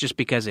 It's just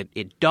because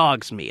it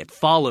dogs me. It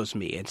follows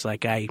me. It's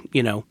like I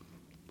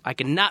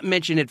can not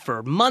mention it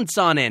for months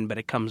on end, but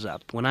it comes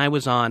up. When I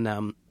was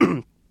on,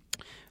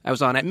 I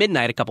was on at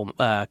midnight a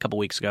couple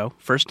weeks ago,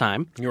 first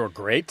time. You were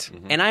great.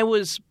 Mm-hmm. And I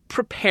was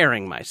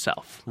preparing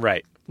myself.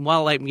 Right.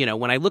 While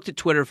when I looked at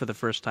Twitter for the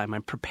first time,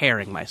 I'm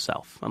preparing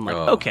myself. I'm like,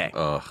 okay.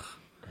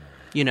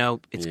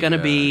 It's going to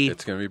be...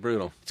 It's going to be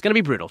brutal. It's going to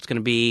be brutal. It's going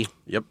to be...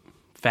 Yep.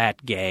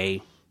 Fat,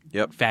 gay.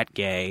 Yep. Fat,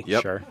 gay.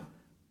 Yep. Sure.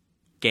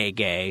 Gay,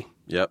 gay.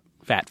 Yep.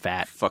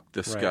 Fat. Fuck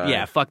this guy.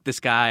 Yeah, fuck this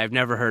guy. I've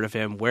never heard of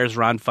him. Where's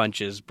Ron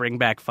Funches? Bring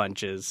back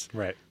Funches.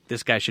 Right.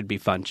 This guy should be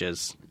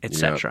Funches,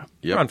 etc.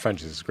 Yep. Ron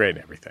Funches is great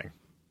and everything.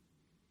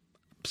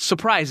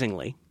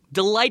 Surprisingly,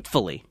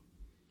 delightfully,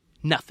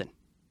 nothing.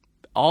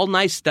 All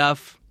nice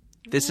stuff.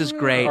 This is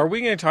great. Are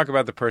we going to talk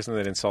about the person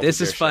that insulted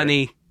This is their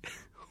funny.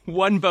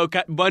 One bow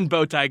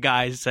tie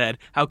guy said,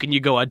 "How can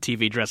you go on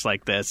TV dressed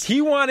like this?" He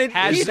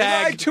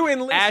tried to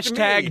enlist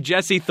hashtag me.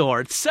 Jesse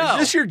Thorne. So is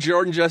this your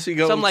Jordan Jesse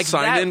Go like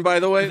signed in, by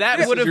the way?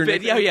 That would have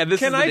been. Yeah. This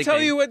Can is the I tell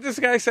nickname. you what this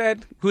guy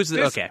said?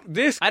 Okay.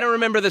 This I don't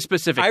remember the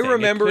specific. I thing.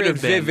 remember could it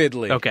have been.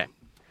 vividly. Okay.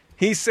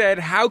 He said,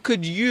 "How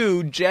could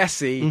you,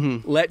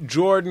 Jesse, let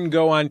Jordan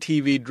go on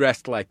TV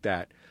dressed like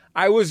that?"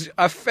 I was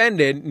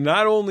offended,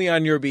 not only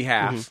on your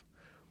behalf,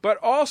 but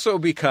also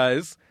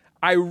because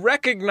I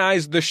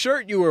recognized the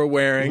shirt you were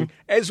wearing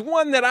as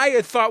one that I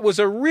had thought was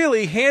a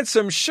really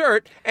handsome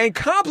shirt and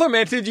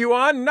complimented you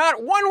on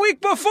not 1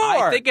 week before.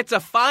 I think it's a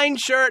fine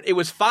shirt. It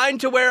was fine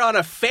to wear on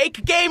a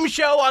fake game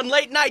show on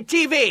late night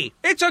TV.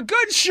 It's a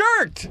good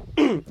shirt.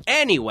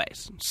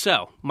 Anyways,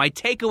 so my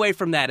takeaway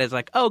from that is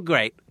like, oh,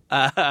 great.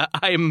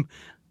 I'm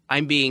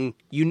being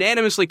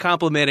unanimously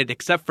complimented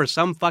except for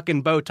some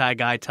fucking bow tie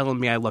guy telling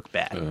me I look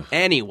bad.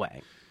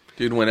 Anyway.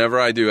 Dude, whenever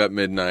I do at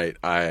midnight,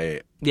 I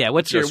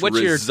what's your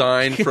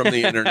resign from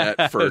the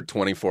internet for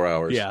 24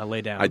 hours. Yeah,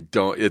 lay down. I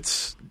don't.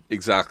 It's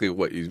exactly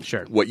what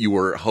you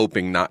were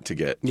hoping not to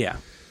get. Yeah.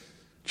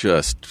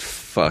 Just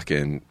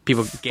fucking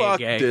people fuck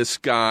gay. This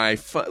guy.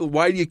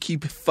 Why do you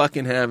keep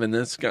fucking having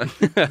this guy?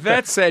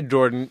 That said,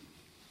 Jordan,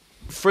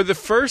 for the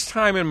first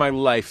time in my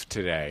life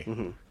today,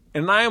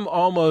 and I am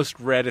almost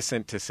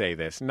reticent to say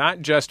this,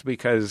 not just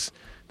because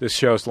this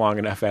show's long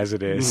enough as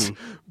it is,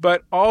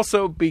 but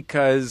also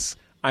because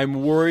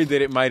I'm worried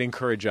that it might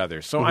encourage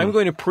others. So I'm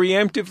going to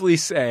preemptively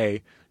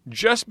say,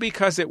 just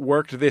because it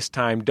worked this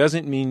time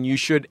doesn't mean you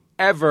should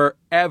ever,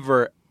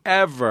 ever,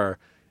 ever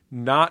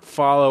not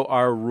follow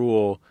our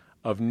rule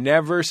of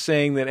never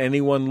saying that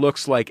anyone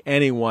looks like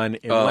anyone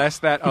unless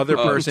that other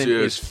person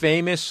is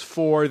famous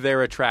for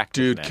their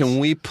attractiveness. Dude, can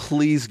we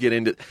please get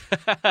into...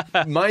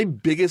 My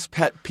biggest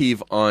pet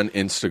peeve on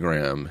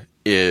Instagram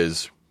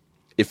is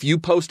if you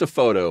post a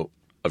photo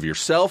of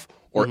yourself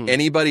or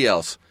anybody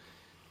else,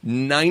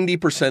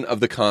 90% of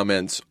the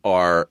comments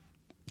are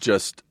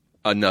just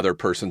another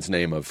person's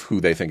name of who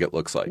they think it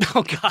looks like.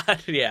 Oh,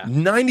 God, yeah.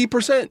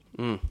 90%.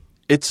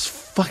 It's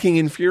fucking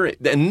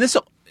infuriating. And this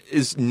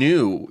is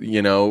new,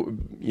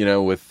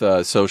 with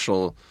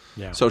social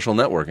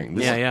networking.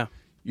 Yeah.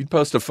 You'd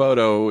post a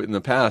photo in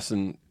the past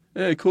and,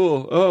 hey,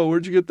 cool. Oh,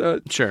 where'd you get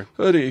that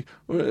hoodie?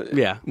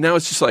 Yeah. Now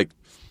it's just like,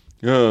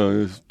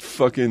 oh, it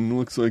fucking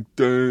looks like...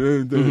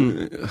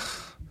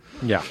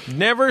 Yeah.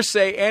 Never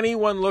say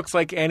anyone looks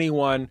like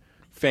anyone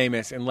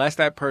famous unless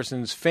that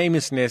person's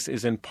famousness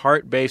is in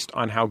part based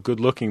on how good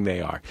looking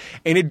they are.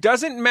 And it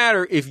doesn't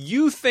matter if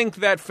you think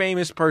that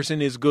famous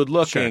person is good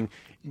looking,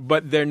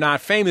 but they're not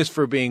famous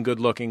for being good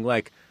looking,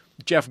 like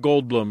Jeff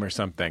Goldblum or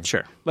something.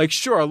 Sure. Like,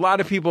 sure, a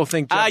lot of people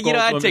think Jeff Goldblum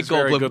I'd take is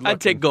very good looking.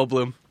 I'd take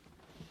Goldblum.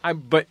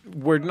 But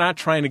we're not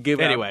trying to give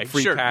out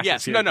free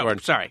passes here. No,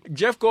 sorry.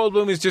 Jeff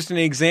Goldblum is just an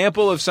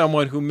example of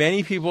someone who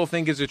many people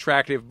think is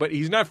attractive, but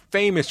he's not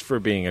famous for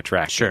being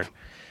attractive. Sure.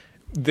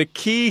 The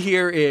key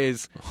here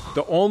is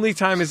the only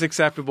time is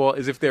acceptable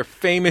is if they're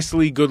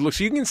famously good looking.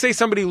 So you can say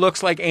somebody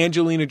looks like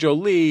Angelina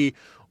Jolie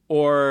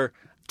or...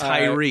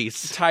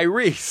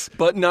 Tyrese.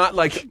 But not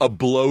like a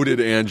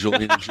bloated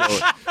Angelina Jolie.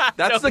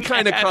 That's the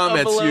kind of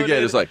comments you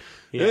get. It's like,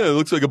 yeah, it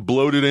looks like a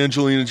bloated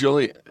Angelina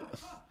Jolie.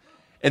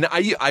 And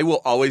I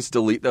will always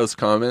delete those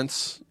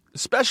comments,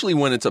 especially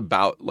when it's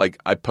about, like,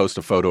 I post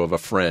a photo of a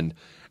friend.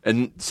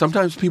 And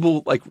sometimes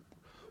people, like,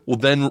 will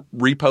then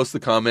repost the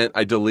comment.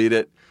 I delete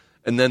it.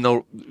 And then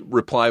they'll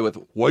reply with,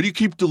 why do you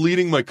keep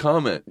deleting my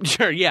comment?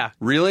 Sure, yeah.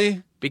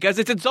 Really? Because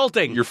it's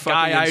insulting. You're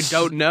fucking I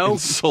don't know.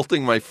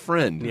 Insulting my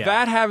friend. Yeah.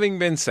 That having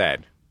been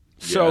said,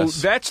 so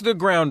that's the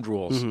ground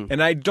rules.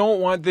 And I don't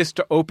want this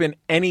to open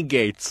any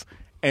gates.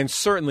 And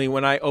certainly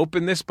when I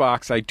open this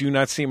box, I do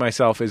not see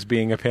myself as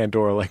being a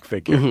Pandora-like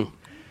figure.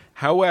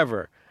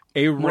 However,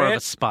 more of a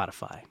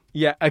Spotify.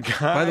 Yeah, a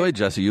guy... By the way,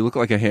 Jesse, you look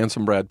like a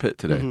handsome Brad Pitt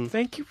today.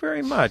 Thank you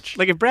very much.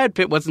 Like if Brad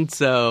Pitt wasn't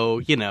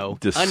so,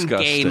 disgusting.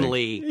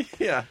 Ungainly.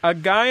 Yeah. A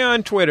guy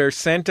on Twitter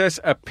sent us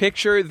a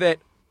picture that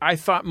I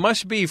thought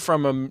must be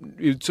from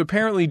it's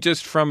apparently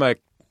just from a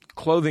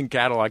clothing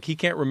catalog. He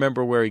can't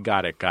remember where he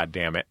got it, God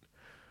damn it.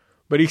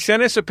 But he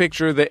sent us a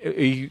picture that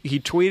he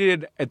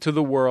tweeted to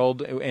the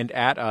world and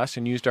at us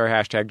and used our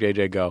hashtag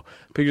JJGo.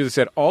 A picture that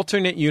said,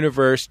 alternate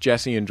universe,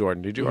 Jesse and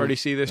Jordan. Did you already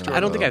see this, Jordan? I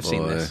don't think I've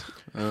seen this.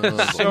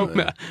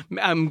 So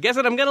I'm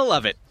guessing I'm going to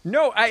love it.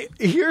 No,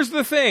 here's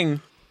the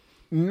thing.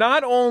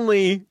 Not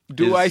only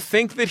do I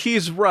think that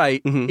he's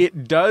right,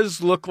 it does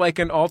look like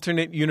an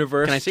alternate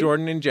universe,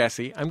 Jordan and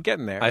Jesse. I'm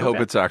getting there. I hope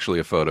it's actually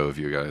a photo of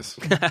you guys.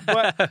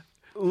 But,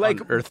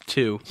 like, on Earth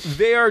 2.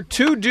 They are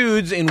two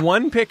dudes in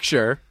one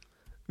picture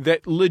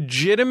that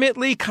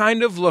legitimately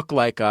kind of look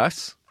like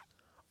us,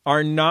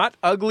 are not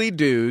ugly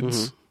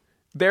dudes.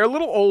 They're a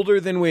little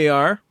older than we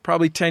are,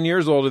 probably 10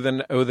 years older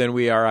than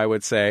we are, I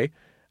would say.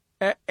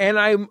 And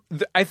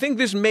I think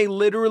this may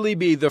literally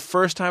be the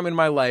first time in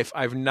my life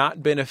I've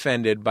not been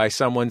offended by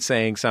someone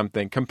saying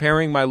something,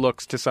 comparing my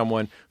looks to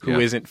someone who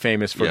isn't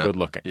famous for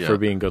for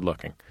being good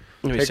looking.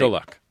 Take a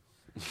look.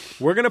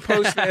 We're going to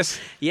post this.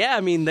 Yeah,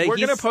 I mean, we're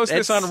going to post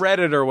this on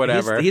Reddit or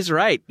whatever. He's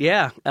right.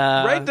 Yeah,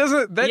 right?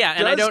 Doesn't that? Yeah,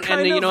 and I don't.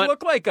 And you know what?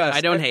 Look like us.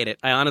 I don't hate it.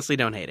 I honestly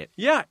don't hate it.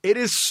 Yeah, it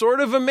is sort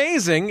of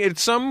amazing.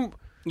 It's some.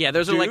 Yeah,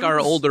 those are like our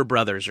older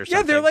brothers or something.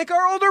 Yeah, they're like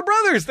our older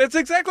brothers. That's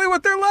exactly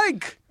what they're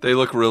like. They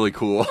look really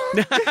cool.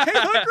 They look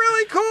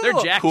really cool.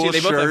 They're jacked cool too.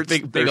 They both have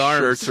big Their arms.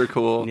 shirts are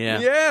cool.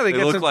 Yeah, they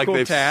get look some like cool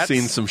they've tats.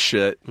 seen some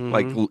shit,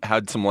 like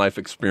had some life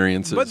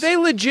experiences. But they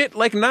legit,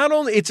 like, not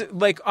only, it's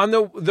like on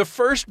the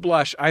first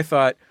blush, I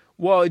thought,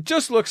 well, it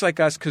just looks like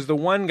us because the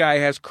one guy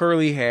has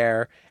curly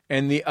hair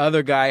and the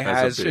other guy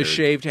has a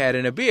shaved head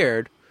and a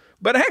beard.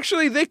 But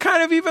actually, they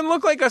kind of even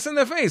look like us in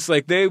the face.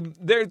 Like they're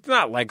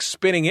not like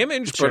spitting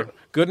image, but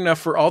good enough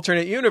for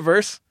alternate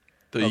universe.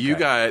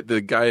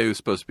 The guy who's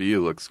supposed to be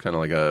you looks kind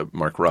of like a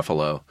Mark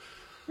Ruffalo.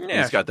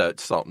 Yeah. He's got that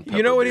salt and pepper.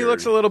 You know what beard. he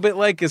looks a little bit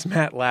like is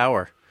Matt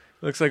Lauer.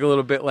 Looks like a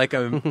little bit like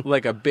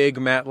a big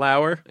Matt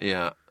Lauer.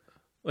 Yeah.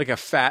 Like a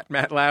fat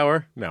Matt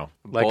Lauer? No,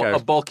 like a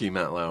bulky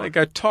Matt Lauer. Like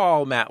a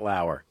tall Matt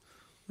Lauer.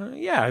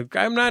 Yeah,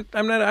 I'm not.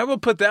 I'll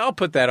put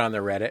that on the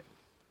Reddit.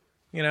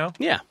 You know?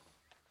 Yeah.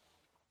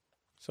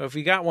 So if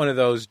you got one of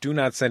those, do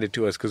not send it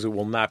to us because it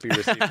will not be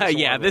received.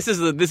 Yeah, this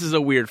is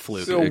a weird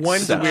fluke. So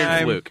once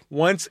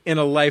in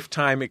a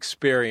lifetime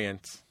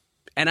experience.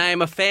 And I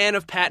am a fan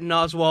of Patton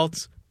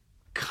Oswalt's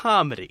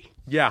comedy.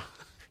 Yeah.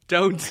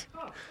 Don't.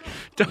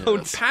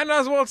 Patton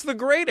Oswalt's the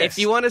greatest. If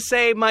you want to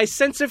say my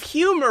sense of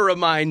humor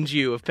reminds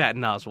you of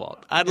Patton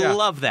Oswalt, I'd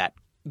love that.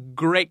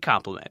 Great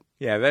compliment.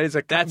 Yeah, that is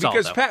that's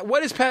because all, though.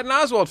 What is Patton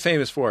Oswalt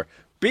famous for?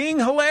 Being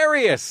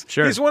hilarious.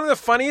 Sure. He's one of the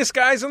funniest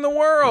guys in the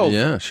world.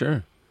 Yeah,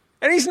 sure.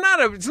 And it's not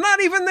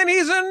even that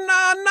he's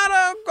not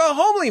a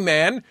homely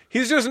man.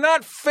 He's just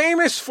not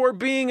famous for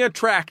being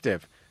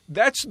attractive.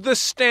 That's the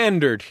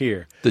standard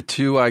here. The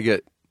two I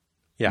get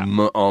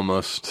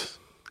almost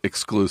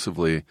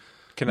exclusively.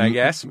 Can I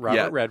guess?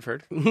 Robert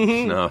Redford.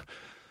 No.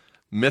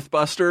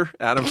 Mythbuster,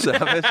 Adam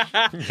Savage.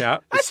 Yeah.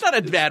 That's not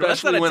a bad one.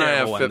 That's not a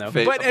terrible one, though.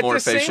 But at the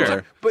same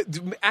time,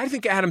 I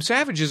think Adam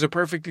Savage is a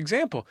perfect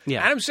example.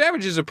 Yeah. Adam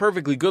Savage is a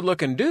perfectly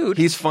good-looking dude.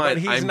 He's fine.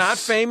 But he's not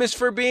famous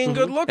for being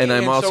good-looking. And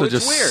I'm also so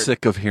just weird.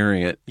 sick of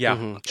hearing it.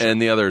 Yeah. And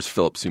the other is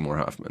Philip Seymour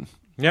Hoffman.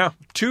 Yeah.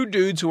 Two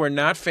dudes who are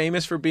not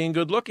famous for being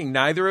good-looking.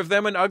 Neither of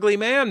them an ugly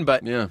man,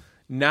 but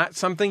not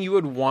something you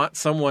would want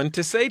someone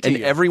to say to you.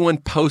 And everyone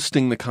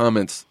posting the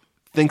comments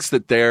thinks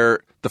that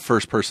they're the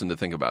first person to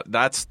think about it.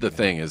 That's the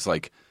thing is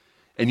like,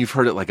 and you've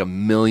heard it like a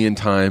million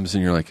times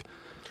and you're like,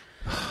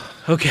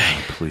 okay,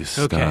 please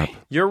stop.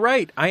 You're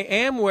right. I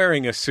am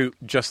wearing a suit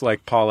just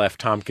like Paul F.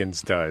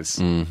 Tompkins does.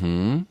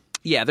 Mm-hmm.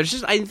 Yeah,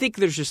 I think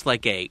there's just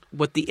like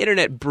what the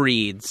internet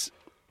breeds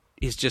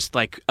is just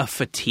like a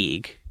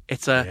fatigue.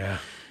 It's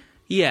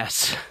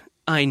yes,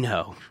 I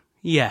know.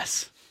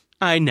 Yes,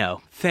 I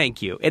know.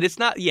 Thank you. And it's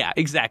not,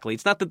 exactly.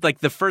 It's not that like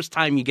the first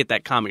time you get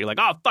that comment, you're like,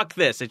 oh, fuck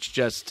this. It's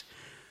just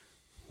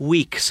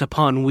weeks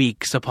upon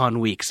weeks upon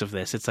weeks of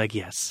this. It's like,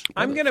 yes.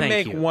 I'm going to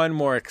make one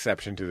more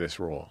exception to this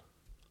rule.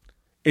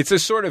 It's a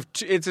sort of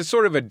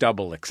a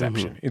double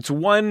exception. Mm-hmm. It's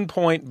 1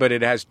 point, but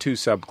it has 2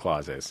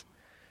 subclauses.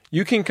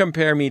 You can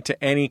compare me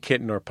to any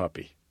kitten or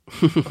puppy.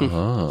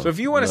 So if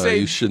you want to say,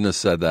 you shouldn't have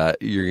said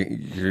that.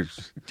 You're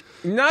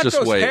not just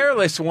those wait.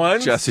 hairless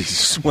ones, Jesse.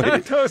 Just wait.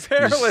 Not those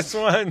hairless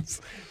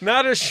ones.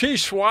 Not a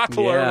shishwattle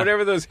or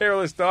whatever those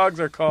hairless dogs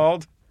are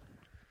called.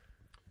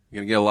 You're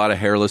going to get a lot of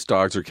hairless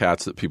dogs or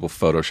cats that people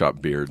Photoshop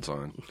beards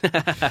on.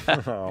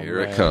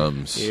 Here it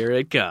comes. Here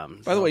it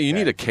comes. By the way, you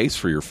need a case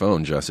for your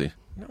phone, Jesse.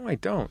 No, I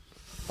don't.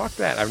 Fuck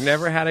that. I've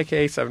never had a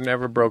case. I've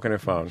never broken a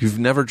phone. You've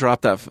never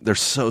dropped that. They're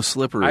so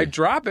slippery. I've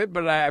dropped it,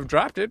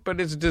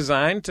 but it's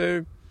designed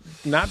to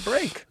not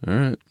break. All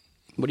right.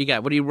 What do you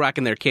got? What are you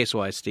rocking there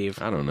case-wise, Steve?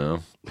 I don't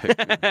know.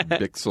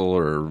 Bixel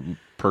or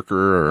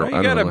Perker or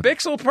you got a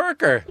Bixel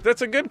Perker.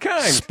 That's a good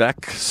kind.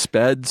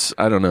 Speds.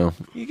 I don't know.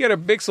 You get a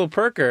Bixel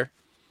Perker.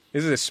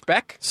 Is it a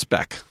Spec?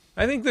 Spec.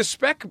 I think the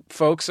Spec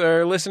folks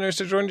are listeners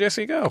to Jordan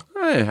Jesse Go.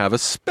 I have a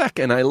Spec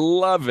and I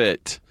love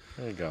it.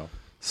 There you go.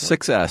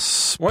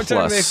 6S One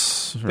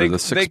Plus. Time the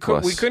 6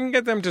 Plus. We couldn't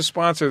get them to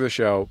sponsor the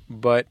show,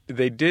 but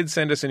they did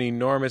send us an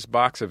enormous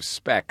box of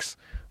Specs.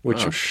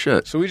 Oh,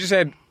 shit. So we just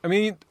had,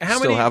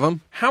 Still have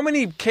them? How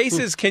many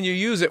cases can you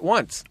use at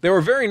once? They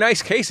were very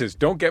nice cases,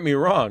 don't get me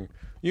wrong.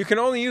 You can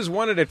only use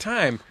one at a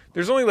time.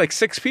 There's only like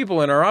 6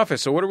 people in our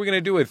office, so what are we going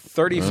to do with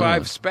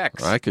 35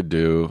 Specs? I could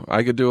do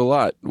a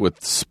lot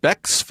with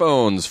Specs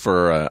phones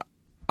for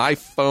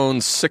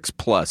iPhone 6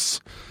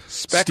 Plus.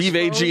 Specs Steve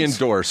Agee phones?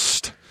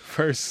 Endorsed.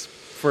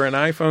 For an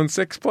iPhone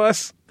 6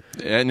 Plus?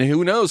 And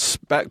who knows,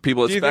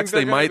 people at Specs,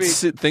 they might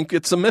think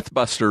it's a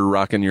Mythbuster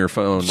rocking your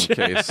phone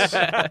case.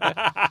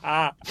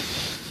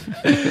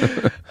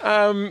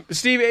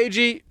 Steve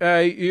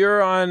Agee,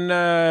 you're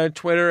on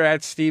Twitter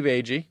at Steve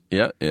Agee.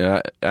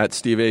 Yeah, at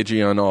Steve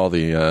Agee on all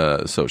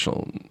the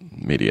social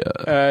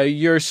media.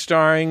 You're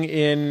starring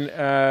in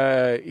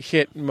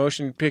hit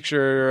motion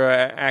picture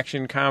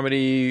action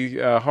comedy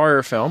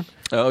horror film.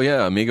 Oh,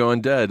 yeah, Amigo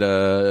Undead.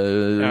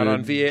 Out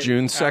on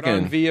June 2nd. Out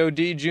on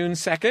VOD June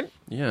 2nd.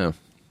 Yeah.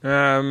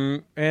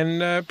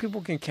 And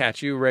people can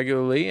catch you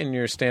regularly in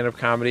your stand-up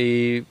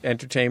comedy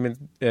entertainment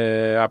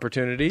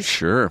opportunities.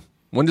 Sure.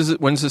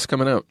 When's this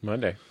coming out?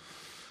 Monday.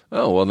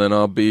 Oh, well, then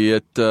I'll be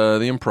at the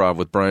Improv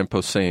with Brian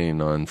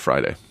Posehn on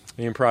Friday.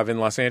 The Improv in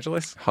Los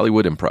Angeles?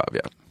 Hollywood Improv,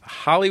 yeah.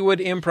 Hollywood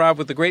Improv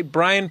with the great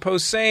Brian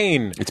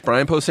Posehn. It's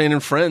Brian Posehn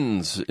and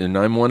friends, and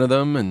I'm one of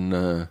them.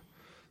 And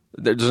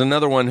there's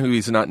another one who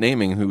he's not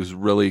naming who's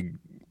really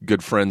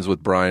good friends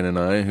with Brian and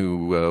I,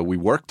 who we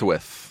worked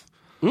with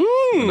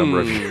a number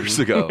of years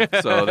ago.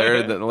 So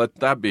let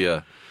that be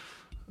a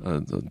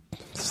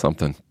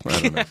something. I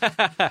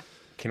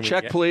don't know.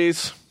 Check,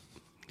 please.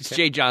 It's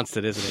Jay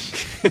Johnston,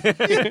 isn't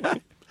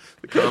it?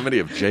 The comedy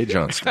of Jay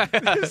Johnston.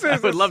 I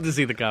would love to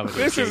see the comedy.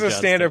 This is a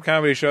stand-up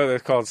comedy show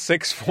that's called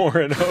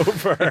 6'4" and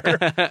Over.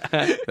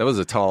 That was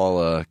a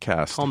tall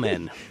cast. Tall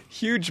men.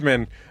 Huge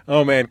men.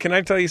 Oh, man. Can I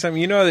tell you something?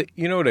 You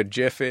know what a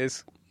GIF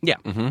is? Yeah.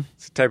 Mm-hmm.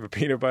 It's a type of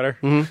peanut butter.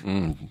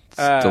 Mm-hmm.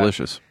 It's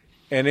delicious.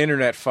 An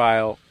internet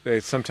file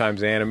that's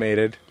sometimes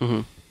animated.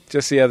 Mm-hmm.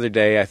 Just the other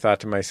day, I thought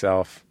to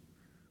myself,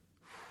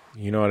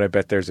 you know what I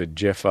bet there's a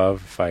GIF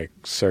of if I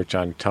search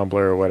on Tumblr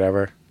or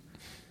whatever?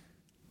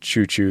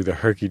 Choo Choo, the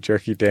herky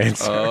jerky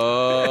dancer.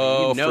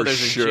 Oh,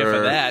 there's a GIF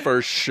of that.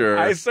 For sure.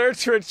 I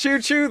searched for Choo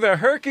Choo, the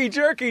herky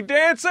jerky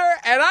dancer,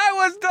 and I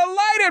was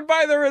delighted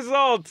by the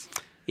results.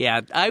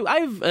 Yeah,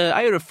 I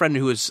had a friend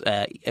who was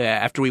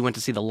after we went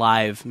to see the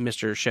live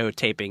Mr. Show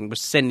taping was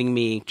sending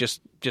me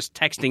just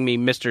texting me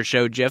Mr.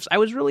 Show GIFs. I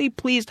was really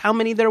pleased how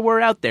many there were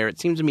out there. It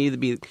seems to me to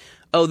be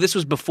this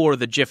was before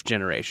the GIF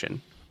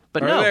generation.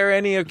 But Are no. there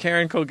any of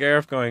Karen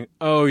Kilgariff going,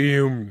 "Oh,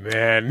 you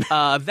men"?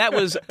 That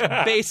was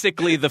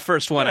basically the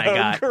first one I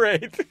got. Oh,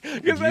 great.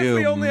 Because that's You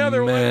the only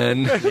other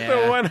men. one. That's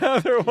the one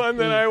other one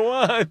that I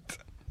want.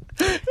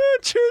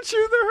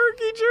 Choo-choo, the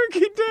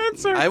herky-jerky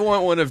dancer. I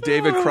want one of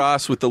David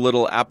Cross with the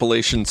little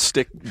Appalachian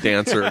stick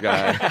dancer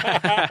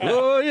guy.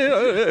 Oh,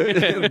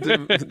 yeah.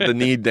 The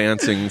knee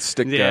dancing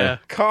stick guy.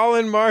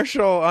 Colin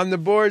Marshall on the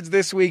boards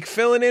this week,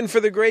 filling in for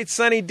the great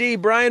Sunny D.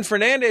 Brian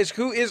Fernandez,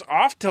 who is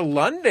off to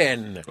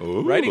London,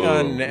 writing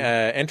on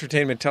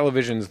entertainment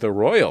television's The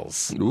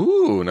Royals.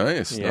 Ooh,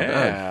 nice.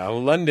 Yeah,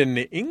 London,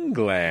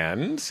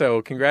 England.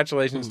 So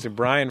congratulations to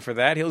Brian for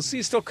that.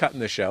 He's still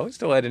cutting the show. He's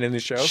still editing the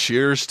show.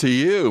 Cheers to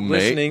you, mate.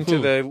 Listening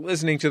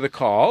to the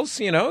calls,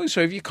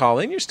 so if you call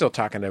in, you're still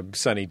talking to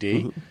Sunny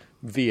D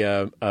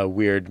via a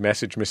weird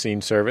message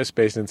machine service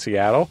based in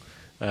Seattle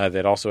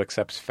that also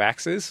accepts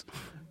faxes.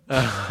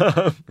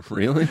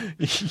 Really?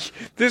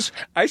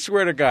 I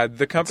swear to God,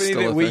 the company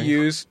that we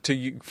use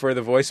for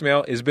the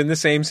voicemail has been the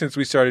same since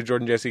we started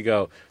Jordan Jesse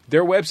Go.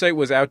 Their website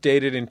was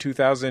outdated in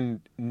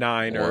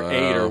 2009 or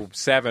 8 or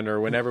 7 or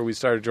whenever we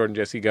started Jordan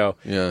Jesse Go.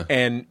 Yeah.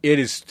 And it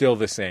is still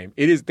the same.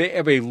 They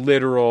have a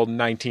literal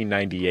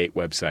 1998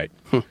 website.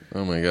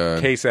 Oh my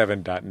God.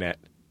 K7.net,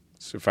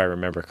 if I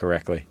remember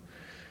correctly.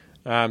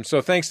 So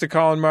thanks to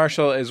Colin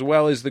Marshall as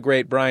well as the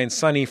great Brian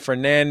Sunny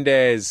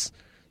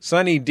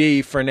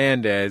D.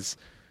 Fernandez.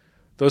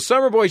 Those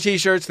Summer Boy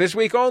t-shirts this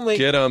week only.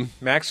 Get them.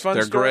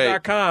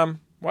 MaxFunStore.com.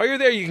 While you're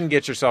there, you can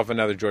get yourself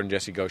another Jordan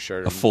Jesse Go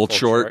shirt. A full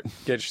short.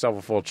 Get yourself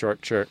a full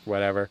short shirt,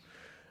 whatever.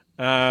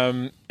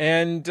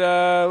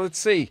 Let's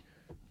see.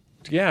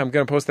 Yeah, I'm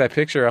going to post that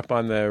picture up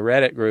on the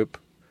Reddit group,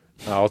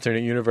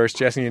 Alternate Universe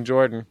Jesse and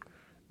Jordan.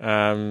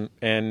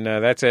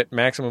 That's it.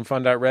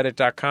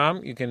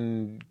 MaximumFun.reddit.com. You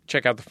can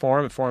check out the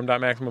forum at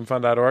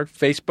forum.maximumfun.org.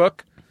 Facebook.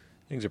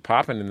 Things are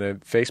popping in the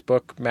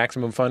Facebook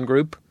Maximum Fun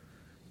group.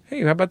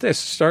 Hey, how about this?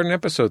 Start an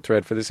episode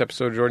thread for this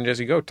episode of Jordan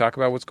Jesse Go. Talk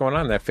about what's going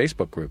on in that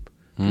Facebook group.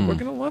 People are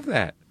going to love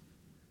that.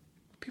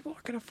 People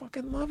are going to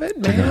fucking love it,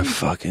 man. They're going to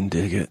fucking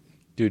dig it.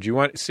 Dude,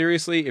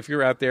 seriously, if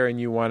you're out there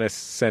and you want to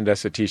send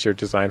us a t-shirt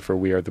design for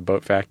We Are the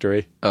Boat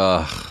Factory.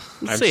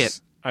 Let's see it.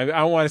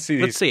 I want to see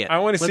these. Let's see it. I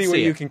want to see what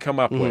you can come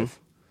up Mm-hmm. with.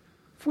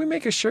 If we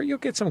make a shirt, you'll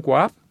get some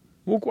guap.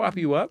 We'll guap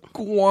you up.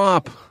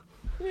 Guap.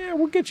 Yeah,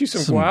 we'll get you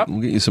some guap.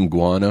 We'll get you some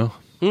guano.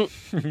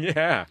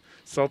 Yeah,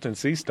 Salton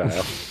Sea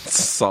style.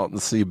 Salt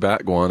and sea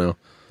bat guano.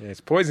 Yeah,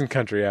 it's poison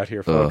country out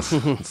here, folks.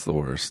 It's the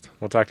worst.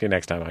 We'll talk to you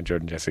next time on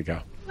Jordan Jesse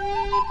Go.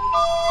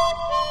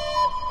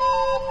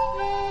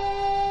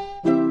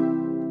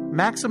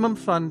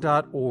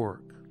 MaximumFun.org.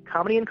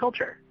 Comedy and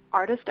culture.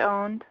 Artist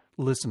owned.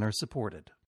 Listener supported.